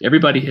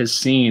 Everybody has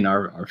seen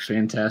our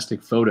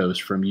fantastic photos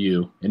from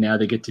you, and now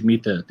they get to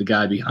meet the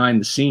guy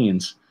behind the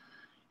scenes.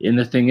 And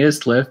the thing is,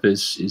 Cliff,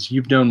 is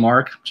you've known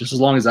Mark just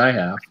as long as I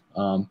have.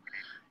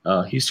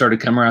 He started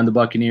coming around the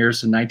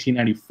Buccaneers in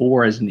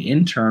 1994 as an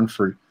intern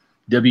for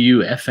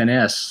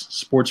WFNS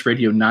Sports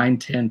Radio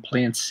 910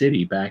 Plant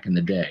City back in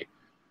the day.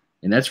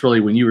 And that's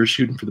really when you were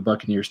shooting for the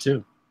Buccaneers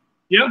too.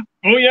 Yeah.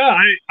 Oh yeah.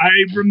 I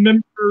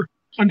remember,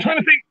 I'm trying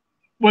to think,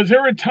 was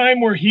there a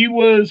time where he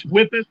was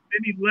with us,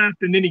 then he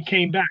left, and then he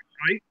came back,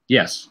 right?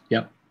 Yes.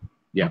 Yep.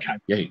 Yeah. Okay.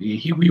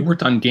 Yeah. We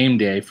worked on game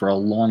day for a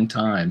long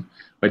time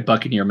at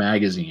Buccaneer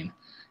Magazine.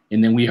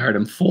 And then we hired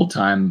him full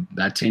time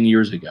about 10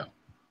 years ago.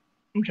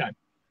 Okay.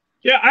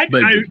 Yeah,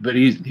 but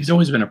he's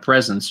always been a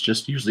presence,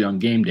 just usually on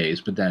game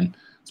days. But then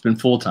it's been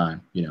full time,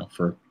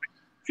 for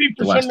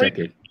the last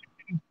decade.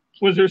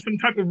 Was there some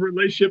type of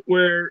relationship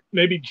where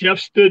maybe Jeff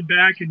stood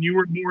back and you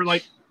were more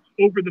like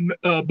over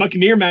the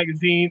Buccaneer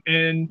magazine,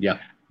 and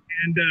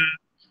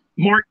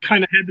Mark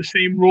kind of had the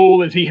same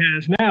role as he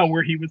has now,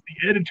 where he was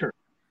the editor?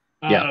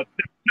 That's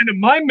kind of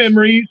my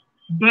memory.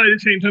 But at the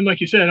same time,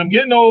 like you said, I'm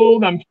getting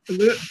old. I'm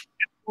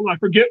I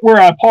forget where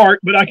I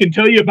parked, but I can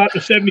tell you about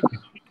the 70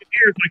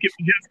 years like it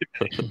was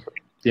yesterday.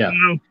 Yeah.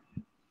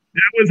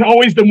 That was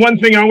always the one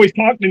thing I always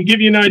talked and give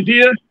you an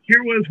idea.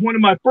 Here was one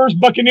of my first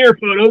Buccaneer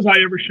photos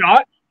I ever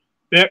shot.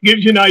 That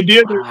gives you an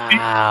idea.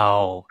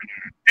 Wow.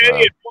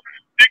 Hey,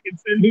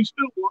 Dickinson, who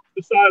still walks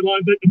the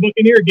sidelines at the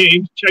Buccaneer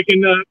games,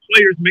 checking the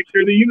players, make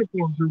sure the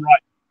uniforms are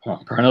right. Oh,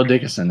 Parnell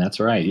Dickinson, that's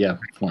right. Yeah,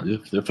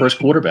 the first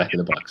quarterback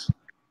of the Bucs.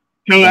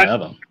 So at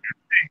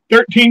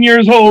 13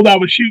 years old, I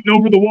was shooting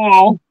over the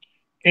wall,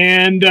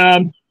 and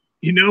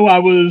you know, I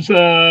was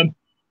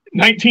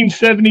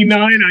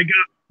 1979. I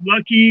got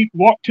lucky,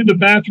 walked to the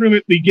bathroom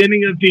at the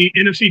beginning of the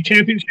NFC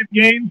Championship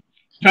game,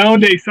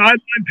 found a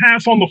sideline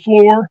pass on the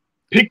floor,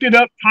 picked it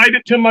up, tied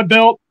it to my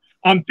belt.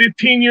 I'm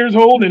 15 years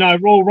old, and I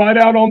roll right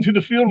out onto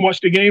the field and watch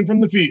the game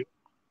from the field.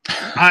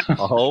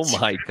 Oh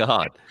my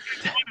God,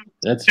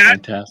 that's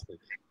fantastic.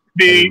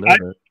 I don't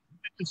get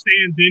the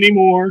stands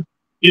anymore.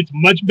 It's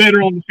much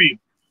better on the field.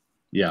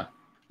 Yeah.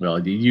 Well,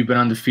 you've been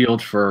on the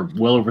field for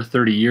well over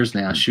 30 years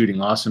now, shooting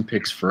awesome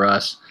pics for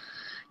us.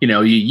 You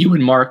know, you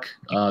and Mark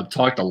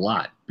talked a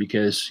lot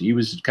because he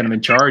was kind of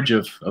in charge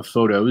of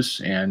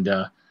photos. And,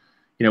 you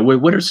know,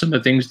 what are some of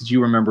the things that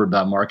you remember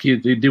about Mark?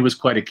 He was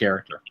quite a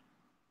character.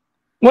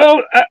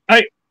 Well,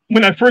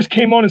 when I first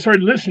came on and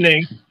started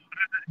listening,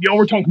 y'all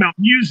were talking about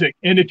music.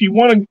 And if you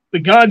want the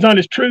God's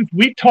honest truth,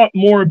 we talked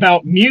more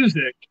about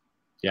music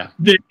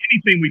than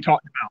anything we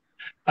talked about.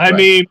 I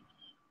mean,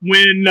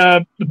 when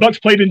the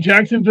Bucs played in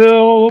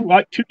Jacksonville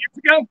like 2 years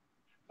ago,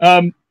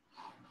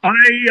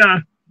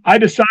 I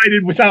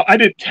decided I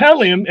didn't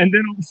tell him, and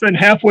then all of a sudden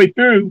halfway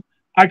through,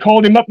 I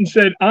called him up and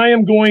said, I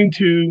am going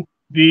to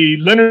the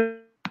Leonard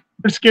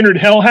Skinner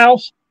Hell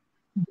House,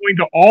 going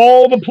to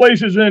all the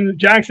places in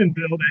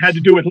Jacksonville that had to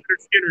do with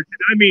Leonard Skinner.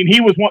 I mean,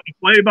 he was wanting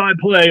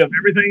play-by-play of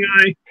everything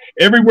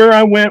everywhere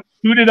I went.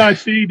 Who did I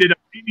see? Did I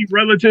see any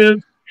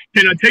relatives?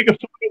 Can I take a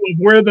photo of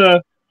where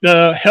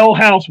the Hell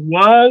House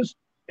was?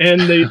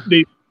 And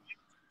they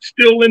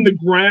still in the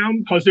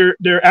ground because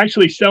they're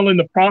actually selling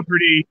the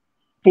property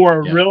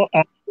for a lot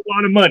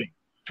of money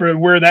for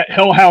where that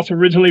Hell House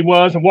originally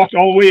was, and walked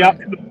all the way out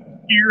to the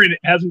here, and it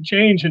hasn't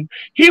changed. And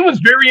he was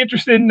very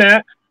interested in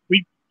that.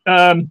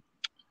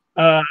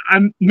 I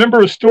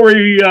remember a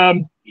story.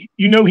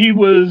 You know, he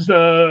was.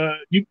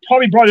 You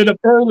probably brought it up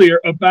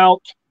earlier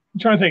about. I'm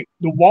trying to think.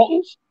 The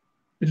Waltons.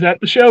 Is that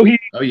the show? He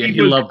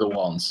loved the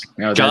Waltons.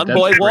 No, John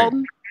Boy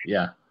Walton.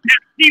 Yeah.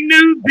 He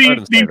knew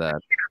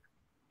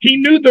he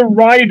knew the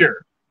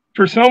writer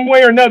for some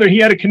way or another. He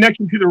had a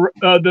connection to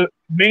the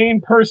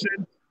main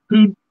person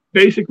who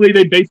basically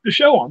they based the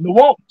show on, the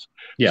Waltons.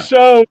 Yeah.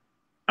 So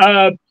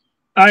I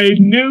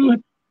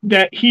knew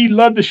that he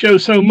loved the show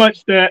so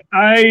much that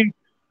I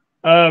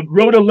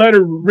wrote a letter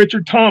to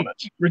Richard Thomas.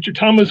 Richard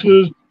Thomas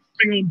was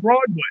on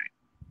Broadway,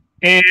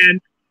 and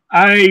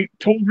I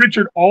told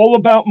Richard all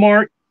about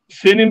Mark,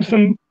 sent him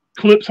some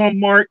clips on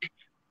Mark,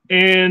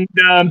 and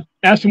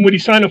asked him would he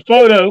sign a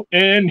photo,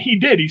 and he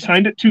did. He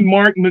signed it to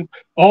Mark with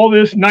all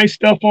this nice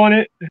stuff on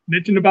it,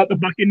 mentioned about the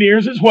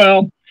Buccaneers as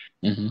well.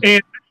 Mm-hmm.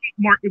 And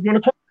Mark was going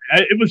to cry.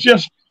 It was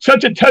just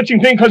such a touching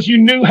thing because you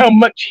knew how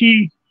much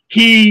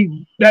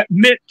that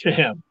meant to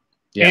him.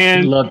 Yeah,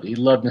 and he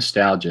loved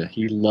nostalgia.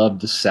 He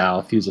loved the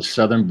South. He was a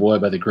Southern boy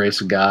by the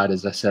grace of God,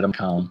 as I said. I'm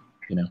calm,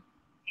 you know.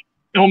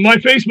 On my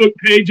Facebook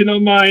page and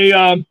on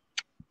my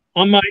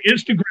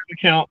Instagram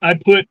account, I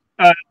put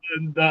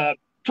the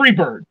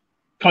Freebird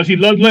because he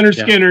loved Leonard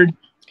Skinner.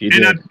 He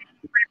did. And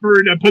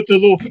I put the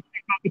little thing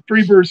about the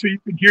Freebird so you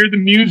could hear the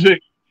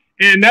music,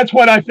 and that's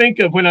what I think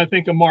of when I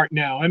think of Mark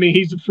now. I mean,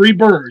 he's a free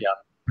bird.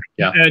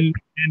 Yeah. And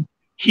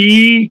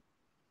he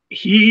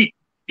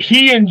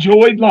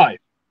enjoyed life.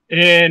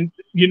 And,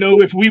 you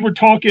know, if we were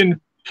talking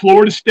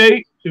Florida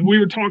State, if we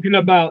were talking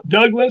about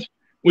Douglas,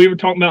 we were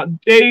talking about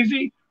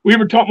Daisy, we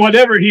were talking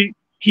whatever, he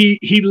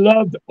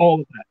loved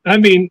all of that. I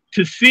mean,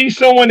 to see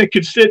someone that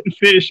could sit and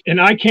fish, and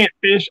I can't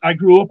fish. I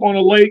grew up on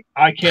a lake.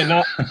 I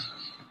cannot.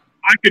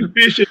 I could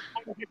fish a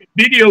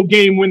video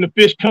game when the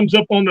fish comes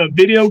up on the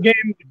video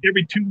game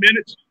every 2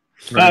 minutes.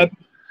 Right.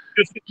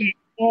 Just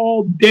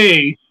all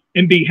day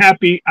and be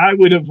happy. I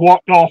would have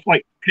walked off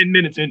like 10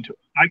 minutes into it.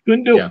 I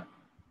couldn't do it.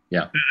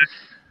 Yeah.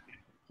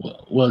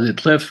 Well,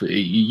 Cliff,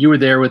 you were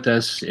there with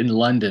us in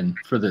London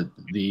for the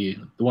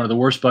one of the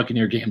worst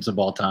Buccaneer games of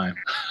all time.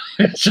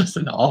 It's just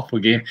an awful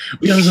game.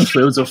 It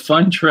was a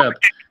fun trip.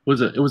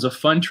 It was a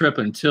fun trip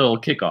until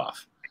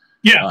kickoff.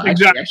 Yeah,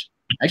 exactly.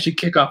 Actually,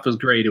 kickoff was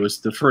great. It was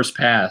the first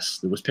pass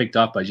that was picked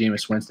off by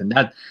Jameis Winston.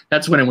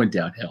 That's when it went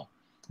downhill.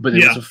 But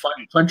it was a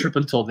fun trip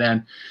until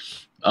then.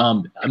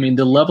 I mean,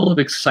 the level of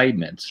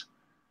excitement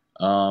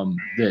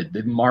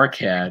that Mark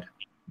had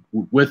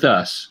with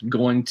us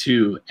going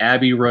to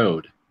Abbey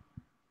Road,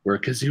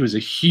 because he was a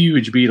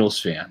huge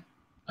Beatles fan.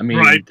 I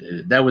mean,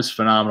 that was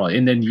phenomenal.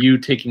 And then you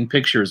taking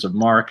pictures of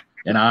Mark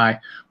and I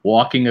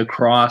walking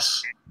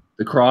across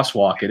the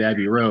crosswalk at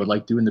Abbey Road,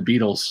 like doing the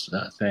Beatles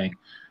thing.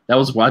 That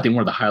was, I think,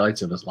 one of the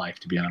highlights of his life,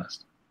 to be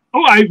honest.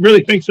 Oh, I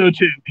really think so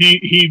too.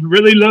 He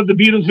really loved the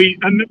Beatles. I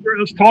remember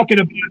us talking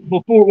about it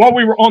before while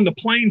we were on the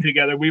plane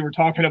together. We were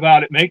talking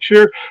about it. Make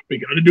sure we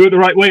got to do it the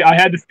right way. I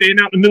had to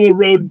stand out in the middle of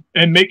the road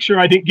and make sure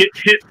I didn't get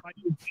hit by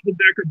those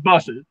double-decker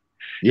buses.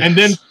 Yes. And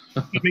then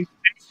I mean,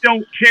 they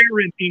don't care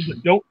in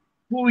England. Don't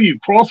fool you.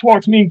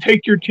 Crosswalks mean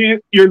take your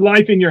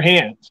life in your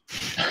hands.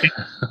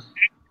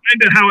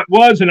 Kind of how it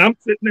was, and I'm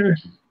sitting there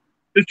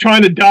just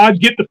trying to dodge,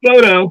 get the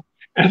photo.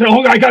 And I said,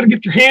 "Oh, I got to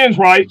get your hands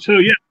right." So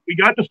yeah, we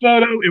got the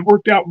photo. It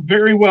worked out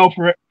very well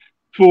for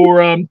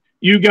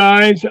you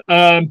guys.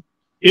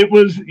 It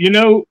was,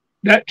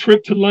 that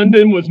trip to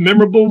London was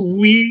memorable.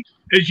 We,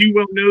 as you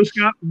well know,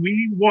 Scott,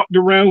 we walked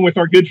around with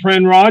our good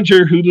friend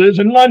Roger, who lives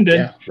in London.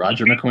 Yeah,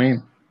 Roger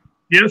McQueen.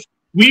 Yes,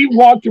 we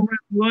walked around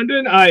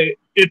London.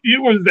 If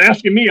you was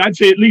asking me, I'd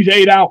say at least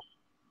 8 hours.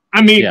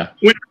 I mean,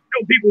 when I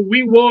tell people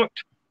we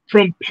walked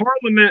from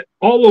Parliament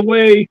all the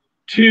way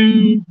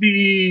to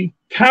the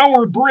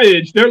Tower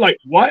Bridge, they're like,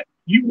 "What?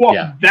 You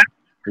walked that?"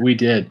 We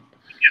did.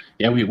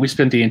 Yeah, we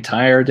spent the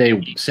entire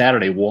day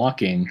Saturday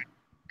walking,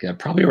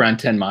 probably around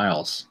 10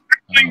 miles.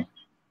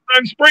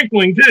 I'm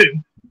sprinkling too.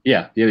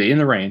 Yeah, in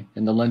the rain,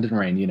 in the London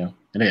rain,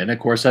 And of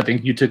course, I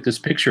think you took this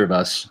picture of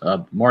us,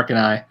 Mark and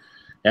I,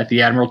 at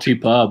the Admiralty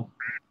Pub,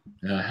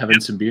 having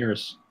some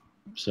beers.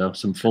 So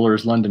some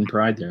Fuller's London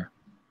pride there.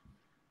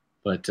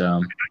 But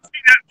when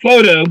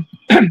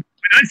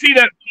I see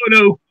that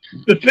photo,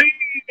 the thing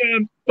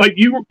like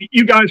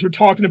you guys were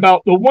talking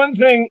about, the one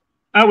thing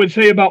I would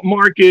say about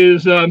Mark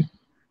is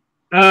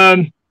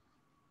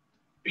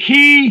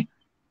he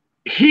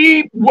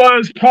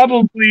was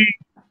probably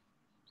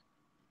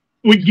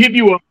would give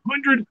you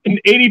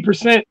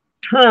 180%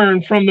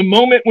 turn from the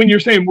moment when you're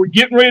saying we're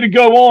getting ready to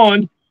go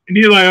on, and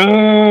you're like,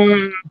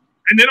 and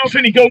then all of a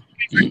sudden he goes,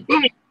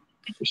 boom,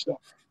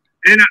 stuff.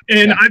 And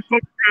I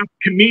photograph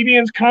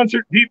comedians,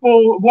 concert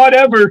people,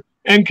 whatever,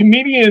 and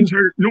comedians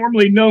are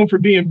normally known for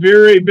being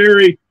very,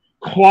 very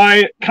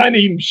quiet, kind of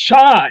even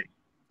shy.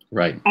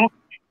 Right.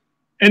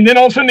 And then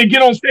all of a sudden they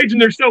get on stage and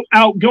they're so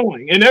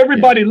outgoing, and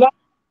everybody loves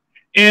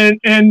it.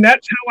 And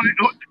that's how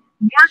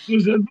Mark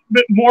was a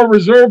bit more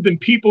reserved than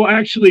people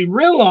actually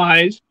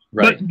realize.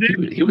 Right. But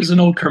then, he was an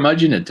old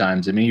curmudgeon at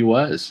times. I mean, he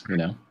was,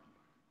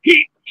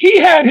 He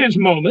had his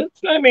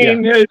moments. I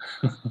mean,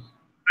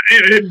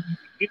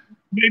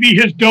 maybe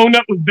his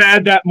donut was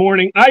bad that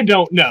morning. I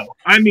don't know.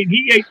 I mean,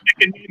 he ate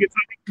chicken nuggets.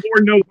 I think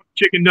Lord knows what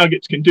chicken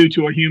nuggets can do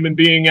to a human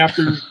being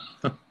after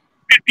 50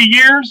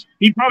 years.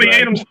 He probably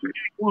ate them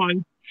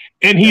 31,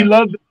 and he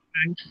loved the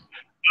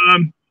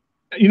thing.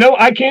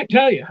 I can't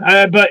tell you,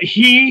 but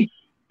him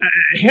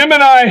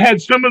and I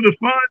had some of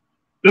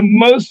the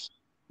most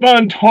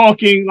fun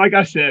talking. Like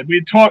I said,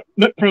 we talked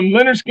from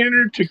Lynyrd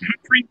Skynyrd to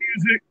country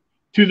music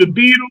to the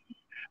Beatles.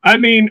 I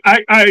mean,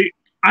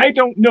 I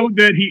don't know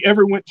that he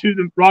ever went to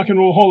the Rock and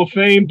Roll Hall of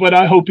Fame, but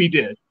I hope he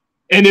did.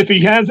 And if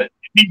he hasn't,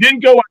 if he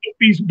didn't go, I hope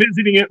he's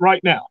visiting it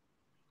right now.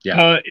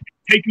 Yeah,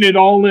 taking it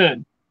all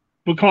in,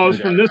 because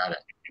from this,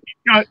 he's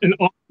got an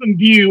awesome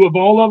view of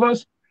all of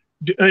us,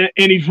 and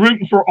he's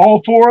rooting for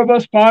all 4 of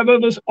us, 5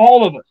 of us,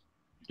 all of us.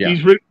 Yeah.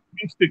 He's rooting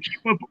for us to keep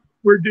up what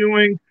we're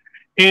doing,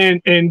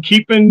 and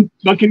keeping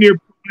Buccaneer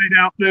pride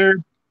out there.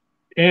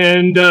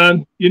 And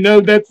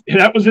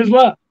that was his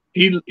love.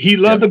 He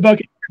loved the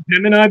Buccaneers.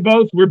 Him and I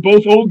both. We're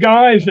both old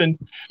guys, and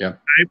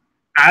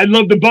I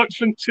loved the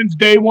Bucs since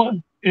day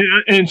one,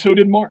 and so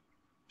did Mark.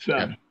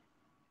 So,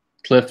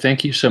 Cliff,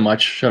 thank you so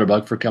much,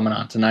 Shutterbug, for coming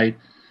on tonight,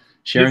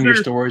 sharing your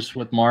stories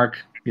with Mark.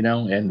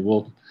 And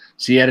we'll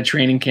see you at a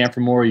training camp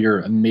for more of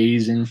your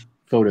amazing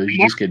photos. You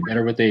just get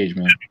better with age,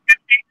 man.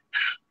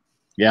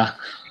 Yeah,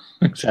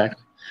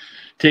 exactly.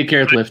 Take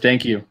care, Cliff.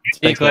 Thank you.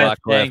 Thanks a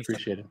lot, Cliff. Thanks.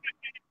 Appreciate it.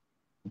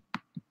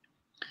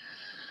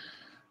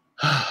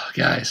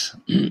 Guys,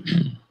 a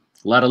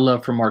lot of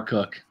love for Mark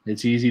Cook.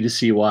 It's easy to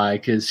see why,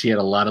 because he had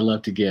a lot of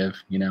love to give.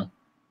 He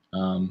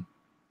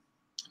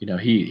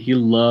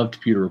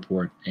loved Pewter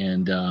Report,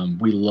 and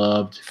we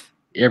loved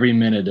every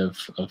minute of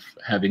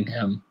having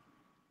him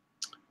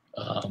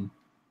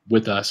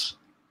with us.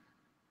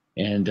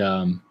 And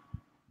the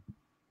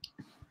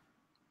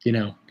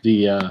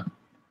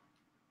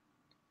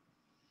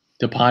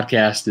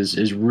podcast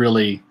is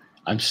really.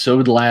 I'm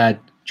so glad,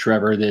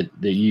 Trevor, that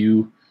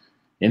you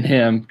and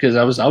him, because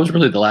I was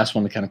really the last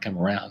one to kind of come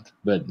around,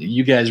 but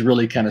you guys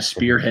really kind of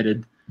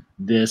spearheaded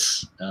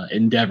this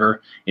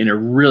endeavor, and it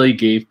really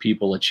gave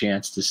people a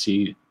chance to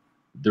see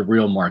the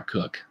real Mark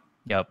Cook.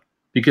 Yep.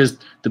 Because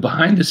the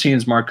behind the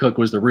scenes Mark Cook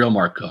was the real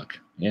Mark Cook,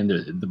 and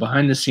the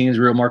behind the scenes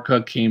real Mark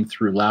Cook came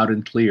through loud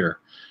and clear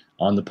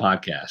on the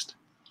podcast.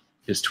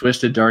 His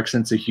twisted, dark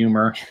sense of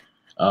humor,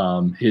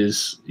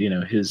 his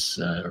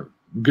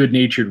good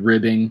natured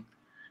ribbing.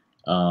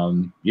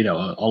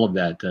 All of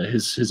that,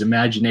 his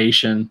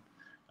imagination,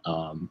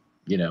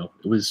 it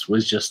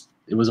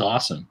was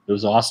awesome. It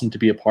was awesome to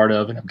be a part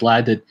of, and I'm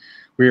glad that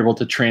we were able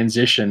to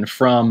transition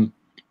from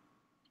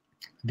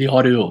the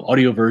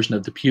audio version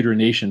of the Pewter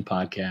Nation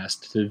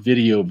podcast to the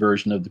video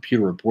version of the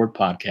Pewter Report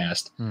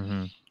podcast,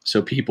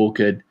 so people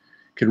could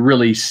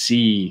really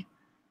see,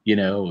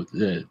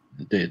 the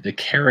the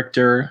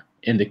character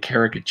and the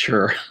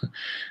caricature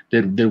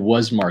that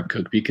was Mark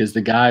Cook, because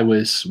the guy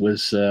was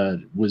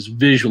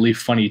visually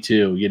funny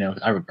too. You know,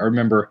 I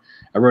remember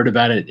I wrote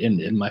about it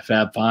in my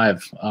Fab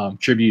Five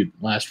tribute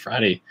last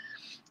Friday.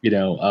 You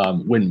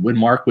know, when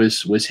Mark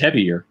was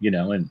heavier, you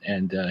know,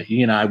 and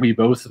he and I, we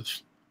both have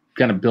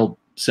kind of built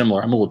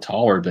similar. I'm a little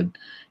taller, but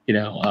you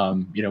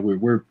know,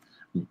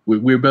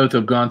 we both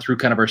have gone through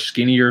kind of our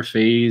skinnier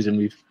phase, and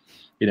we've,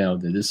 you know,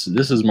 this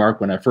is Mark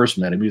when I first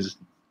met him. He was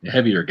a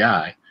heavier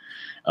guy.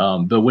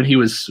 But when he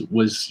was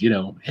you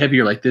know,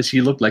 heavier like this,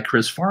 he looked like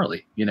Chris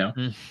Farley, you know.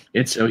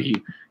 And so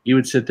he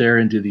would sit there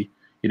and do the,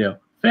 you know,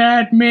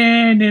 fat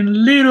man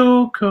and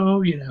little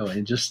co, you know,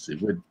 and he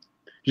would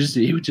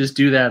just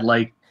do that,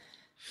 like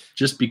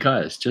just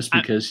because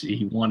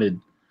he wanted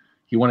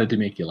to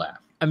make you laugh.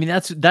 I mean,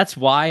 that's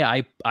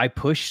why I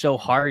push so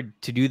hard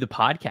to do the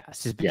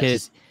podcast, is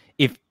because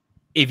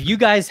if you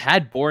guys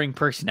had boring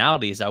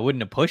personalities, I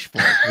wouldn't have pushed for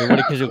it,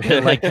 because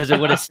it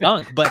would have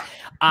stunk. But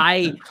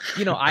I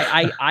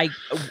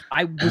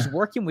was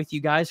working with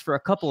you guys for a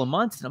couple of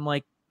months, and I'm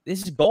like,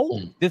 this is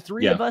gold. The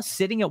three of us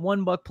sitting at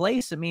One Buck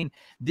Place. I mean,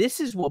 this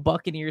is what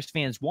Buccaneers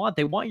fans want.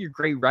 They want your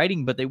great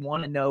writing, but they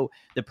want to know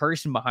the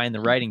person behind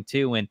the writing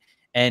too.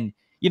 And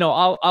you know,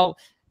 I'll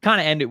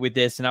kind of end it with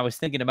this. And I was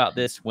thinking about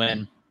this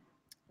when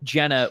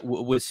Jenna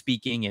was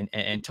speaking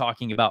and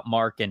talking about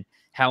Mark and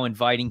how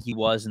inviting he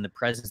was and the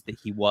presence that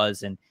he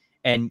was.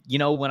 And you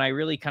know, when I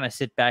really kind of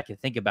sit back and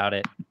think about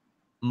it,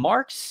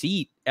 Mark's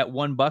seat at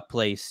One Buck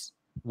Place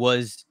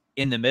was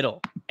in the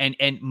middle. And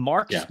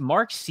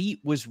Mark's seat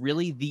was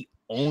really the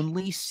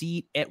only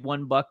seat at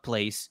One Buck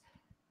Place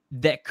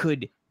that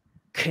could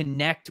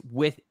connect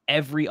with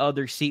every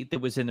other seat that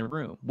was in the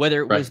room,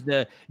 whether it was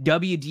the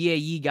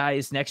WDAE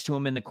guys next to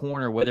him in the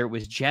corner, whether it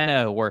was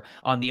Jenna, or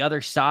on the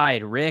other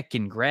side, Rick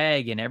and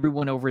Greg and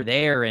everyone over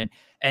there. And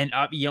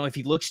you know, if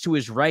he looks to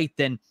his right,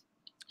 then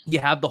you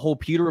have the whole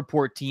Pewter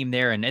Report team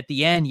there. And at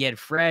the end, you had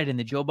Fred and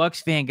the Joe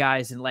Bucks fan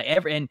guys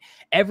and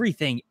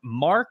everything.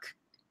 Mark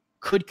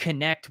could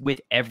connect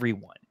with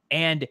everyone.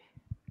 And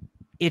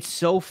it's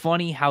so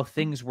funny how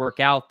things work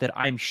out that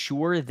I'm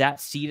sure that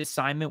seat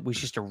assignment was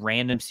just a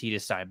random seat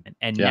assignment.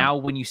 And now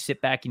when you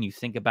sit back and you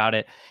think about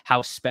it,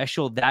 how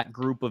special that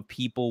group of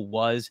people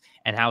was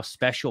and how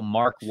special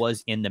Mark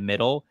was in the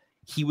middle,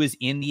 he was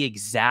in the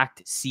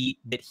exact seat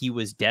that he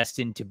was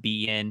destined to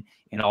be in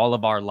all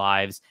of our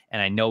lives.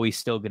 And I know he's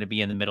still going to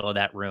be in the middle of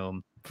that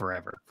room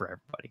forever for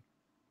everybody.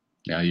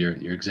 Yeah,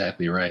 you're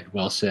exactly right.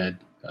 Well said,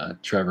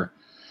 Trevor.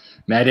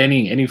 Matt,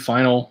 any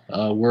final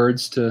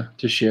words to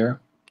share?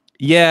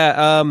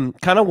 Yeah,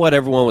 kind of what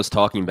everyone was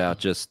talking about.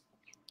 Just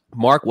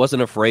Mark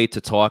wasn't afraid to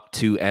talk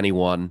to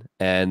anyone,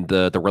 and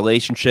the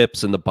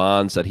relationships and the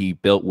bonds that he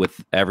built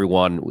with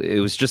everyone, it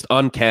was just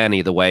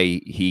uncanny the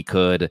way he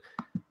could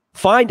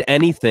find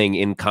anything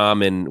in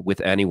common with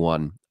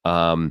anyone.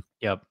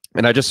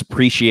 And I just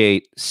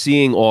appreciate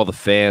seeing all the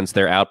fans,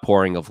 their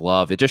outpouring of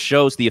love. It just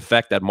shows the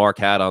effect that Mark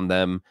had on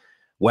them,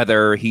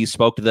 whether he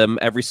spoke to them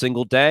every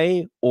single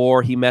day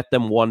or he met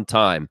them one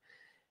time.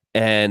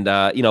 And,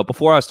 you know,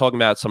 before I was talking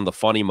about some of the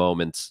funny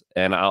moments,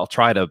 and I'll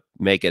try to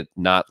make it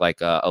not like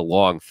a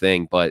long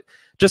thing, but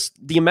just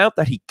the amount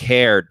that he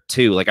cared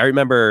too. Like, I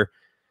remember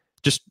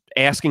just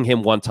asking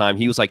him one time,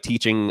 he was like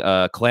teaching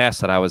a class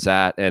that I was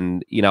at.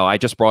 And, you know, I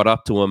just brought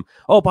up to him,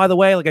 oh, by the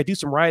way, like I do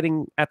some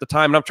writing at the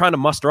time, and I'm trying to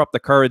muster up the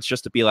courage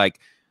just to be like,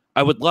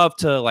 I would love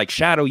to like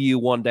shadow you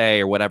one day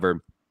or whatever.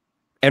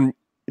 And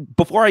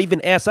before I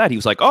even asked that, he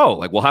was like, oh,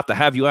 like we'll have to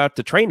have you out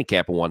to training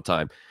camp at one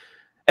time.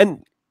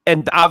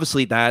 And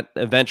obviously that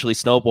eventually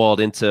snowballed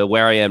into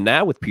where I am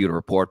now with Pewter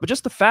Report. But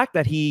just the fact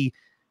that he,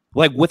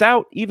 like,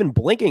 without even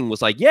blinking,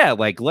 was like, yeah,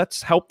 like,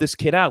 let's help this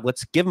kid out.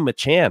 Let's give him a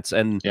chance.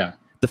 And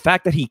the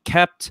fact that he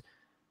kept,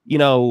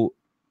 that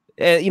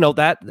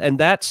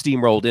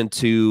steamrolled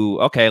into,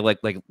 okay, like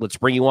let's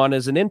bring you on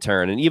as an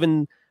intern. And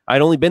even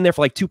I'd only been there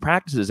for like 2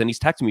 practices, and he's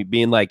texting me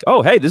being like,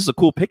 oh, hey, this is a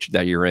cool picture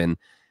that you're in.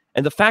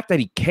 And the fact that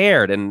he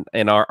cared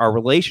and our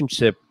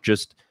relationship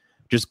just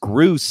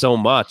grew so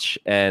much.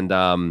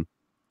 And,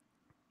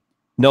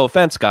 no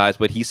offense, guys,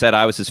 but he said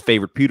I was his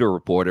favorite Pewter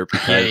reporter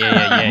because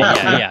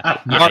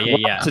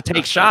to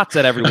take shots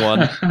at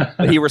everyone,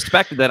 but he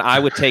respected that I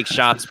would take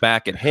shots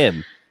back at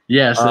him.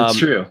 Yes, that's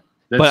true.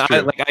 That's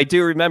true. I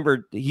do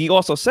remember he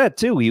also said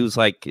too, he was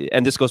like,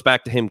 and this goes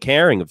back to him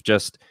caring of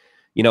just,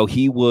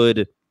 he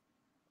would.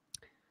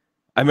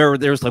 I remember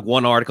there was like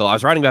one article I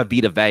was writing about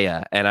Vita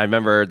Vea, and I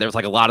remember there was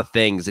like a lot of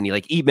things, and he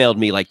like emailed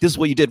me like, this is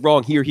what you did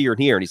wrong here, here,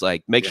 and here. And he's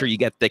like, make sure you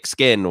get thick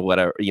skin or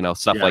whatever,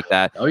 stuff like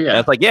that. Oh yeah. And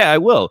I was like, yeah, I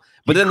will.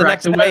 But then the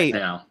next day,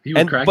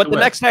 the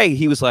next day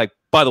he was like,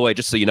 by the way,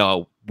 just so you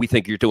know, we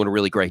think you're doing a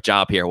really great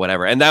job here, or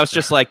whatever. And that was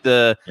just like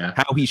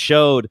how he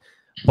showed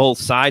both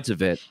sides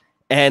of it.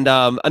 And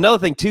another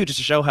thing too, just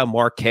to show how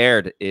Mark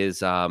cared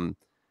is,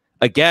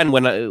 again,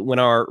 when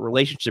our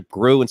relationship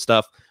grew and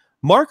stuff,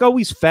 Mark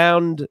always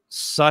found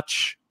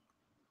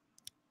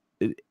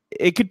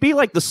it could be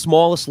like the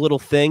smallest little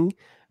thing,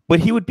 but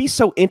he would be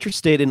so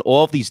interested in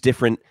all of these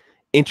different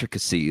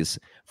intricacies.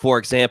 For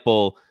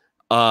example,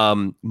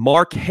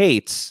 Mark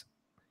hates.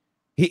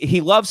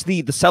 He loves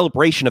the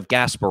celebration of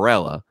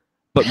Gasparilla,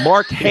 but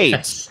Mark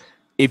hates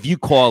if you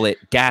call it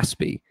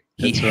Gatsby.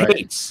 He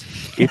hates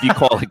if you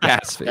call it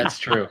Gatsby. That's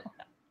true.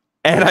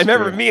 And I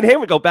remember me and him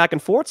would go back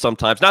and forth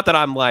sometimes. Not that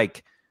I'm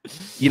like,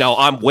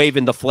 I'm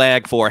waving the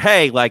flag for,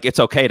 hey, like it's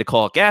okay to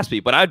call it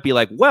Gatsby, but I'd be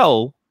like,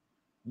 well,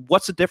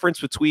 what's the difference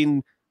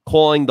between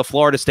calling the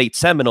Florida State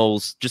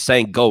Seminoles just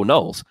saying go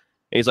Noles?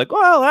 And he's like,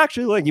 well,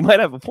 actually, like you might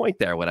have a point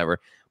there, whatever.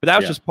 But that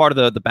was just part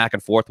of the back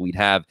and forth we'd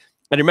have.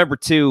 And I remember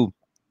too,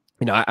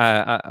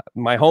 my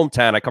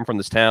hometown, I come from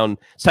this town.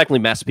 It's technically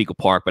Massapequa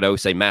Park, but I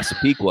always say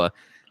Massapequa.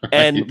 Right.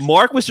 And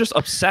Mark was just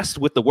obsessed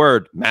with the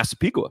word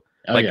Massapequa.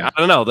 I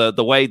don't know,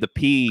 the way the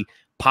P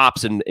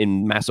pops in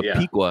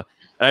Massapequa.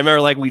 And I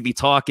remember like we'd be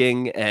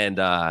talking and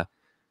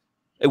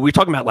we were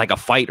talking about like a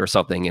fight or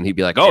something. And he'd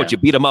be like, oh, did you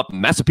beat him up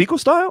Massapequa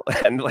style?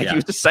 And like he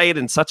would just say it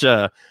in such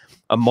a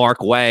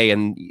Mark way.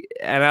 And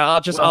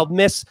I'll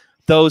miss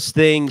those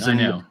things.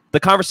 And the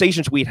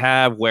conversations we'd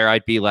have where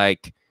I'd be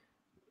like,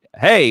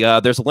 hey,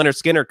 there's a Leonard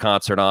Skinner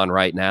concert on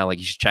right now. Like,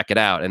 you should check it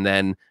out. And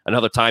then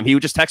another time he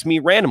would just text me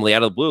randomly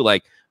out of the blue,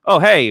 like, oh,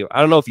 hey,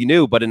 I don't know if you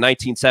knew, but in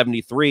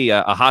 1973,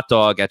 a hot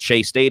dog at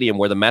Shea Stadium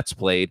where the Mets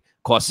played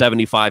cost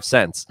 75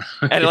 cents.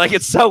 And like,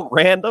 it's so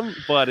random,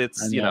 but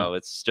it's,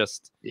 it's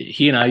just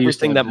he and I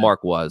used to that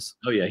Mark was.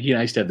 Oh, yeah. He and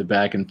I used to have the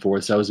back and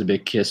forth. So I was a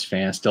big Kiss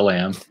fan, still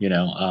am,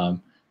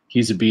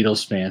 He's a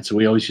Beatles fan, so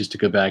we always used to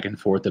go back and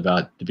forth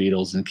about the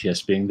Beatles and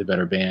Kiss being the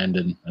better band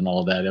and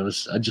all that.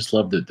 I just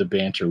loved the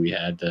banter we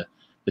had, the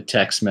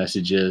text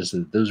messages.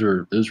 Those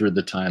were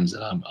the times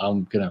that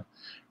I'm gonna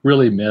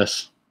really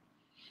miss.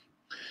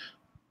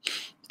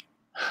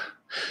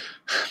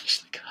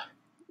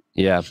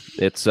 Yeah,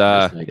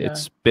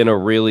 it's been a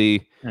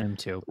really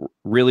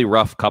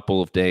rough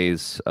couple of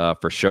days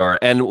for sure.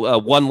 And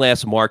one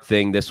last Mark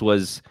thing. This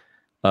was.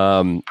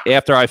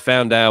 After I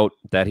found out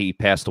that he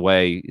passed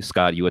away,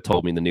 Scott, you had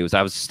told me the news.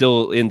 I was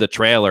still in the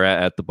trailer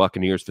at the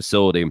Buccaneers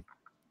facility.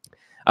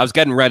 I was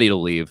getting ready to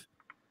leave.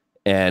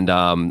 And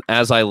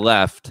as I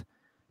left,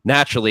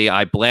 naturally,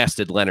 I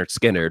blasted Leonard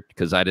Skinner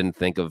because I didn't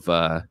think of,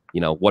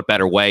 what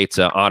better way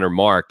to honor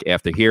Mark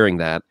after hearing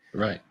that.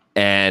 Right.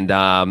 And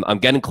I'm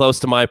getting close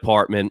to my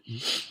apartment.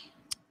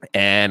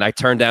 And I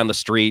turn down the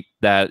street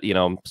that,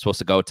 I'm supposed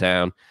to go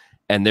down.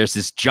 And there's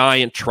this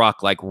giant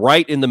truck, like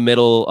right in the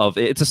middle of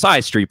it's a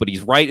side street, but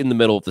he's right in the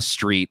middle of the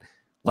street.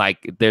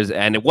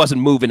 And it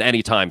wasn't moving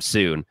anytime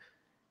soon.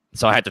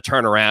 So I had to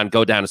turn around,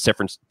 go down a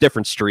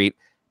different street.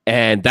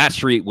 And that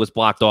street was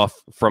blocked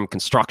off from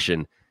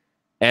construction.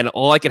 And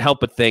all I could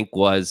help but think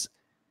was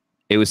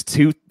it was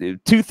two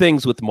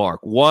things with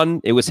Mark.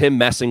 One, it was him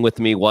messing with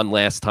me one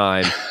last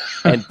time.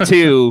 And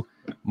two,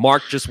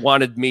 Mark just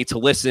wanted me to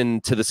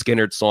listen to the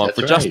Skinner song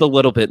for just a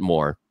little bit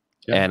more.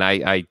 Yeah. And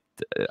I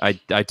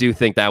do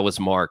think that was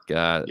Mark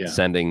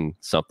sending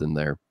something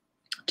there.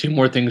 Two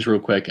more things real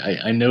quick.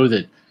 I know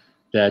that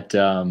I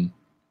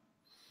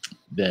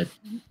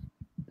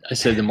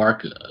said that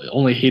Mark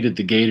only hated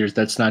the Gators.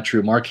 That's not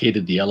true. Mark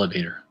hated the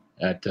elevator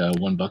at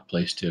One Buck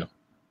Place too.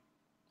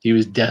 He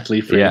was deathly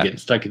afraid of getting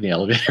stuck in the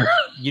elevator.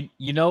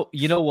 You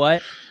know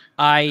what?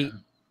 I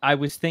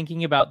was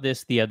thinking about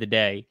this the other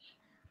day.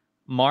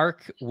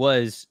 Mark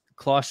was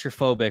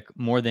claustrophobic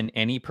more than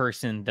any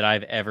person that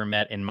I've ever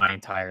met in my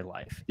entire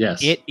life.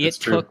 Yes, it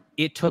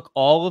took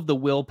all of the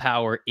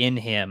willpower in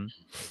him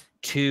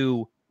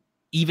to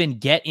even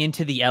get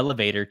into the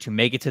elevator to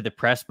make it to the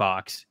press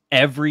box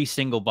every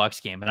single Bucks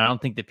game, and I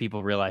don't think that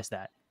people realize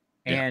that.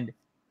 Yeah. And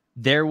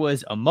there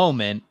was a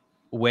moment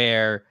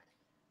where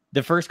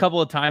the first couple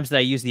of times that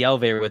I used the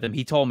elevator with him,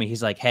 he told me,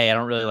 he's like, hey, I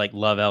don't really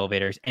love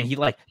elevators. And he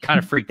kind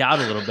of freaked out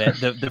a little bit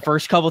the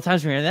first couple of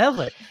times we were in the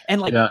elevator.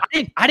 And I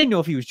didn't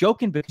know if he was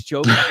joking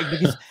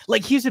because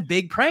he's a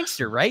big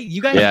prankster, right?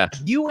 You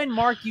guys, you and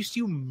Mark used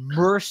to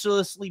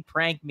mercilessly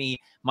prank me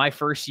my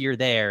first year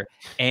there.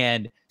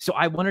 And so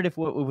I wondered if it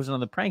was one of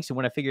the pranks. And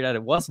when I figured out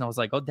it wasn't, I was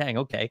like, oh, dang,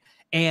 okay.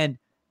 And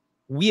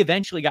we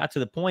eventually got to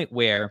the point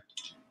where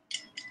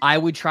I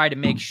would try to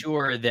make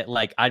sure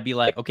that I'd be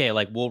like, okay,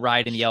 we'll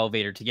ride in the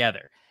elevator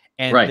together.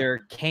 And there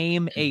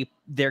came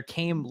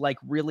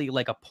really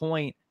a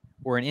point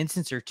or an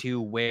instance or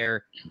two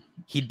where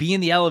he'd be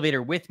in the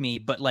elevator with me,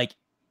 but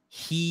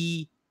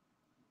he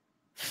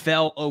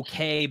felt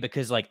okay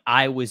because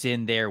I was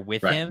in there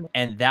with him.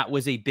 And that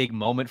was a big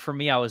moment for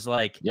me. I was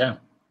like,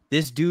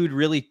 this dude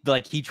really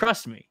he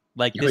trusts me.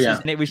 And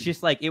it was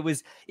just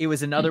it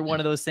was another one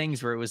of those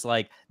things where it was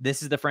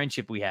this is the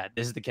friendship we had.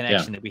 This is the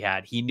connection that we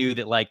had. He knew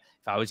that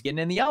if I was getting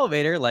in the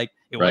elevator, it wasn't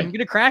going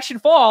to crash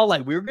and fall.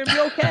 We were going to be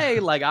okay.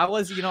 I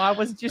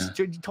wasn't just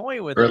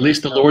toying with it. Or at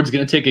least the Lord's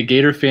going to take a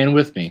Gator fan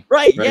with me.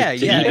 Right. Yeah.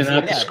 Even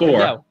out the score.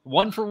 Yeah.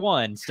 1 for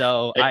 1.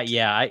 So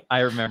I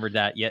remembered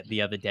that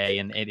the other day,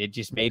 and it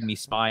just made me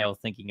smile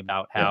thinking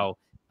about how,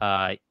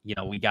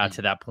 we got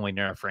to that point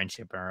in our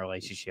friendship and our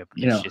relationship.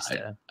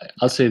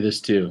 I'll say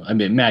this too. I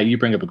mean, Matt, you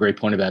bring up a great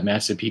point about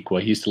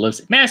Massapequa. He used to love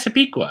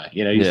Massapequa.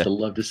 He used to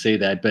love to say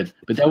that, but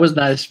that was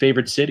not his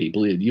favorite city.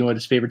 You know what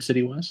his favorite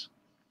city was?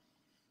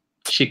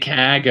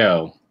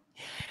 Chicago.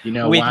 You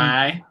know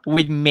why?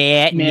 With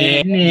Matt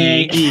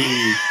Nagy.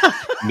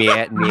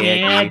 Matt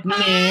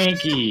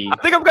Nagy. I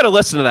think I'm going to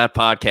listen to that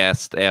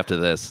podcast after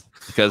this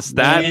because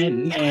that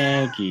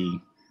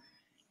Nagy.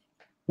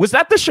 Was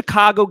that the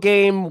Chicago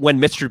game when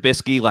Mr.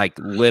 Trubisky like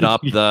lit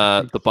up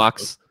the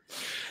Bucs?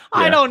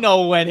 I don't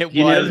know when it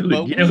was.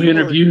 Do you know who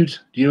interviewed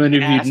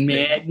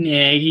Matt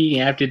Nagy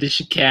after the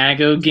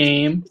Chicago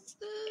game?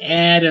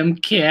 Adam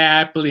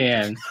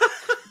Kaplan.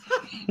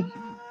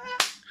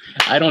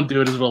 I don't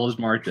do it as well as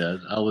Mark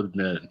does. I'll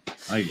admit.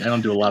 I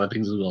don't do a lot of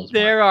things as well as Mark.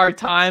 There are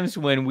times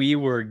when we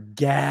were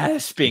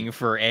gasping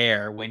for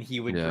air when he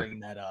would bring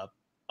that up.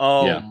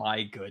 Oh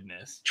my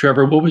goodness.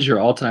 Trevor, what was your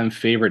all-time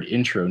favorite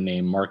intro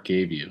name Mark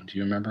gave you? Do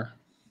you remember?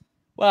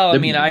 Well,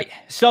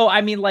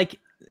 like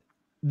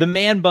the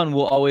man bun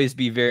will always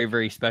be very,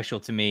 very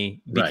special to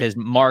me because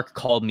Mark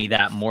called me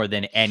that more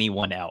than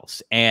anyone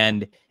else.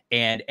 And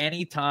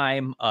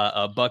anytime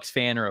a Bucs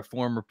fan or a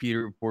former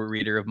Pewter Report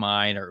reader of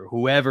mine or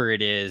whoever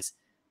it is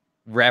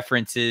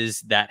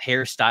references that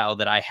hairstyle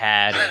that I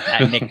had, or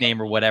that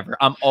nickname or whatever,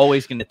 I'm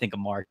always going to think of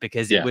Mark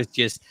because it was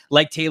just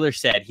like Taylor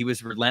said, he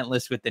was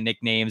relentless with the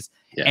nicknames.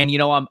 And, you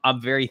know,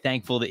 I'm very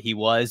thankful that he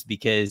was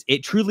because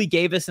it truly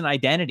gave us an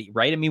identity,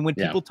 right? I mean, when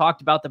people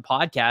talked about the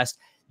podcast,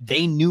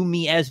 they knew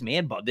me as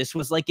Man Bun. This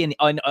was like a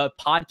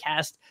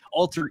podcast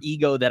alter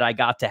ego that I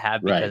got to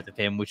have because of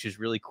him, which is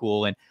really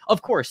cool. And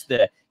of course,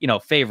 the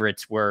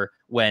favorites were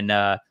when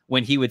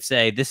he would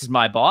say, "This is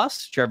my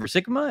boss, Trevor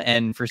Sikkema,"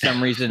 and for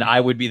some reason I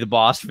would be the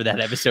boss for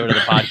that episode of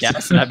the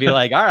podcast, and I'd be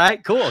like, "All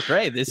right, cool,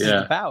 great, this is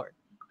the power."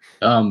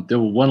 There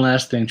was one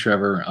last thing,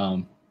 Trevor.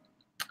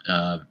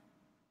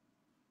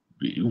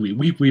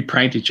 We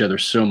pranked each other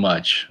so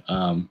much.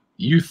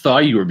 You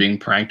thought you were being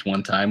pranked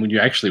one time when you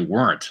actually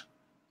weren't.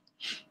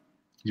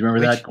 You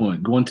remember that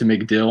going to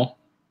McDill?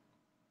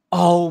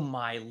 Oh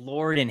my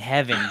Lord in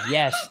heaven!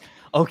 Yes.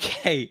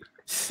 Okay.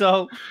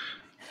 So,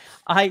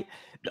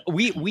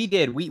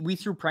 we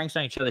threw pranks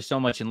on each other so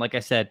much, and like I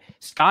said,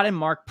 Scott and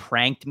Mark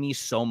pranked me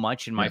so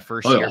much in my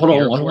first year. Hold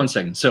on 1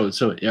 second. So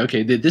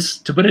okay, this,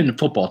 to put it in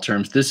football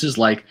terms, this is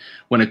like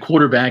when a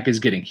quarterback is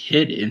getting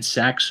hit and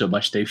sacked so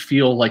much they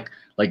feel like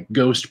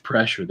ghost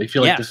pressure. They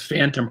feel like the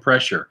phantom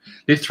pressure.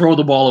 They throw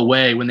the ball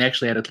away when they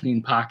actually had a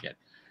clean pocket.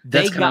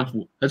 That's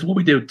what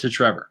we did to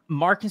Trevor.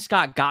 Mark and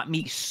Scott got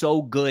me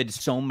so good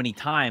so many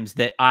times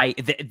that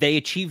they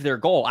achieved their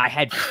goal. I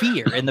had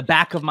fear in the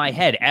back of my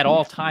head at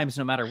all times,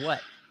 no matter what.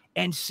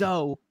 And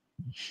so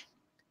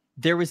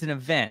there was an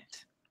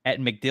event at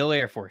MacDill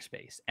Air Force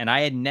Base, and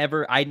I'd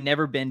never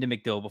been to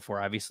MacDill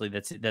before. Obviously,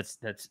 that's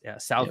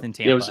south in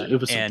Tampa. It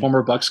was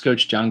former Bucs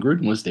coach John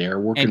Gruden was there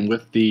working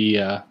with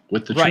the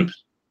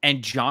troops.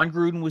 And John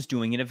Gruden was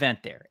doing an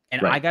event there,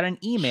 and I got an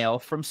email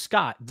from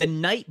Scott the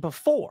night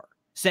before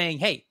saying,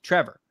 "Hey,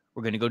 Trevor,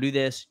 we're going to go do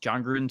this.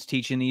 John Gruden's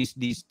teaching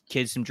these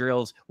kids some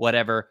drills,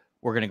 whatever.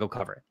 We're going to go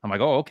cover it." I'm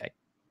like, "Oh, okay."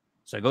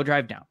 So I go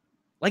drive down.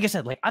 Like I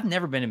said, I've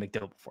never been to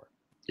MacDill before.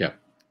 Yeah.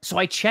 So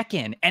I check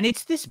in, and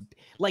it's this,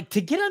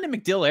 to get onto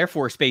MacDill Air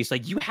Force Base,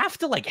 you have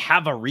to,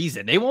 have a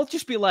reason. They won't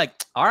just be like,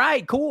 "All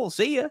right, cool,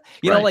 see ya."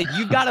 You know,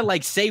 you've got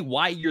to, say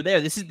why you're there.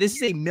 This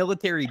is a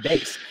military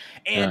base.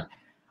 And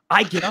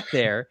I get up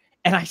there,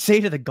 and I say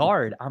to the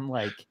guard, I'm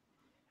like,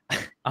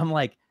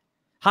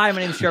 "Hi, my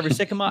name is Trevor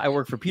Sikkema. I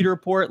work for Pewter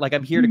Report.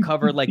 I'm here to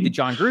cover the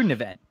John Gruden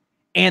event."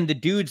 And the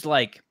dude's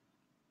like,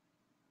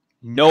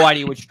 "No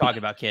idea what you're talking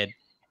about, kid."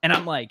 And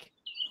I'm like,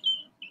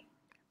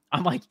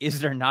 "Is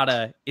there not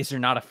a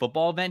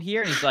football event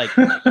here?" And he's like,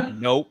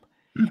 "Nope."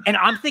 And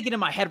I'm thinking in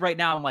my head right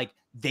now, I'm like,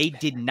 they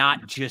did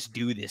not just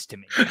do this to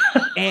me.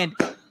 And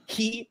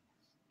he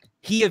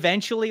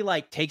eventually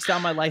takes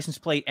down my license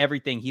plate,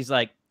 everything. He's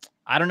like,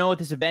 "I don't know what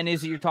this event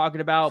is that you're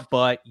talking about,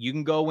 but you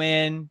can go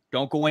in.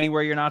 Don't go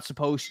anywhere you're not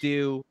supposed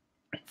to.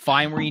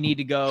 Find where you need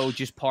to go.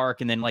 Just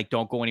park, and then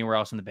don't go anywhere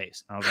else in the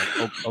base." And I was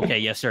like, "Oh, okay,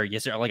 yes, sir,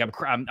 yes, sir." I'm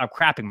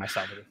crapping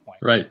myself at this point.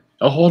 Right.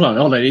 Oh, hold on.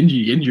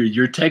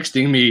 You're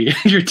texting me.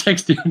 You're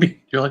texting me.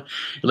 You're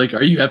like,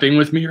 "Are you effing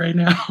with me right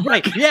now?"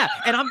 Right. Yeah.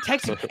 And I'm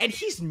texting, and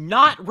he's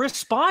not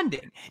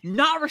responding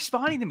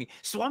to me.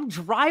 So I'm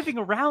driving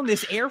around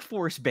this Air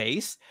Force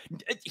base,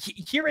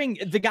 hearing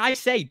the guy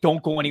say,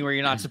 "Don't go anywhere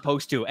you're not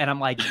supposed to." And I'm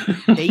like,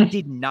 they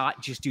did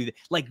not just do that.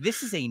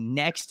 This is a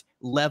next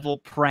level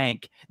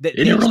prank that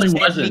it really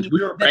wasn't.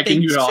 We were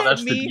pranking you all.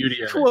 That's the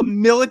beauty of it. To a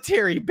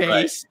military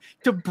base,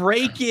 to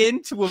break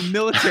into a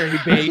military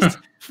base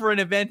for an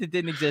event that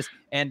didn't exist.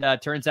 And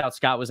turns out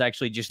Scott was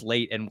actually just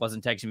late and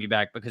wasn't texting me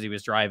back because he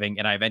was driving.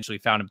 And I eventually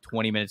found him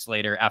 20 minutes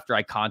later after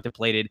I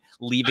contemplated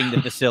leaving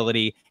the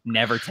facility,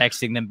 never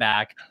texting them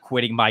back,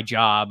 quitting my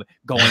job,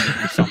 going to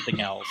do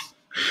something else.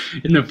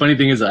 And the funny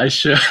thing is, I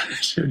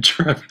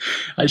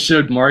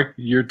showed Mark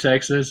your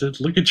text. I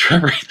said, "Look at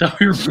Trevor. He thought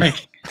we were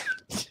pranking."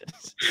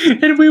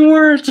 And we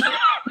weren't.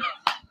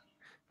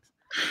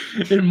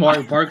 And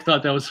Mark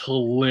thought that was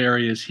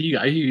hilarious. He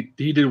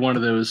did one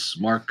of those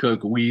Mark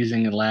Cook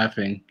wheezing and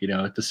laughing,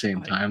 at the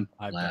same time.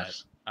 I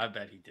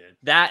bet he did.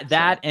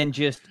 That and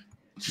just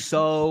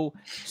so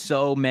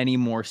many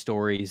more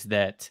stories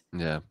that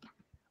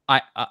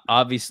I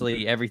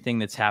obviously everything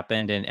that's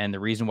happened and the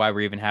reason why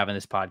we're even having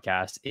this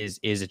podcast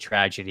is a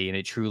tragedy, and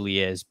it truly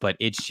is. But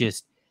it's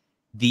just,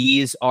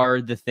 these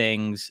are the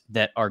things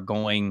that are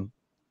going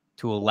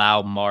to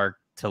allow Mark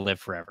to live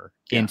forever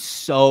in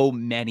so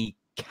many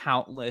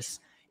countless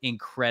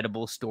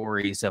incredible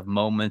stories of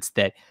moments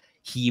that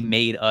he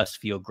made us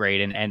feel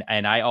great. And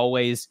I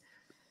always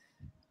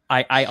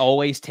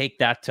take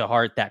that to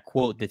heart, that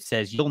quote that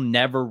says, you'll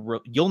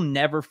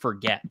never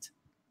forget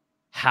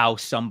how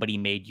somebody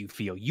made you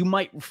feel. You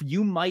might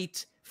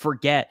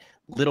forget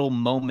little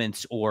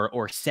moments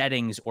or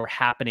settings or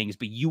happenings,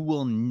 but you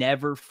will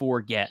never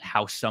forget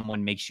how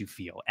someone makes you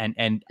feel.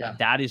 And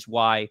that is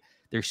why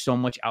there's so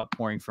much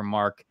outpouring from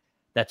Mark.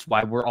 That's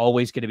why we're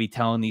always going to be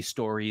telling these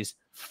stories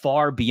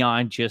far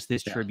beyond just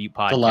this tribute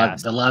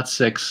podcast. The Lot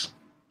 6.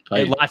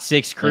 Lot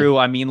 6 crew.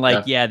 I mean,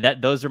 like,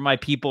 those are my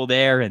people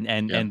there.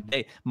 And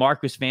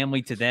Mark was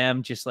family to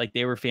them, just like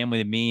they were family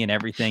to me and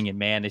everything. And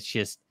man, it's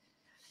just,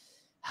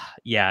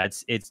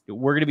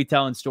 we're going to be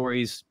telling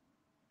stories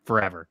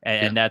forever.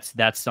 And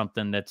that's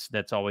something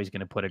that's always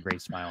going to put a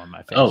great smile on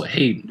my face. Oh,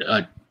 hey,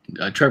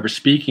 Trevor,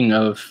 speaking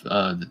of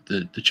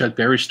the Chuck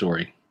Berry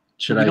story,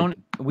 should I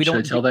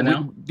tell that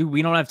now?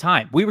 We don't have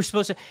time. We were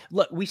supposed to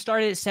look. We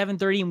started at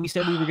 7:30 and we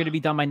said we were going to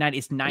be done by 9.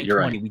 It's 9:20.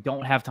 Right. We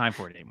don't have time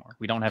for it anymore.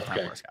 We don't have time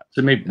for it, Scott.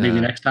 So maybe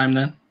next time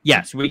then.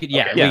 Yes, we could.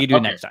 We could do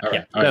it next time.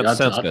 Right. Yeah, that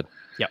sounds good.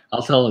 Yeah,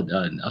 I'll tell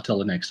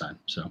it next time.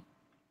 So,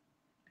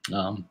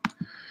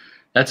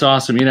 that's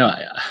awesome. You know,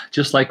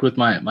 just like with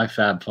my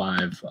Fab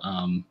Five,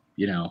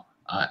 you know,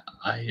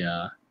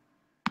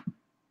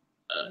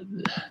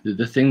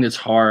 the thing that's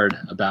hard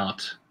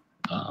about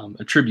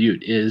a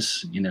tribute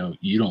is, you know,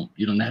 you don't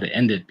know how to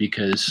end it,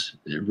 because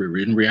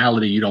in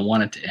reality you don't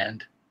want it to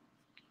end.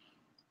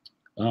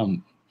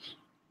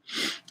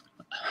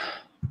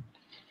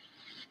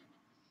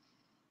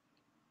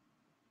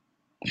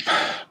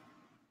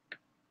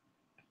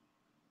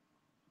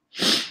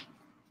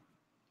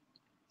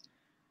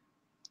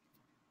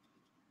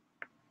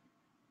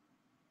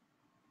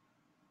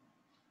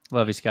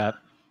 Love you, Scott.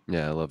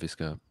 Yeah, I love you,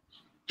 Scott.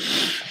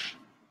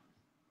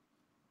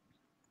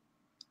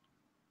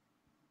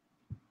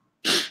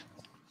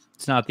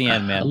 It's not the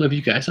end, man. I love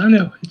you guys. I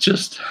know. It's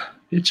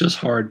just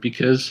hard,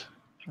 because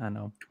I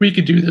know we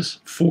could do this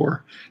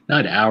for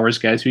not hours,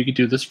 guys. We could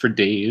do this for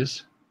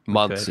days,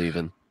 months,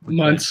 even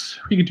months.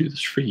 We could do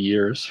this for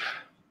years.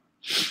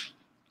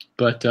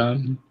 But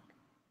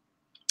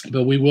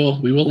we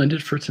will end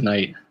it for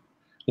tonight.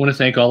 I want to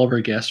thank all of our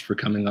guests for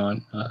coming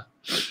on.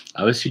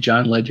 Obviously,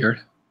 John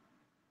Ledyard,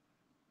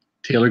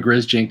 Taylor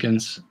Grizz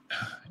Jenkins,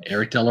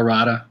 Eric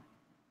Delarada,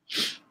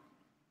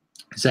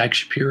 Zach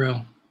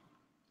Shapiro,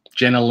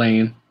 Jenna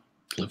Lane,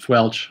 Cliff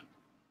Welch.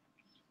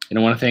 And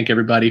I want to thank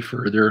everybody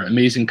for their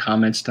amazing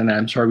comments tonight.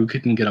 I'm sorry we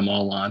couldn't get them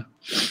all on.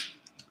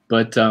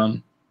 But I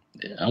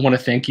want to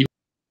thank you.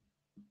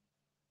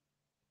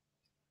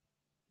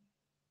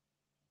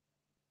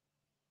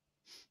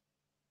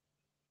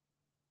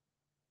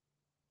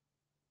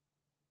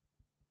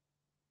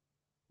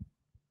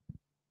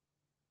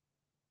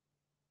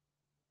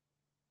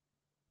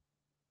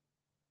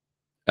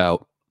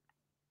 Out.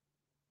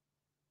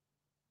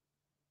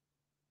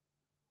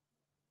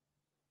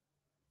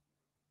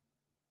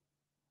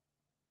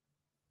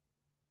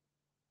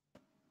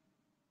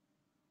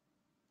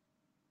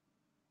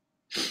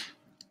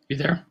 You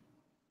there?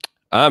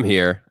 I'm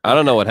here. I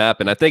don't know what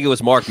happened. I think it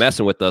was Mark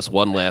messing with us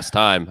one last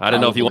time. I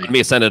didn't know if you wanted me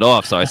to send it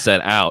off, so I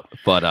said out.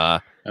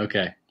 But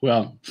okay.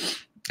 Well,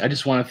 I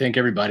just want to thank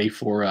everybody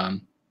for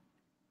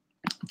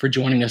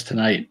joining us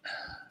tonight.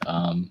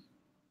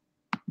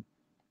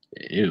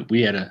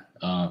 We had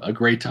a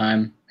great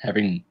time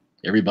having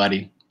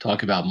everybody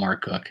talk about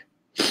Mark Cook,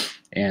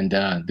 and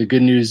the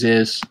good news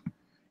is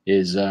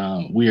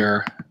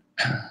we're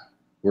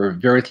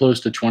very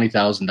close to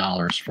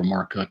 $20,000 for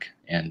Mark Cook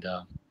and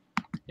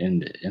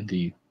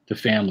the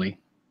family.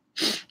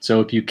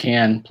 So if you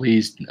can,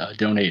 please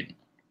donate.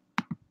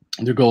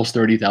 Their goal is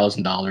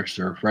 $30,000.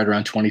 They're right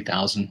around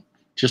 20,000.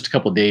 Just a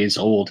couple days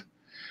old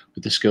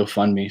with this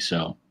GoFundMe.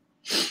 So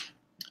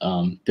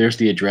there's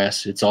the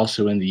address. It's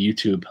also in the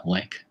YouTube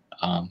link.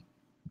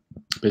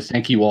 But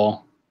thank you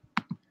all,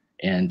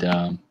 and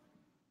to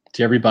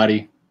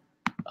everybody,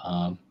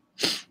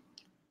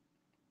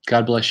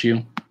 God bless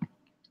you,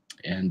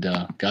 and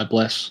God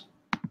bless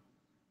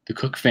the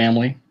Cook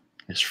family,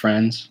 his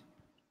friends.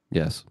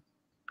 Yes.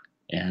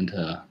 And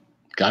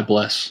God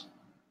bless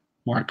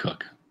Mark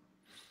Cook.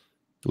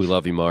 We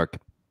love you, Mark.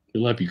 We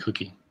love you,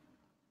 Cookie.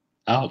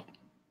 Out.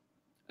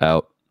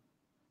 Out.